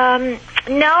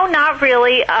 No, not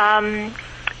really.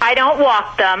 I don't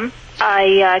walk them.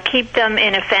 I keep them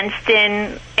in a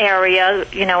fenced-in area,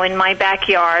 in my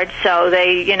backyard. So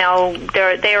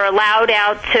they're allowed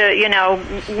out to,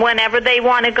 whenever they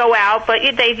want to go out. But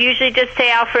they usually just stay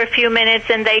out for a few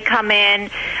minutes and they come in.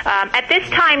 At this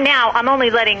time now, I'm only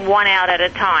letting one out at a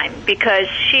time because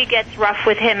she gets rough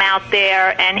with him out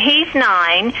there, and he's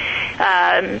 9.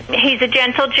 He's a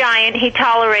gentle giant. He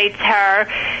tolerates her,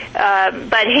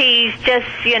 but he's just,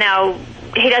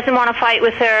 he doesn't want to fight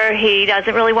with her. He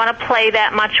doesn't really want to play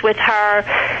that much with her.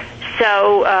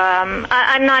 So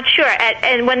I'm not sure.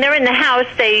 And when they're in the house,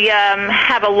 they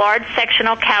have a large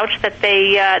sectional couch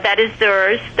that is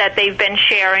theirs, that they've been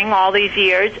sharing all these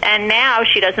years. And now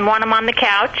she doesn't want them on the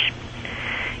couch.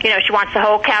 She wants the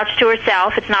whole couch to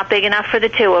herself. It's not big enough for the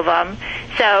two of them.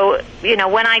 So,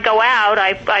 when I go out,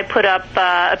 I put up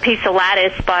a piece of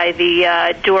lattice by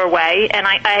the doorway, and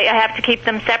I have to keep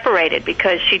them separated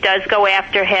because she does go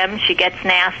after him. She gets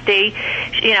nasty.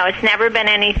 It's never been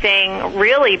anything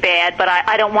really bad, but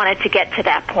I don't want it to get to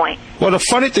that point. Well, the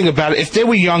funny thing about it, if they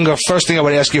were younger, first thing I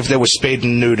would ask you if they were spayed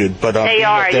and neutered. But they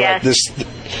are, yes.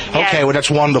 Okay, well,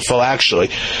 that's wonderful, actually.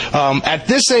 At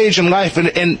this age in life,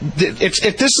 and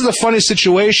this is a funny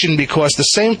situation because the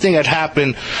same thing had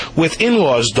happened with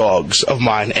in-laws' dogs of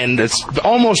mine, and it's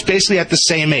almost basically at the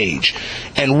same age.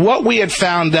 And what we had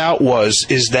found out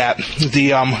is that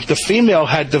the female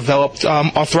had developed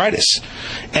arthritis,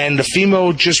 and the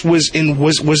female just was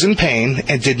in pain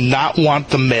and did not want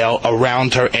the male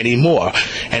around her anymore.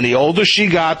 And the older she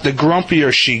got, the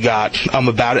grumpier she got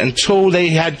about it until they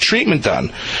had treatment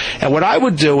done. And what I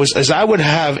would do is I would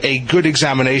have a good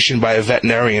examination by a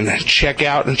veterinarian, check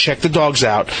the dogs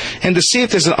out, and to see if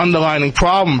there's an underlying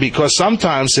problem, because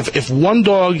sometimes if one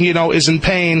dog, is in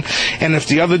pain, and if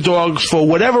the other dog, for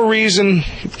whatever reason,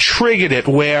 triggered it,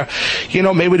 where,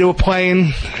 maybe they were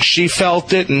playing, she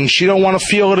felt it, and she don't want to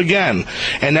feel it again.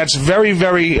 And that's very,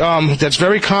 very,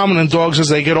 common in dogs as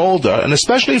they get older. And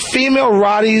especially female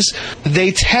Rotties,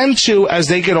 they tend to, as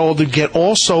they get older, get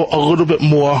also a little bit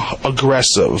more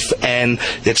aggressive. And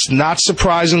it's not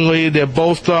surprisingly, they're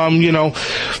both, they're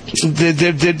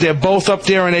both up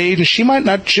there in age, and she might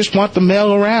not just want the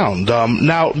male around.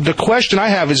 Now, the question I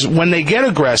have is, when they get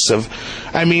aggressive,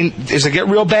 I mean, does it get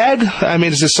real bad? I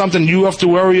mean, is there something you have to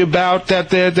worry about that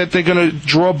they're going to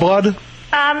draw blood?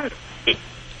 On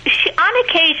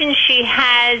occasion, she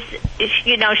has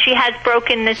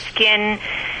broken the skin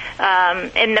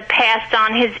in the past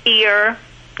on his ear.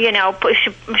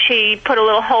 She put a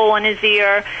little hole in his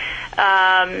ear.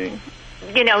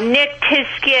 Nicked his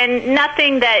skin,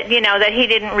 nothing that, that he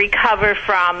didn't recover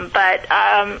from. But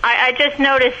I just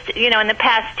noticed, in the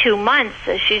past 2 months,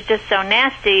 she's just so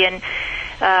nasty, and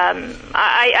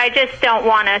I just don't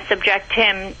want to subject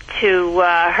him to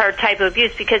her type of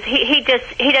abuse, because he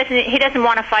doesn't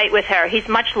want to fight with her. He's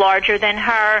much larger than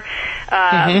her,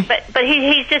 but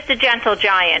he's just a gentle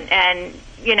giant, and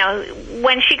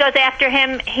when she goes after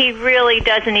him, he really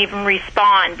doesn't even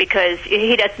respond because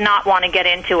he does not want to get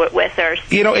into it with her.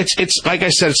 It's like I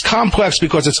said, it's complex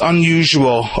because it's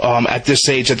unusual at this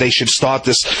age that they should start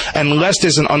this unless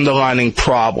there's an underlying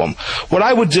problem. What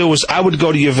I would do is I would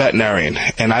go to your veterinarian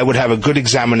and I would have a good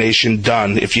examination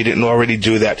done, if you didn't already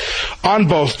do that, on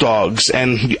both dogs.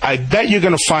 And I bet you're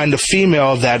going to find a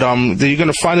female that you're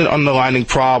going to find an underlying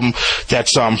problem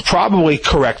that's probably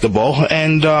correctable,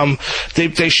 and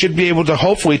they should be able to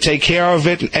hopefully take care of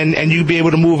it, and you be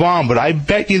able to move on. But I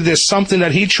bet you there's something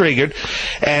that he triggered,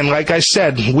 and like I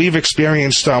said, we've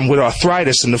experienced with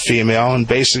arthritis in the female, and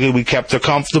basically we kept her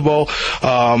comfortable.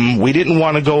 We didn't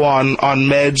want to go on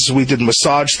meds. We did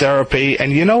massage therapy,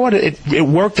 and you know what? It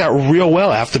worked out real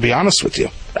well, I have to be honest with you.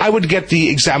 I would get the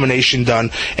examination done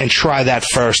and try that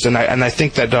first, and I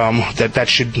think that that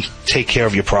should take care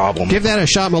of your problem. Give that a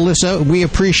shot, Melissa. We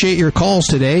appreciate your calls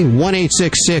today.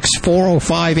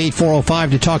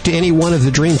 1-866-405-8405 to talk to any one of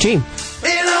the Dream Team.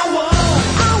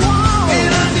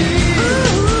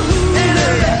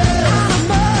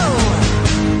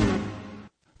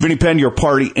 Vinny Penn, your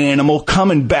party animal,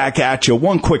 coming back at you.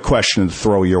 One quick question to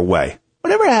throw your way.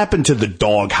 Whatever happened to the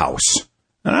doghouse?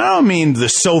 And I don't mean the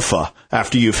sofa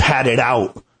after you've had it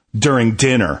out during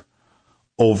dinner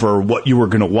over what you were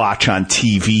going to watch on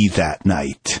TV that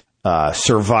night.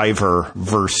 Survivor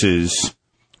versus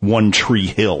One Tree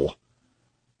Hill.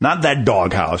 Not that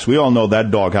doghouse. We all know that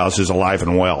doghouse is alive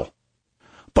and well.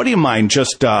 A buddy of mine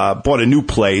just bought a new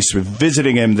place. We're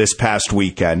visiting him this past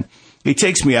weekend. He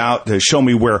takes me out to show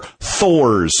me where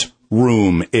Thor's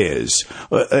room is.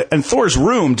 And Thor's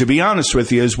room, to be honest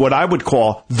with you, is what I would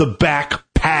call the back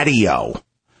patio.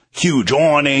 Huge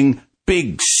awning,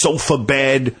 big sofa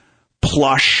bed,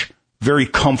 plush, very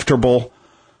comfortable.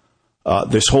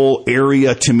 This whole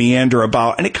area to meander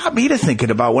about. And it got me to thinking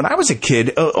about when I was a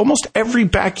kid, almost every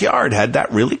backyard had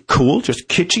that really cool, just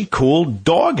kitschy, cool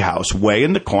doghouse way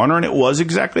in the corner. And it was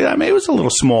exactly that. I mean, it was a little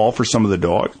small for some of the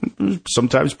dogs,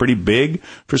 sometimes pretty big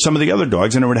for some of the other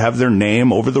dogs. And it would have their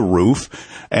name over the roof.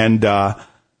 And,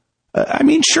 I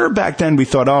mean, sure, back then we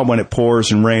thought, oh, when it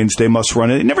pours and rains, they must run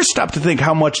it. It never stopped to think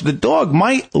how much the dog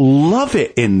might love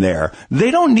it in there. They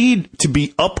don't need to be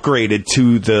upgraded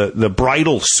to the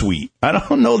bridal suite. I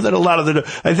don't know that a lot of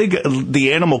I think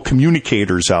the animal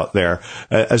communicators out there,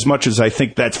 as much as I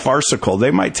think that's farcical,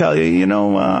 they might tell you,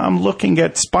 I'm looking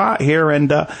at Spot here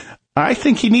and, I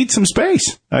think he needs some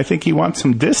space. I think he wants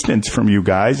some distance from you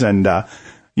guys. And,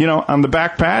 on the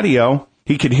back patio,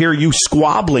 he could hear you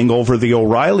squabbling over the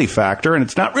O'Reilly factor, and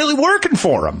it's not really working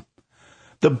for him.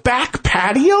 The back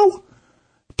patio?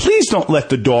 Please don't let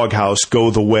the doghouse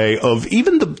go the way of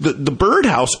even the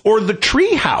birdhouse or the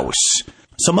tree house.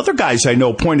 Some other guys I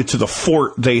know pointed to the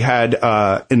fort they had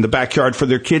in the backyard for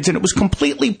their kids, and it was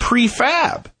completely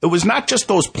prefab. It was not just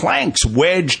those planks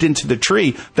wedged into the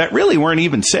tree that really weren't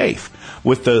even safe,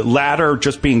 with the ladder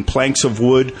just being planks of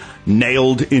wood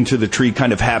nailed into the tree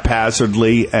kind of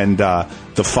haphazardly, and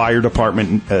the fire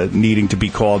department needing to be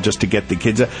called just to get the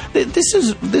kids. This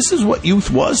is what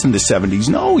youth was in the 70s.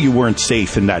 No, you weren't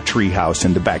safe in that tree house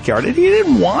in the backyard, and you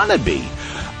didn't want to be.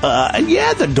 And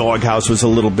yeah, the doghouse was a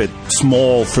little bit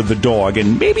small for the dog,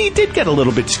 and maybe he did get a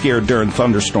little bit scared during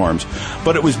thunderstorms,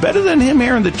 but it was better than him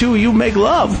hearing the two of you make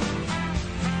love.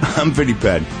 I'm Vinny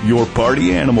Penn, your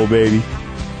party animal, baby.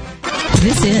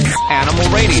 This is Animal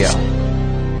Radio.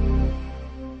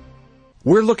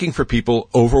 We're looking for people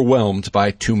overwhelmed by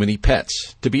too many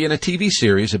pets to be in a TV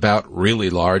series about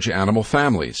really large animal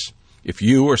families. If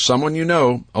you or someone you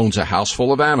know owns a house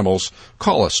full of animals,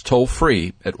 call us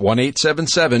toll-free at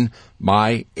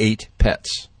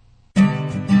 1-877-MY-8-PETS.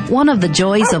 One of the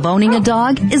joys of owning a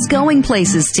dog is going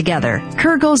places together.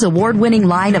 Kurgo's award-winning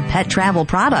line of pet travel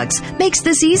products makes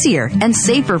this easier and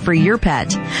safer for your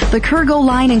pet. The Kurgo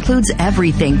line includes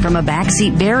everything from a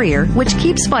backseat barrier, which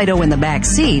keeps Fido in the back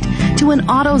seat, to an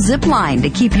auto zip line to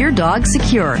keep your dog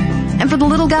secure. And for the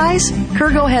little guys,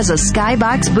 Kurgo has a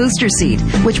Skybox booster seat,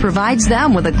 which provides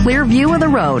them with a clear view of the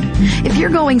road. If you're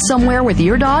going somewhere with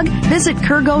your dog, visit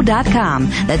Kurgo.com.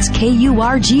 That's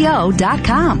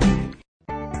KURGO.com.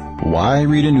 Why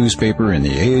read a newspaper in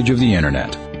the age of the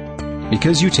internet?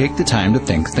 Because you take the time to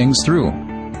think things through,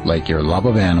 like your love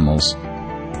of animals.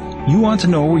 You want to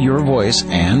know where your voice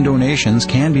and donations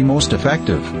can be most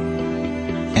effective.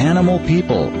 Animal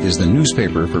People is the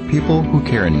newspaper for people who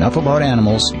care enough about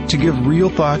animals to give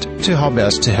real thought to how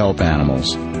best to help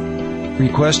animals.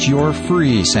 Request your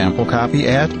free sample copy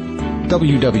at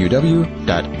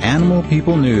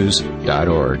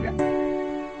www.animalpeoplenews.org.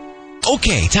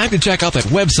 Okay, time to check out that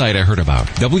website I heard about,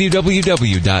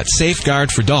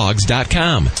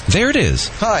 www.safeguardfordogs.com. There it is.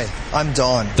 Hi, I'm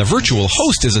Dawn. The virtual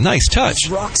host is a nice touch.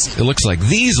 It looks like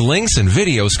these links and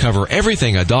videos cover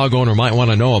everything a dog owner might want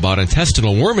to know about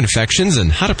intestinal worm infections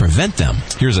and how to prevent them.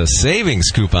 Here's a savings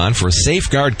coupon for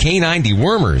Safeguard Canine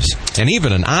Dewormers, and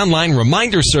even an online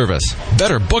reminder service.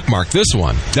 Better bookmark this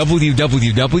one,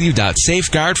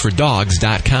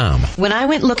 www.safeguardfordogs.com. When I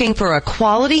went looking for a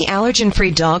quality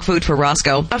allergen-free dog food for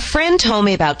Roscoe, a friend told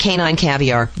me about Canine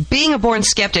Caviar. Being a born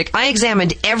skeptic, I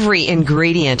examined every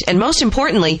ingredient and, most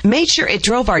importantly, made sure it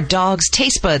drove our dog's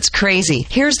taste buds crazy.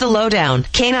 Here's the lowdown.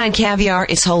 Canine Caviar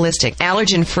is holistic,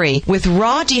 allergen-free, with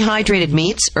raw dehydrated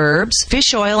meats, herbs,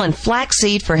 fish oil, and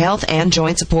flaxseed for health and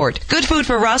joint support. Good food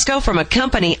for Roscoe from a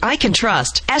company I can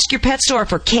trust. Ask your pet store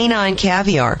for Canine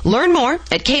Caviar. Learn more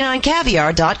at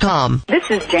caninecaviar.com. This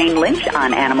is Jane Lynch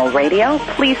on Animal Radio.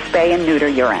 Please spay and neuter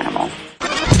your animal.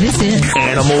 This is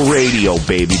Animal Radio,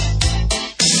 baby.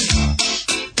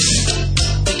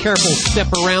 Be careful,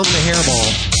 step around the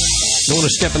hairball. Don't want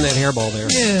to step in that hairball there.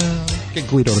 Yeah. Get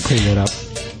Guido to clean that up.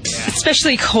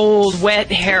 Especially cold, wet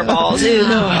hairballs.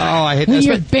 Oh, I hate that. When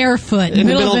you're barefoot in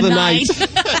the middle of the night.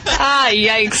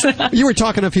 Yikes. You were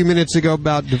talking a few minutes ago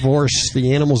about divorce,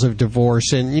 the animals of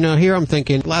divorce, and here I'm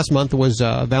thinking last month was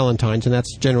Valentine's, and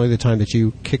that's generally the time that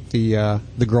you kick the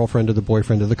girlfriend or the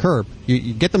boyfriend to the curb.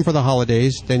 You get them for the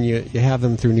holidays, then you have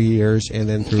them through New Year's, and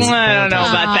then through I don't know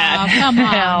about that. Come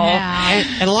on now.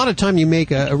 And a lot of time you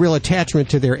make a real attachment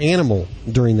to their animal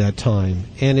during that time,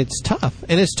 and it's tough.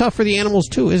 And it's tough for the animals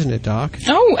too, isn't it, Doc?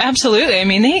 Oh, absolutely. I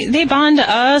mean, they bond to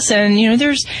us, and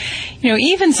there's,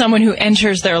 even someone who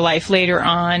enters their life later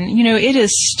on,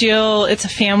 it's a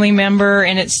family member,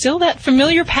 and it's still that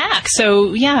familiar pack.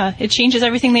 So yeah, it changes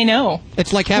everything they know.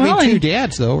 It's like having two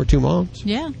dads, though, or two moms.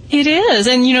 Yeah, it is.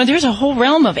 And there's a whole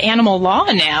realm of animal law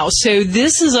now. So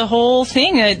this is a whole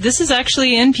thing. This is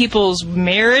actually in people's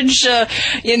marriage,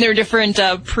 in their different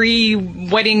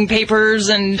pre-wedding papers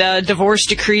and divorce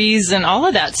decrees and all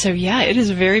of that. So yeah, it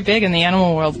is very big in the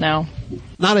animal world now.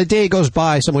 Not a day goes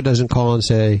by someone doesn't call and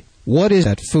say, what is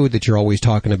that food that you're always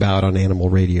talking about on Animal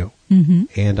Radio? Mm-hmm.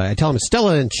 And I tell them,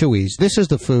 Stella and Chewy's, this is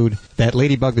the food that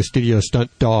Ladybug, the studio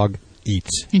stunt dog,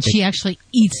 eats. And she actually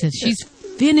eats it. She's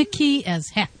finicky as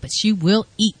heck, but she will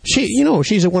eat.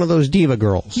 She's one of those diva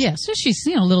girls. Yeah, so she's,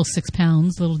 little 6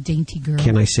 pounds, little dainty girl.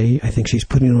 Can I say, I think she's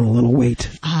putting on a little weight.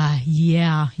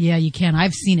 Yeah, you can.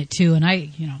 I've seen it too, and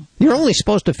You're only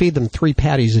supposed to feed them 3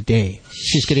 patties a day.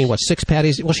 She's getting, 6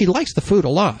 patties? Well, she likes the food a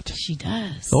lot. She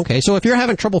does. Okay, so if you're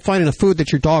having trouble finding a food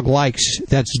that your dog likes,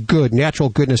 that's good, natural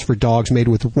goodness for dogs, made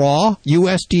with raw,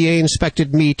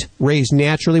 USDA-inspected meat, raised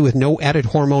naturally with no added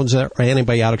hormones or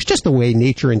antibiotics, just the way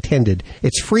nature intended.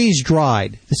 It's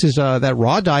freeze-dried. This is that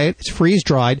raw diet. It's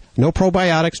freeze-dried. No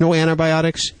probiotics, no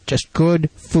antibiotics, just good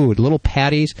food, little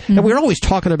patties. Mm-hmm. And we're always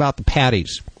talking about the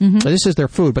patties. Mm-hmm. This is their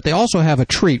food, but they also have a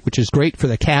treat, which is great for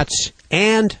the cats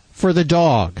and for the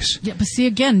dogs. Yeah, but see,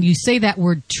 again, you say that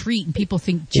word treat and people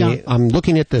think junk. Yeah, I'm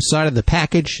looking at the side of the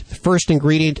package. The first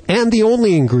ingredient and the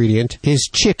only ingredient is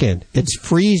chicken. It's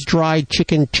freeze-dried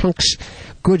chicken chunks.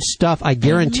 Good stuff. I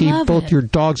guarantee both your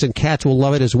dogs and cats will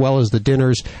love it as well as the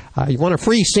dinners. You want a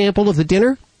free sample of the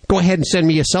dinner? Go ahead and send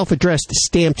me a self-addressed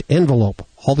stamped envelope.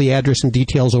 All the address and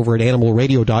details over at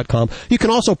animalradio.com. You can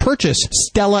also purchase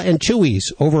Stella and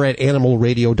Chewy's over at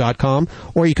animalradio.com,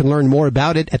 or you can learn more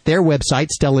about it at their website,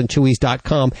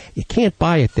 stellaandchewy's.com. You can't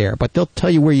buy it there, but they'll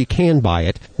tell you where you can buy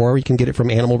it, or you can get it from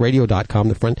animalradio.com.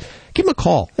 The front. Give them a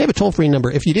call. They have a toll-free number.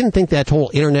 If you didn't think that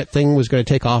whole internet thing was going to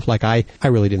take off, like I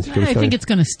really didn't think it was going to. I think it's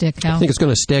going to stick, Hal. I think it's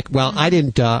going to stick. Well, I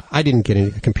didn't get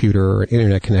a computer or an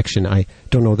internet connection. I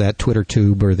don't know that Twitter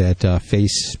tube or that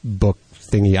Facebook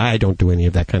thingy. I don't do any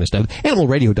of that kind of stuff. Animal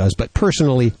Radio does, but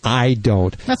personally, I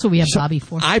don't. That's what we have Bobby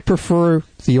for. I prefer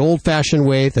the old-fashioned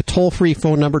way, the toll-free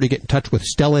phone number to get in touch with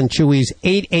Stella and Chewy's,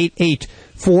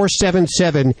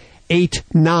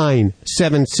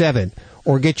 888-477-8977.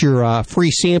 Or get your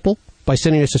free sample by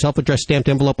sending us a self-addressed stamped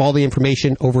envelope. All the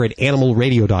information over at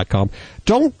animalradio.com.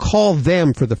 Don't call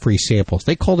them for the free samples.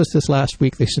 They called us this last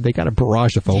week. They said they got a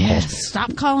barrage of phone calls.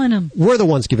 Stop calling them. We're the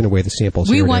ones giving away the samples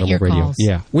here at Animal Radio. Calls.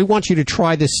 Yeah, we want you to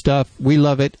try this stuff. We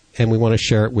love it, and we want to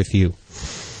share it with you.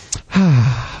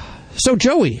 So,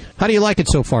 Joey, how do you like it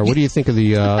so far? What do you think of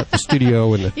the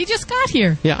studio? And He just got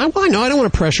here. Yeah, I know. I don't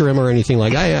want to pressure him or anything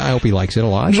like that. I hope he likes it a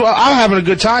lot. Well, I'm having a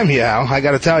good time here, Al. I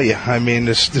got to tell you. I mean,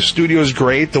 the studio is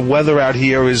great. The weather out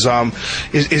here is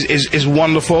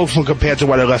wonderful compared to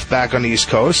what I left back on the East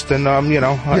Coast. And,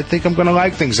 I think I'm going to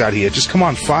like things out here. Just come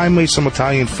on, find me some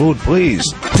Italian food, please.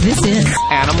 This is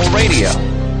Animal Radio.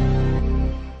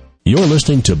 You're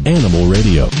listening to Animal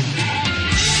Radio.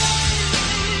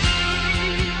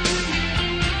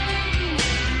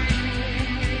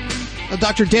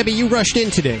 Dr. Debbie, you rushed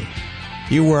in today.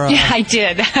 You were. Yeah, I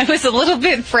did. I was a little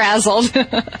bit frazzled.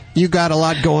 You got a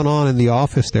lot going on in the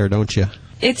office there, don't you?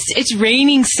 It's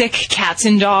raining sick cats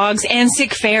and dogs and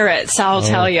sick ferrets, I'll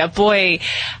tell you. Boy,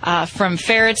 from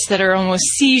ferrets that are almost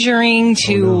seizuring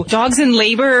to dogs in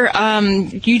labor,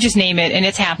 you just name it, and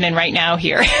it's happening right now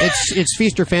here. It's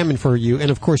feast or famine for you,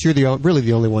 and of course you're really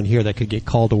the only one here that could get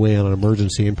called away on an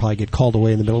emergency and probably get called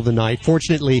away in the middle of the night.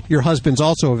 Fortunately, your husband's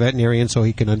also a veterinarian, so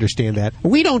he can understand that.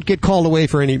 We don't get called away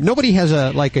for any. Nobody has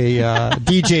a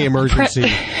DJ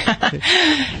emergency.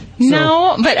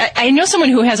 No, but I know someone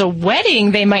who has a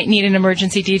wedding. They might need an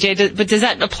emergency DJ, but does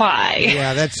that apply?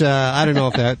 Yeah, that's. I don't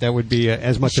know if that would be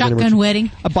as much shotgun of an emergency.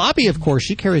 wedding. Bobby, of course,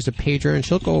 she carries a pager and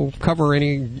she'll go cover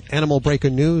any animal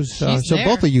breaking news. So there.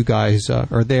 both of you guys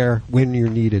are there when you're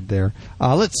needed. There.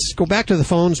 Let's go back to the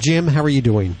phones. Jim, how are you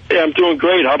doing? Hey, I'm doing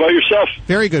great. How about yourself?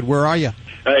 Very good. Where are you?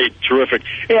 Hey, terrific.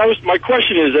 Hey, my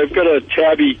question is, I've got a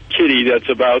tabby kitty that's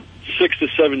about 6 to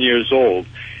 7 years old,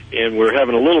 and we're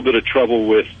having a little bit of trouble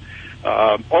with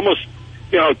almost,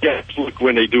 cats look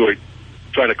when they do it,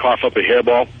 trying to cough up a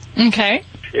hairball. Okay.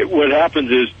 What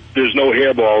happens is there's no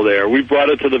hairball there. We brought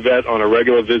it to the vet on a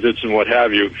regular visits and what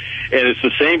have you, and it's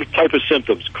the same type of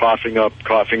symptoms, coughing up.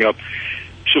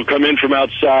 She'll come in from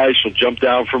outside. She'll jump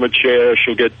down from a chair.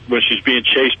 She'll get, when she's being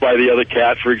chased by the other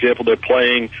cat, for example, they're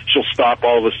playing, she'll stop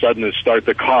all of a sudden and start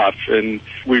to cough. And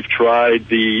we've tried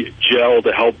the gel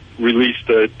to help release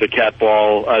the cat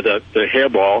ball, the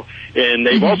hairball. And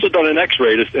they've also done an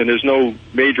x-ray, and there's no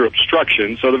major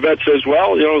obstruction. So the vet says,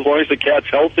 well, as long as the cat's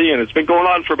healthy, and it's been going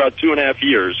on for about 2.5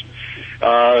 years,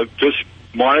 just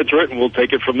monitor it and we'll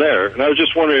take it from there. And I was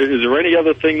just wondering, is there any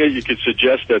other thing that you could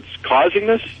suggest that's causing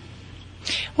this?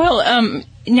 Well,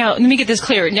 now, let me get this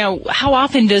clear. Now, how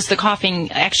often does the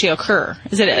coughing actually occur?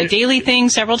 Is it a daily thing,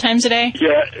 several times a day?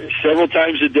 Yeah, several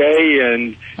times a day,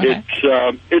 and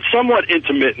it's somewhat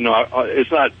intermittent. It's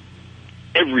not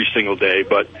every single day,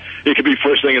 but it could be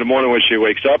first thing in the morning when she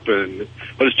wakes up, but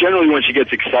it's generally when she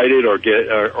gets excited or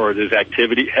there's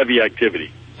heavy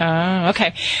activity.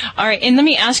 Okay. All right. And let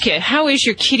me ask you, how is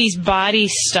your kitty's body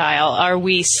style? Are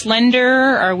we slender?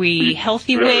 Are we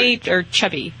healthy weight or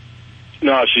chubby?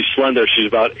 No, she's slender. She's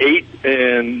about 8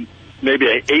 and maybe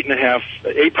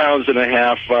 8 pounds and a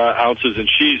half ounces, and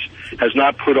has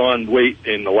not put on weight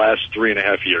in the last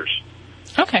 3.5 years.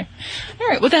 Okay. All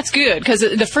right. Well, that's good, because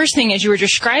the first thing as you were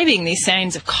describing these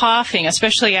signs of coughing,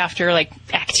 especially after like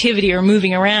activity or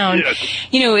moving around,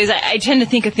 is I tend to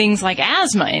think of things like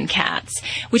asthma in cats,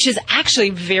 which is actually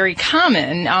very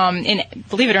common. And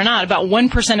believe it or not, about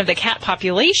 1% of the cat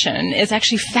population is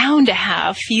actually found to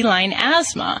have feline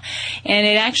asthma. And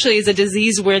it actually is a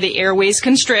disease where the airways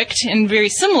constrict, and very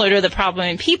similar to the problem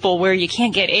in people where you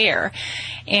can't get air.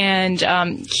 And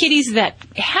kitties that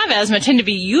have asthma tend to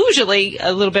be usually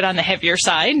a little bit on the heavier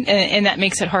side, and that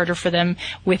makes it harder for them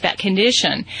with that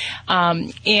condition.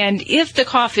 And if the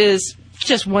cough is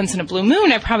just once in a blue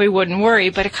moon, I probably wouldn't worry.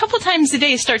 But a couple times a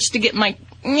day starts to get my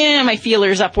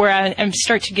feelers up where I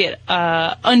start to get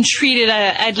untreated.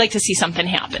 I'd like to see something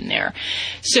happen there.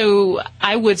 So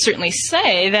I would certainly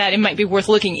say that it might be worth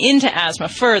looking into asthma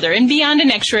further. And beyond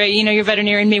an x-ray, your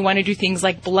veterinarian may want to do things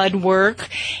like blood work.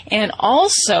 And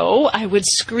also, I would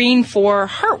screen for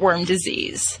heartworm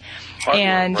disease.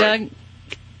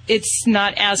 It's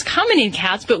not as common in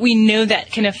cats, but we know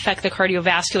that can affect the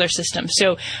cardiovascular system.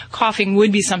 So coughing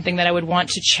would be something that I would want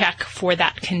to check for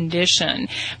that condition.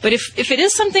 But if it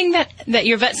is something that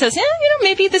your vet says,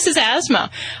 maybe this is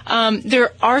asthma,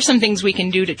 there are some things we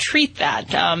can do to treat that.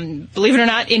 Believe it or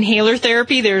not, inhaler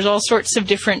therapy, there's all sorts of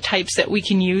different types that we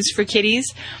can use for kitties.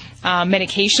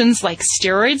 Medications like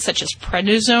steroids, such as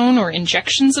prednisone or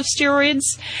injections of steroids,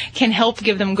 can help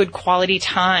give them good quality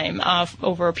time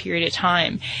over a period of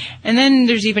time. And then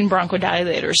there's even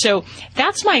bronchodilators. So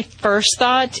that's my first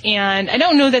thought. And I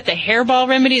don't know that the hairball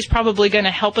remedy is probably going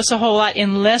to help us a whole lot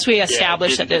unless we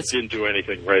establish that this didn't do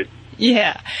anything, right?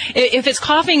 Yeah. If it's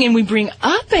coughing and we bring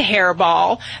up a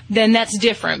hairball, then that's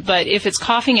different. But if it's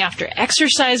coughing after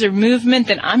exercise or movement,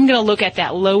 then I'm going to look at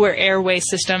that lower airway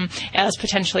system as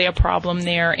potentially a problem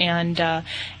there. And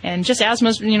just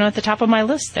asthma's, at the top of my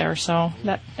list there. So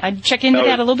I'd check into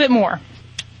that a little bit more.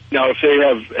 Now, if they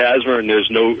have asthma and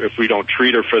if we don't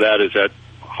treat her for that, is that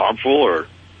harmful, or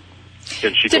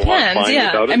can she go on fine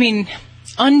without it?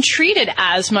 Untreated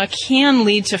asthma can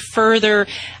lead to further,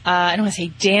 I don't want to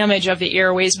say damage of the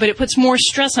airways, but it puts more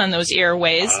stress on those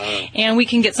airways, and we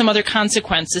can get some other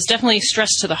consequences. Definitely stress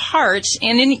to the heart,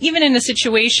 and even in a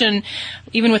situation,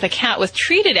 even with a cat with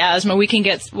treated asthma, we can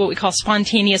get what we call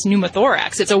spontaneous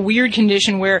pneumothorax. It's a weird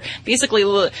condition where basically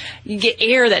you get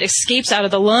air that escapes out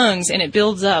of the lungs, and it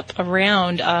builds up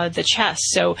around the chest.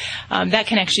 So that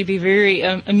can actually be very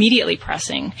immediately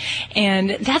pressing. And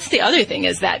that's the other thing,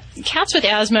 is that cats with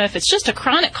asthma, if it's just a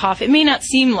chronic cough, it may not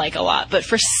seem like a lot, but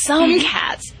for some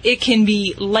cats, it can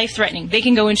be life-threatening. They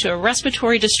can go into a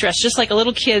respiratory distress, just like a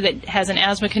little kid that has an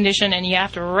asthma condition and you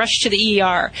have to rush to the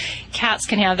ER. Cats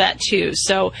can have that too.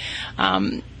 So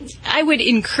I would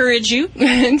encourage you,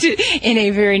 in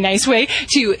a very nice way,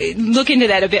 to look into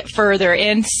that a bit further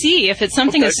and see if it's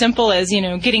something as simple as,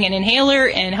 getting an inhaler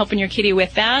and helping your kitty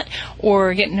with that,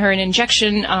 or getting her an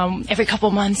injection every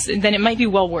couple months, then it might be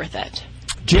well worth it.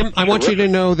 Jim, I want you to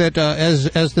know that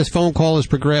as this phone call has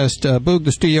progressed, Boog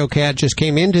the studio cat just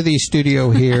came into the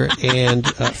studio here and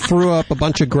threw up a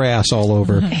bunch of grass all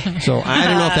over. So I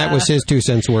don't know if that was his 2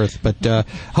 cents worth, but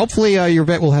hopefully your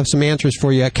vet will have some answers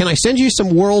for you. Can I send you some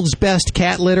world's best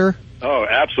cat litter? Oh,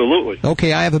 absolutely.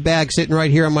 Okay, I have a bag sitting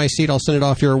right here on my seat. I'll send it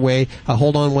off your way.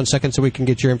 Hold on 1 second so we can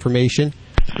get your information.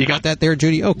 You got that there,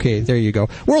 Judy? Okay, there you go.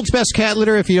 World's Best Cat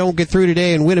Litter. If you don't get through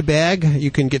today and win a bag,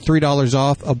 you can get $3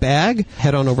 off a bag.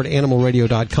 Head on over to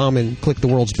animalradio.com and click the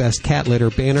World's Best Cat Litter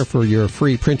banner for your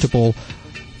free printable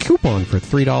coupon for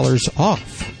 $3 off.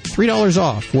 $3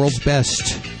 off. World's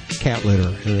Best Cat Litter.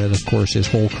 And that, of course, is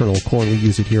whole kernel corn. We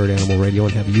use it here at Animal Radio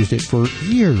and have used it for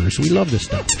years. We love this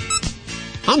stuff.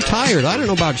 I'm tired. I don't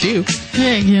know about you.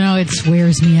 It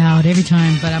wears me out every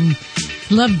time, but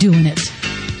love doing it.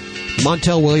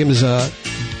 Montel Williams, a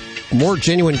more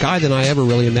genuine guy than I ever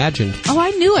really imagined. Oh,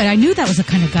 I knew it. I knew that was the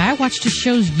kind of guy. I watched his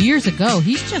shows years ago.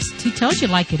 He tells you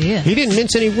like it is. He didn't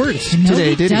mince any words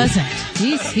today, did he? No, he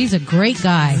doesn't. He's a great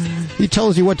guy. He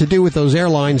tells you what to do with those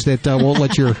airlines that won't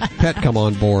let your pet come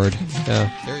on board.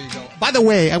 There you go. By the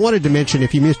way, I wanted to mention,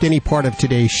 if you missed any part of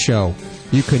today's show,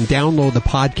 you can download the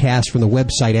podcast from the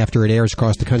website after it airs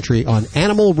across the country on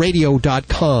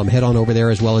animalradio.com. Head on over there,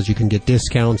 as well as you can get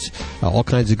discounts, all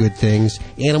kinds of good things.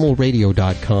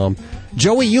 Animalradio.com.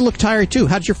 Joey, you look tired too.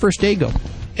 How'd your first day go?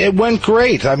 It went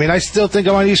great. I mean, I still think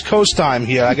I'm on East Coast time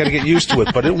here. I got to get used to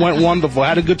it, but it went wonderful. I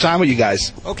had a good time with you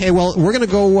guys. Okay, well, we're going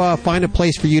to go find a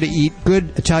place for you to eat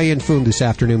good Italian food this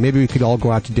afternoon. Maybe we could all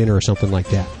go out to dinner or something like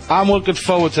that. I'm looking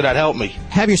forward to that. Help me.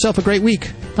 Have yourself a great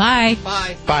week. Bye.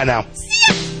 Bye. Bye now.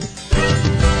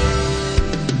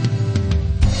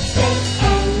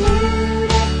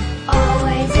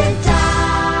 Always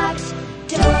adopt,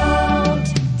 don't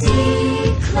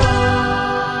declaw.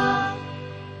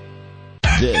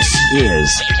 This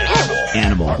is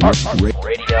Animal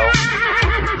Radio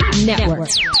Network.